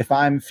 If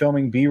I'm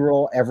filming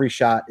B-roll, every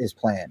shot is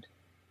planned.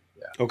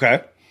 Yeah.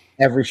 Okay.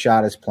 Every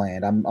shot is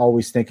planned. I'm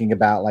always thinking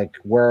about like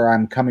where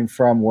I'm coming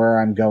from, where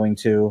I'm going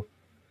to.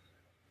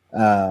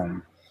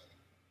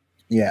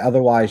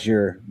 Otherwise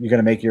you're going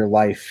to make your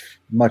life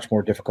much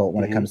more difficult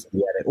when it comes to the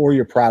edit, or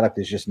your product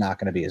is just not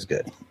going to be as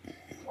good.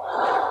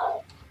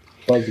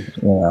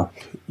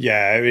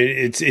 Yeah, I mean,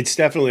 it's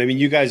definitely. I mean,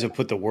 you guys have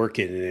put the work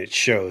in, and it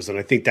shows, and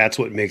I think that's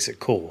what makes it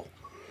cool.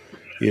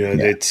 The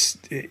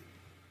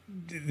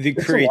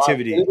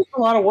creativity. It's a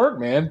lot of work,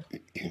 man.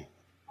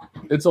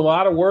 It's a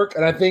lot of work,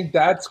 and I think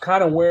that's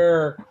kind of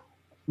where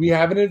we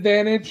have an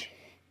advantage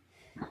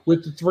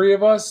with the three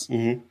of us.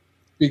 Mm-hmm.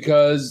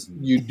 Because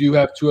you do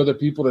have two other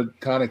people to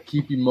kind of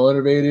keep you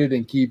motivated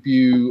and keep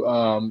you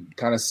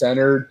kind of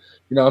centered.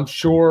 I'm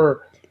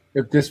sure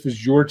if this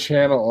was your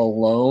channel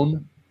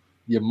alone,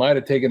 you might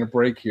have taken a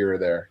break here or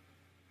there.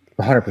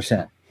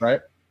 100%.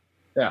 Right?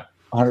 Yeah.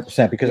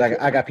 100%. Because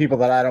I got people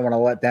that I don't want to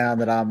let down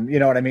that I'm, you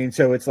know what I mean?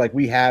 So it's like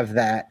we have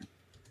that.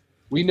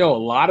 We know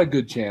a lot of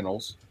good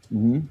channels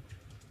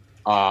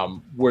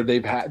where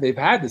they've had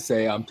to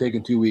say, I'm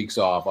taking 2 weeks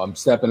off. I'm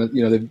stepping,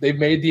 they've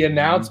made the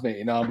announcement,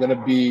 I'm going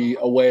to be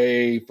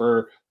away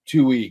for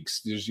 2 weeks.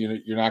 There's, you're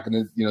not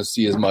going to,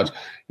 see as much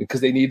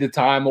because they need the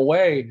time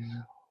away.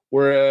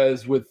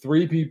 Whereas with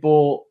three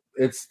people,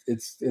 it's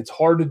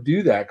hard to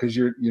do that because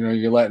you're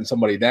letting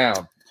somebody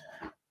down.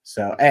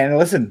 So, and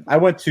listen, I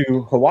went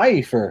to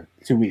Hawaii for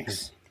 2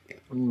 weeks.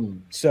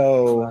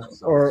 So,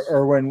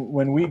 or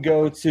when we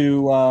go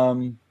to,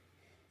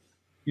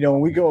 when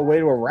we go away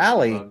to a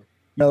rally,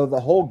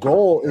 the whole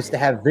goal is to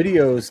have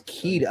videos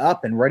keyed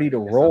up and ready to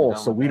roll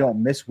so we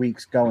don't miss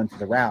weeks going to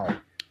the rally.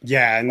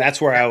 Yeah, and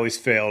that's where I always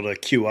fail to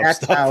queue up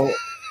stuff.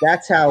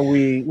 That's how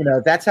we,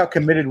 that's how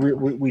committed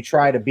we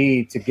try to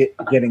be to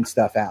getting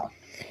stuff out.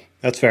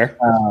 That's fair.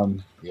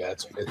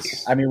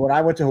 It's. I mean, when I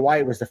went to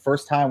Hawaii, it was the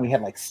first time we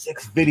had like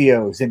 6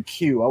 videos in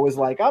queue. I was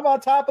like, I'm on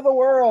top of the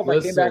world.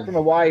 I came back from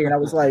Hawaii and I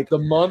was like,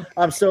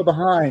 I'm so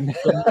behind.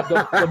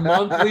 The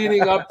month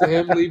leading up to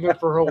him leaving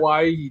for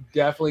Hawaii, he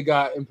definitely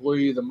got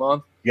Employee of the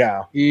Month.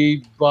 Yeah.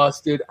 He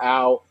busted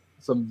out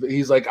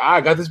He's like,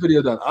 I got this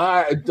video done.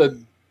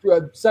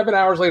 7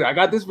 hours later, I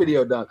got this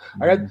video done.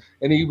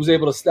 And he was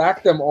able to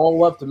stack them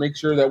all up to make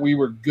sure that we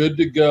were good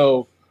to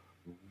go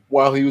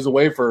while he was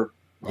away for,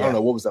 I don't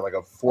know, what was that, like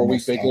a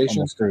 4-week vacation?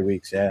 Almost 3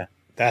 weeks, yeah.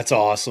 That's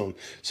awesome.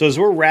 So as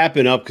we're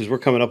wrapping up, because we're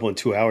coming up on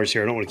 2 hours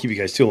here, I don't want to keep you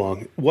guys too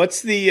long. What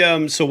is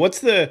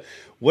the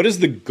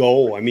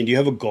goal? I mean, do you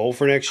have a goal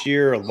for next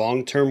year, a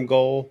long-term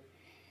goal?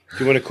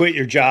 Do you want to quit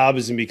your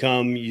jobs and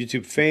become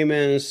YouTube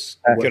famous?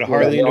 Get a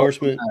Harley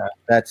endorsement?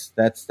 That's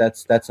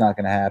not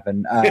going to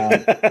happen.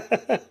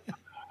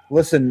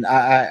 Listen,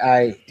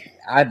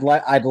 I'd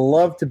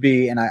love to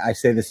be, and I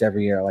say this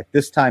every year. Like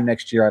this time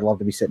next year, I'd love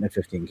to be sitting at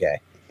 15K.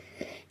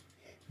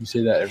 You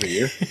say that every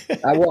year?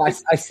 Well,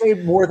 I say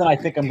more than I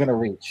think I'm going to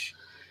reach.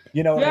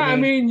 You know? Yeah, I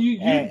mean, you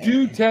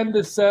do tend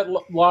to set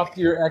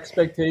loftier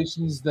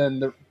expectations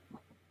than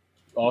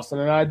Austin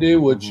and I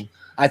do, which.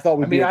 I thought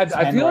we'd be. I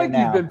feel like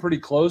you've been pretty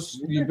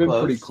close. You've been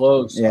pretty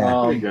close.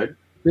 Yeah, pretty good.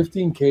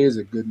 15K is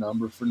a good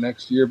number for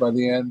next year by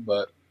the end,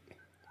 but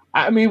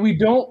I mean, we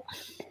don't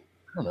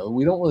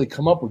really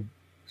come up with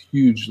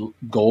huge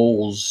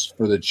goals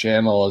for the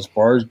channel as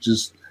far as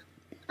just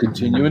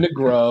continuing to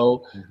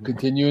grow,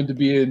 continuing to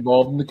be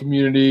involved in the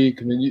community,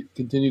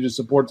 continue to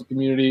support the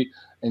community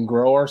and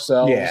grow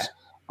ourselves. Yeah.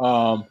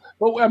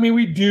 But I mean,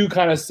 we do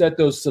kind of set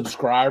those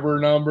subscriber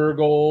number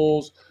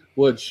goals,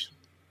 which.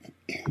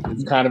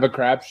 It's kind of a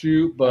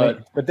crapshoot,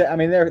 but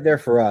they're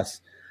for us.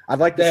 I'd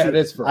like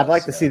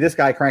to see this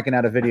guy cranking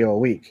out a video a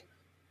week.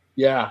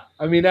 Yeah,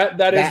 I mean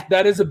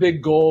that is a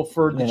big goal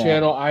for the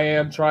channel. I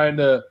am trying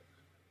to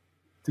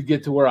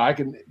get to where I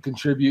can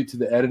contribute to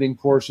the editing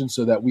portion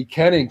so that we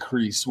can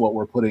increase what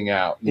we're putting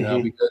out. You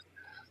know, because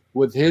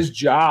with his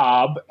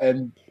job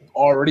and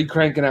already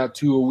cranking out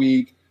 2 a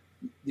week,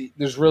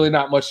 there's really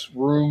not much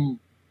room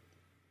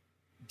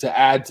to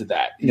add to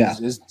that.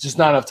 It's just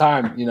not enough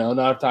time. Not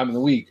enough time in the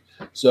week.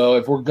 So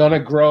if we're going to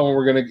grow and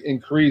we're going to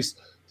increase,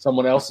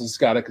 someone else has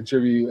got to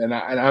contribute. And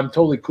I'm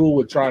totally cool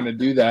with trying to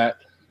do that.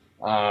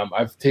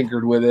 I've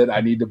tinkered with it. I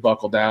need to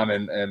buckle down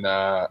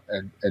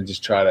and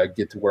just try to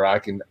get to where I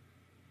can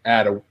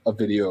add a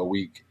video a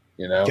week,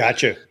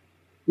 Gotcha.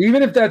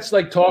 Even if that's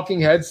like talking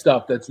head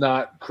stuff, that's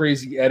not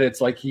crazy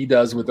edits like he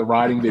does with the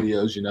riding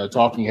videos,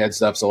 talking head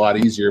stuff's a lot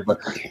easier. But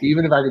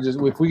even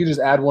if we could just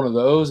add one of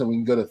those and we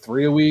can go to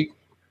 3 a week,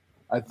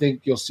 I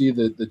think you'll see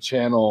the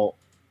channel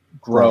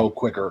grow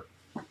quicker.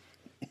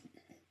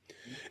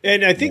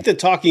 And I think the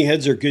talking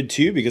heads are good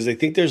too, because I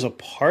think there's a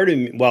part of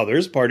me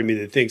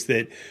that thinks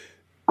that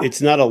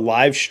it's not a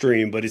live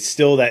stream, but it's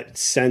still that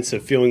sense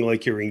of feeling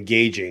like you're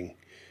engaging.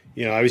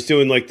 I was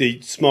doing like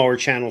the smaller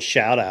channel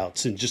shout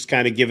outs and just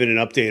kind of giving an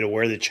update of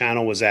where the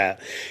channel was at.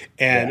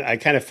 And I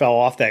kind of fell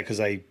off that because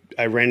I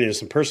ran into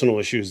some personal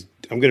issues.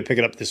 I'm going to pick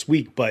it up this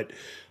week, but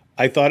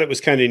I thought it was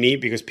kind of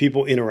neat because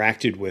people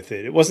interacted with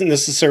it. It wasn't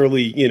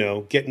necessarily,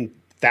 getting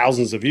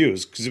thousands of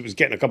views because it was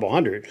getting a couple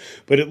hundred,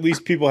 but at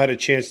least people had a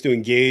chance to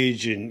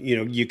engage and,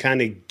 you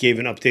kind of gave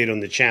an update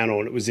on the channel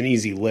and it was an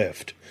easy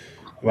lift.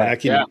 I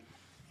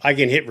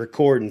can hit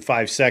record in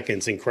 5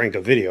 seconds and crank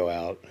a video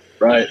out.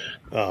 Right.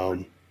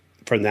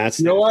 From that standpoint.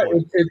 You know what?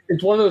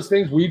 It's one of those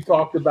things we've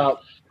talked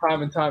about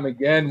time and time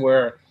again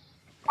where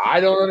I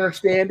don't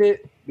understand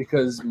it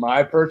because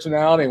my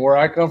personality and where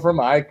I come from,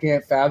 I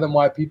can't fathom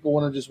why people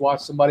want to just watch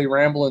somebody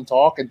ramble and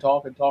talk and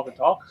talk and talk and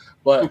talk.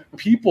 But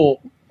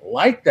people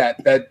like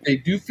that they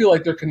do feel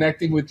like they're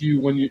connecting with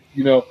you when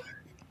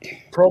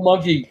Pro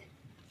Monkey,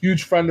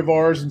 huge friend of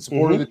ours and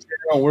supporter of the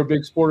channel. We're a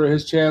big supporter of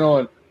his channel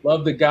and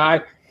love the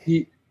guy.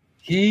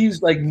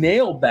 He's like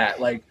nailed that.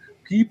 Like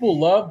people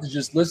love to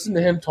just listen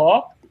to him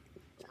talk,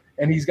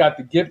 and he's got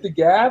the gift of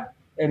gab,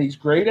 and he's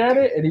great at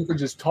it, and he can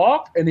just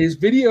talk. And his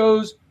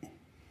videos,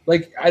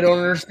 like I don't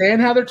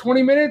understand how they're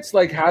 20 minutes.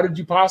 Like how did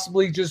you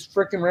possibly just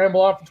freaking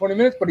ramble off for 20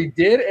 minutes? But he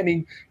did, and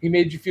he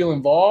made you feel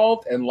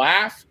involved and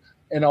laugh.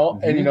 And all,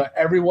 and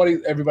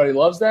everybody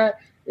loves that.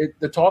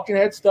 The talking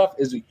head stuff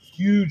is a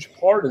huge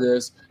part of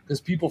this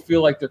because people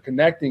feel like they're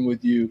connecting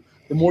with you.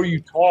 The more you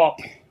talk,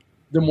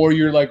 the more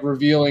you're like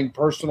revealing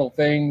personal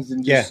things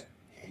and just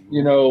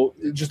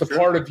just a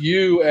part of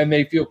you, and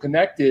they feel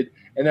connected.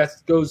 And that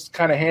goes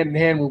kind of hand in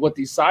hand with what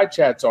these side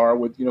chats are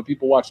with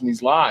people watching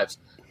these lives.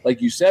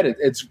 Like you said,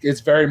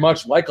 it's very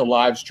much like a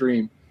live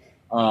stream.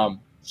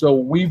 So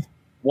we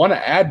want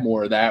to add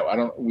more of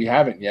that. We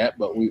haven't yet,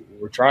 but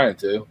we're trying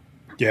to.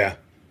 Yeah.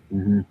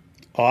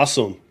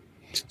 Awesome.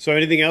 So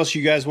anything else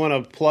you guys want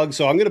to plug?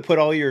 So I'm going to put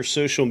all your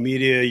social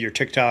media, your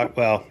TikTok.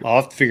 Well, I'll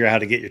have to figure out how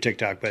to get your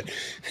TikTok, but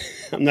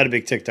I'm not a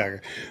big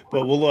TikToker.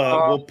 But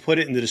we'll put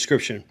it in the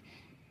description.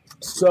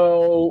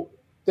 So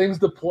things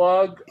to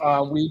plug.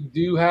 We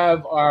do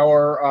have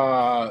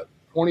our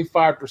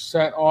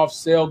 25% off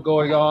sale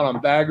going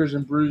on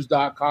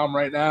baggersandbrews.com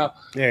right now.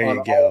 There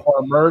you go. All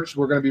our merch.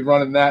 We're going to be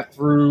running that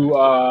through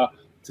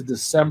to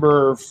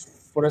December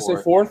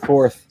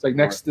 4th. It's like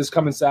this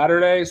coming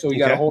Saturday. So we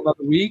got a whole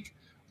other week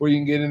where you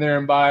can get in there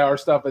and buy our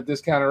stuff at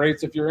discounted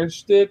rates if you're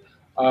interested.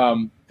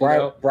 Brian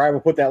will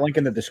put that link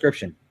in the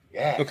description.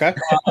 Yeah. Okay.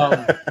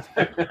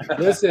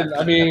 Listen,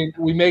 I mean,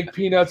 we make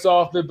peanuts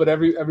off it, but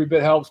every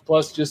bit helps.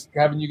 Plus, just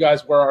having you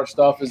guys wear our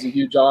stuff is a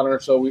huge honor.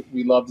 So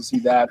we love to see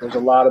that. There's a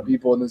lot of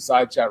people in the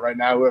side chat right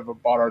now who have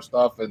bought our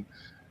stuff, and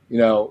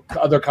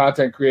other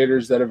content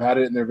creators that have had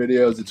it in their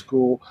videos. It's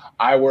cool.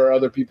 I wear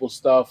other people's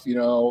stuff, in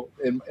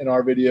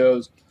our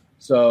videos.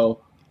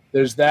 So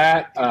there's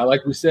that.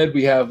 Like we said,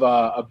 we have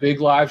a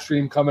big live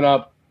stream coming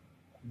up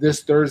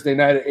this Thursday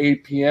night at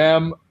 8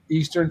 p.m.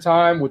 Eastern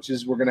time, which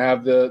is we're going to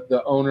have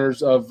the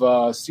owners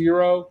of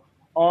Ciro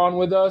on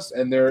with us,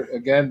 and they're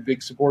again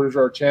big supporters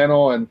of our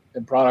channel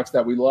and products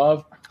that we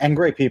love, and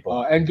great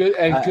people, and good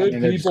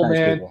people,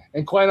 man. People.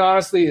 And quite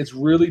honestly, it's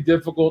really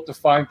difficult to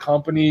find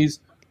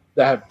companies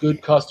that have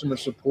good customer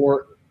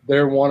support.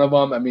 They're one of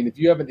them. I mean, if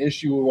you have an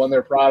issue with one of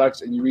their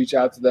products and you reach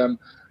out to them,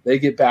 they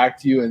get back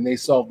to you and they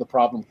solve the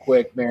problem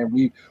quick, man.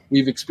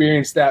 We've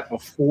experienced that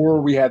before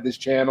we had this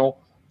channel,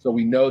 so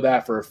we know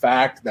that for a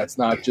fact. That's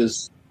not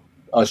just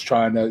us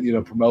trying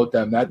to promote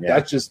them.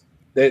 That's just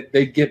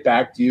they get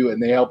back to you and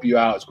they help you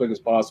out as quick as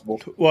possible.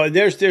 Well,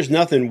 there's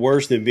nothing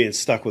worse than being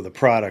stuck with a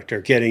product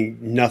or getting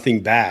nothing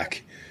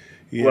back.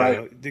 You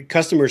know, the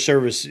customer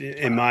service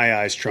in my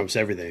eyes trumps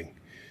everything.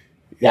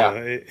 Yeah,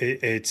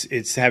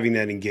 it's having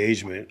that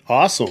engagement.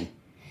 Awesome.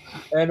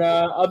 And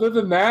other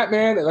than that,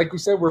 man, like we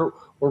said, we're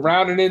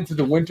rounding into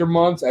the winter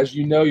months. As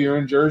you know, you're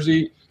in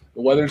Jersey.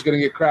 The weather's going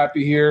to get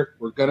crappy here.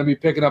 We're going to be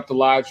picking up the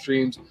live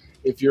streams.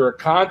 If you're a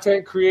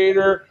content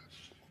creator,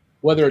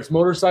 whether it's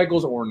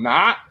motorcycles or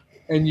not,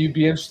 and you'd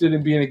be interested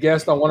in being a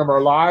guest on one of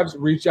our lives,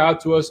 reach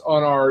out to us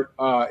on our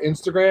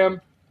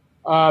Instagram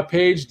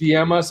page,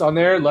 DM us on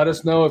there. Let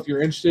us know if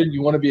you're interested and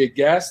you want to be a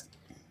guest.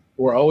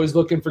 We're always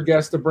looking for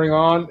guests to bring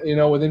on,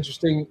 with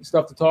interesting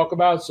stuff to talk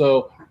about.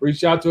 So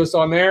reach out to us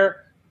on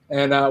there,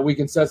 and we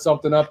can set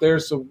something up there.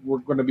 So we're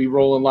going to be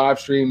rolling live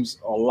streams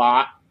a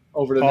lot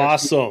over the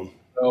next week.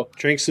 So,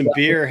 drink some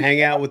beer,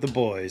 hang out with the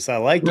boys. I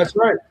like that.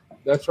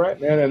 That's right,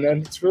 man.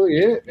 And that's really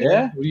it, man.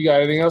 Yeah. You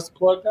got anything else to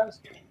plug, guys?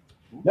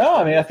 No,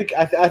 I mean, I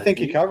think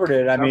you covered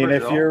it. I mean,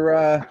 if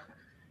you're,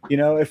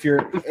 if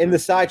you're in the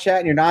side chat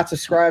and you're not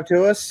subscribed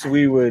to us,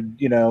 we would,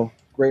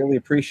 greatly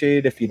appreciate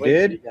it if you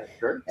did.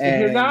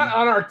 If you're not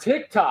on our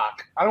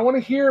TikTok, I don't want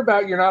to hear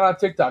about you're not on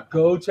TikTok.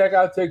 Go check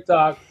out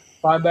TikTok,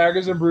 find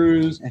Baggers and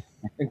Brews,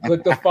 and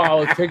click the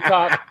follow.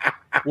 TikTok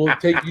will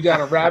take you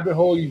down a rabbit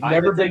hole you've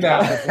never been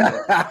down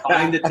before.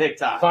 Find the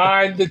TikTok.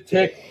 Find the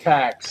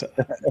TikToks.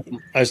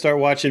 I start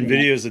watching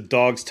videos of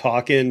dogs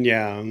talking.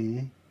 Yeah.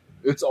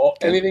 It's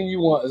anything you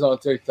want is on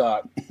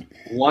TikTok.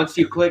 Once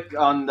you click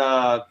on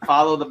the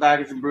follow the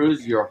Baggers and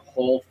Brews, your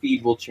whole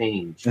feed will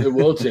change. It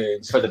will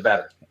change. For the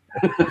better.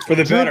 For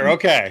the better,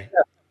 okay.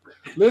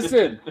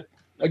 Listen,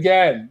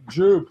 again,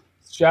 Droop.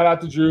 Shout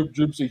out to Droop.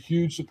 Droop's a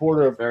huge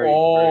supporter of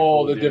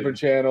all the different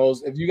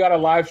channels. If you got a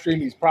live stream,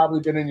 he's probably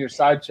been in your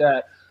side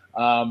chat.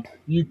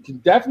 You can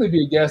definitely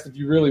be a guest if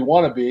you really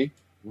want to be.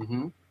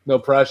 Mm-hmm. No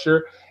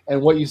pressure.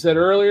 And what you said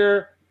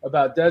earlier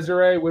about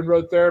Desiree,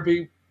 Windroad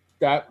Therapy,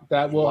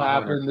 that will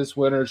happen this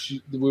winter.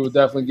 We would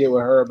definitely get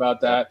with her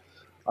about that.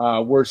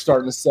 We're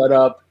starting to set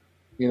up,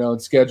 and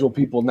schedule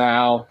people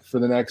now for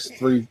the next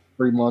three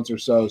months or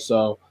so.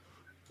 So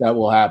that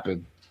will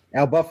happen.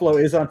 El Buffalo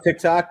is on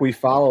TikTok. We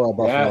follow El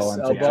Buffalo on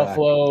TikTok. El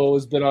Buffalo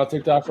has been on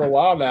TikTok for a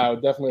while now.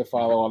 Definitely a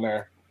follow on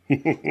there. Yeah.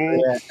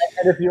 And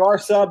if you are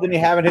subbed and you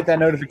haven't hit that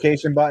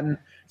notification button,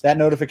 that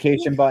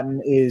notification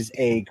button is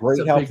a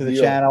great help to the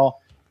channel,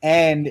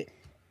 and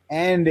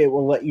it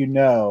will let you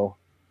know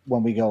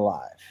when we go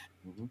live.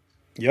 Mm-hmm.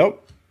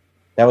 Yep.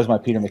 That was my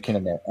Peter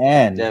McKinnon there.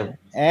 And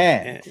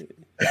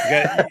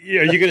are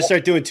you going to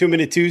start doing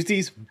 2-Minute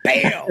Tuesdays?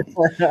 Bam!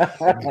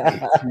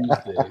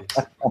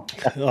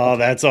 Oh,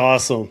 that's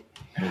awesome.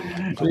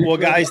 Well,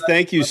 guys,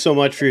 thank you so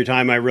much for your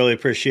time. I really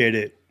appreciate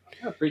it.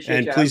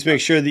 And please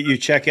make sure that you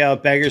check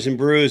out Baggers and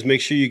Brews.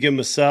 Make sure you give them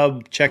a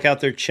sub. Check out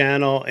their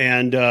channel.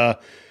 And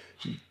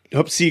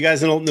hope to see you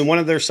guys in one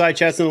of their side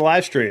chats in the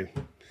live stream.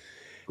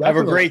 Definitely.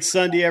 Have a great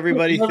Sunday,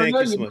 everybody. Thank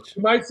you so much.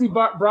 You might see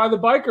Brian the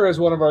Biker as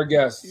one of our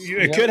guests.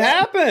 It could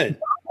happen.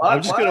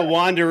 I'm just going to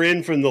wander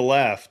in from the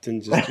left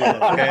and just be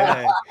like,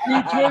 hey.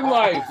 Twin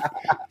Life.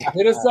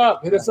 Hit us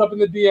up. Hit us up in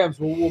the DMs.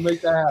 We'll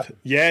make that happen.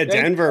 Yeah,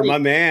 Denver, my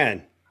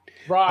man.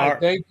 Brian,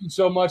 thank you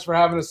so much for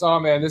having us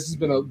on, man. This has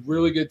been a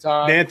really good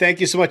time. Man, thank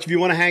you so much. If you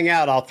want to hang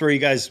out, I'll throw you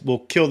guys. We'll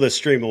kill this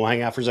stream and we'll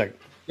hang out for a second.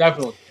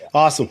 Definitely.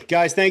 Awesome.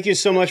 Guys, thank you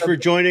so much for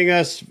joining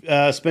us,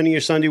 spending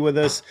your Sunday with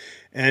us.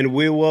 And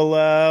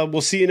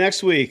we'll see you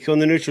next week on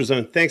the Neutral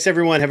Zone. Thanks,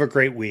 everyone. Have a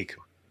great week.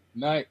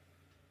 Night.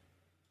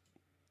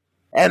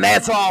 And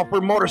that's all for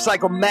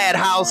Motorcycle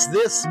Madhouse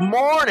this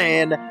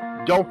morning.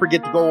 Don't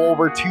forget to go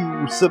over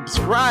to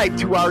subscribe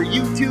to our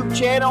YouTube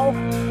channel,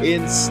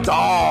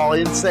 install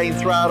Insane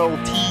Throttle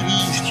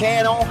TV's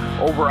channel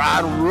over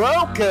on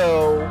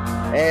Roku,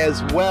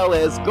 as well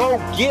as go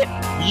get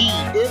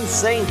the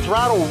Insane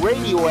Throttle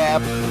radio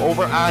app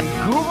over on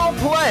Google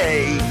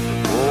Play.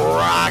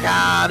 Rock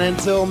on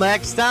until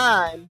next time.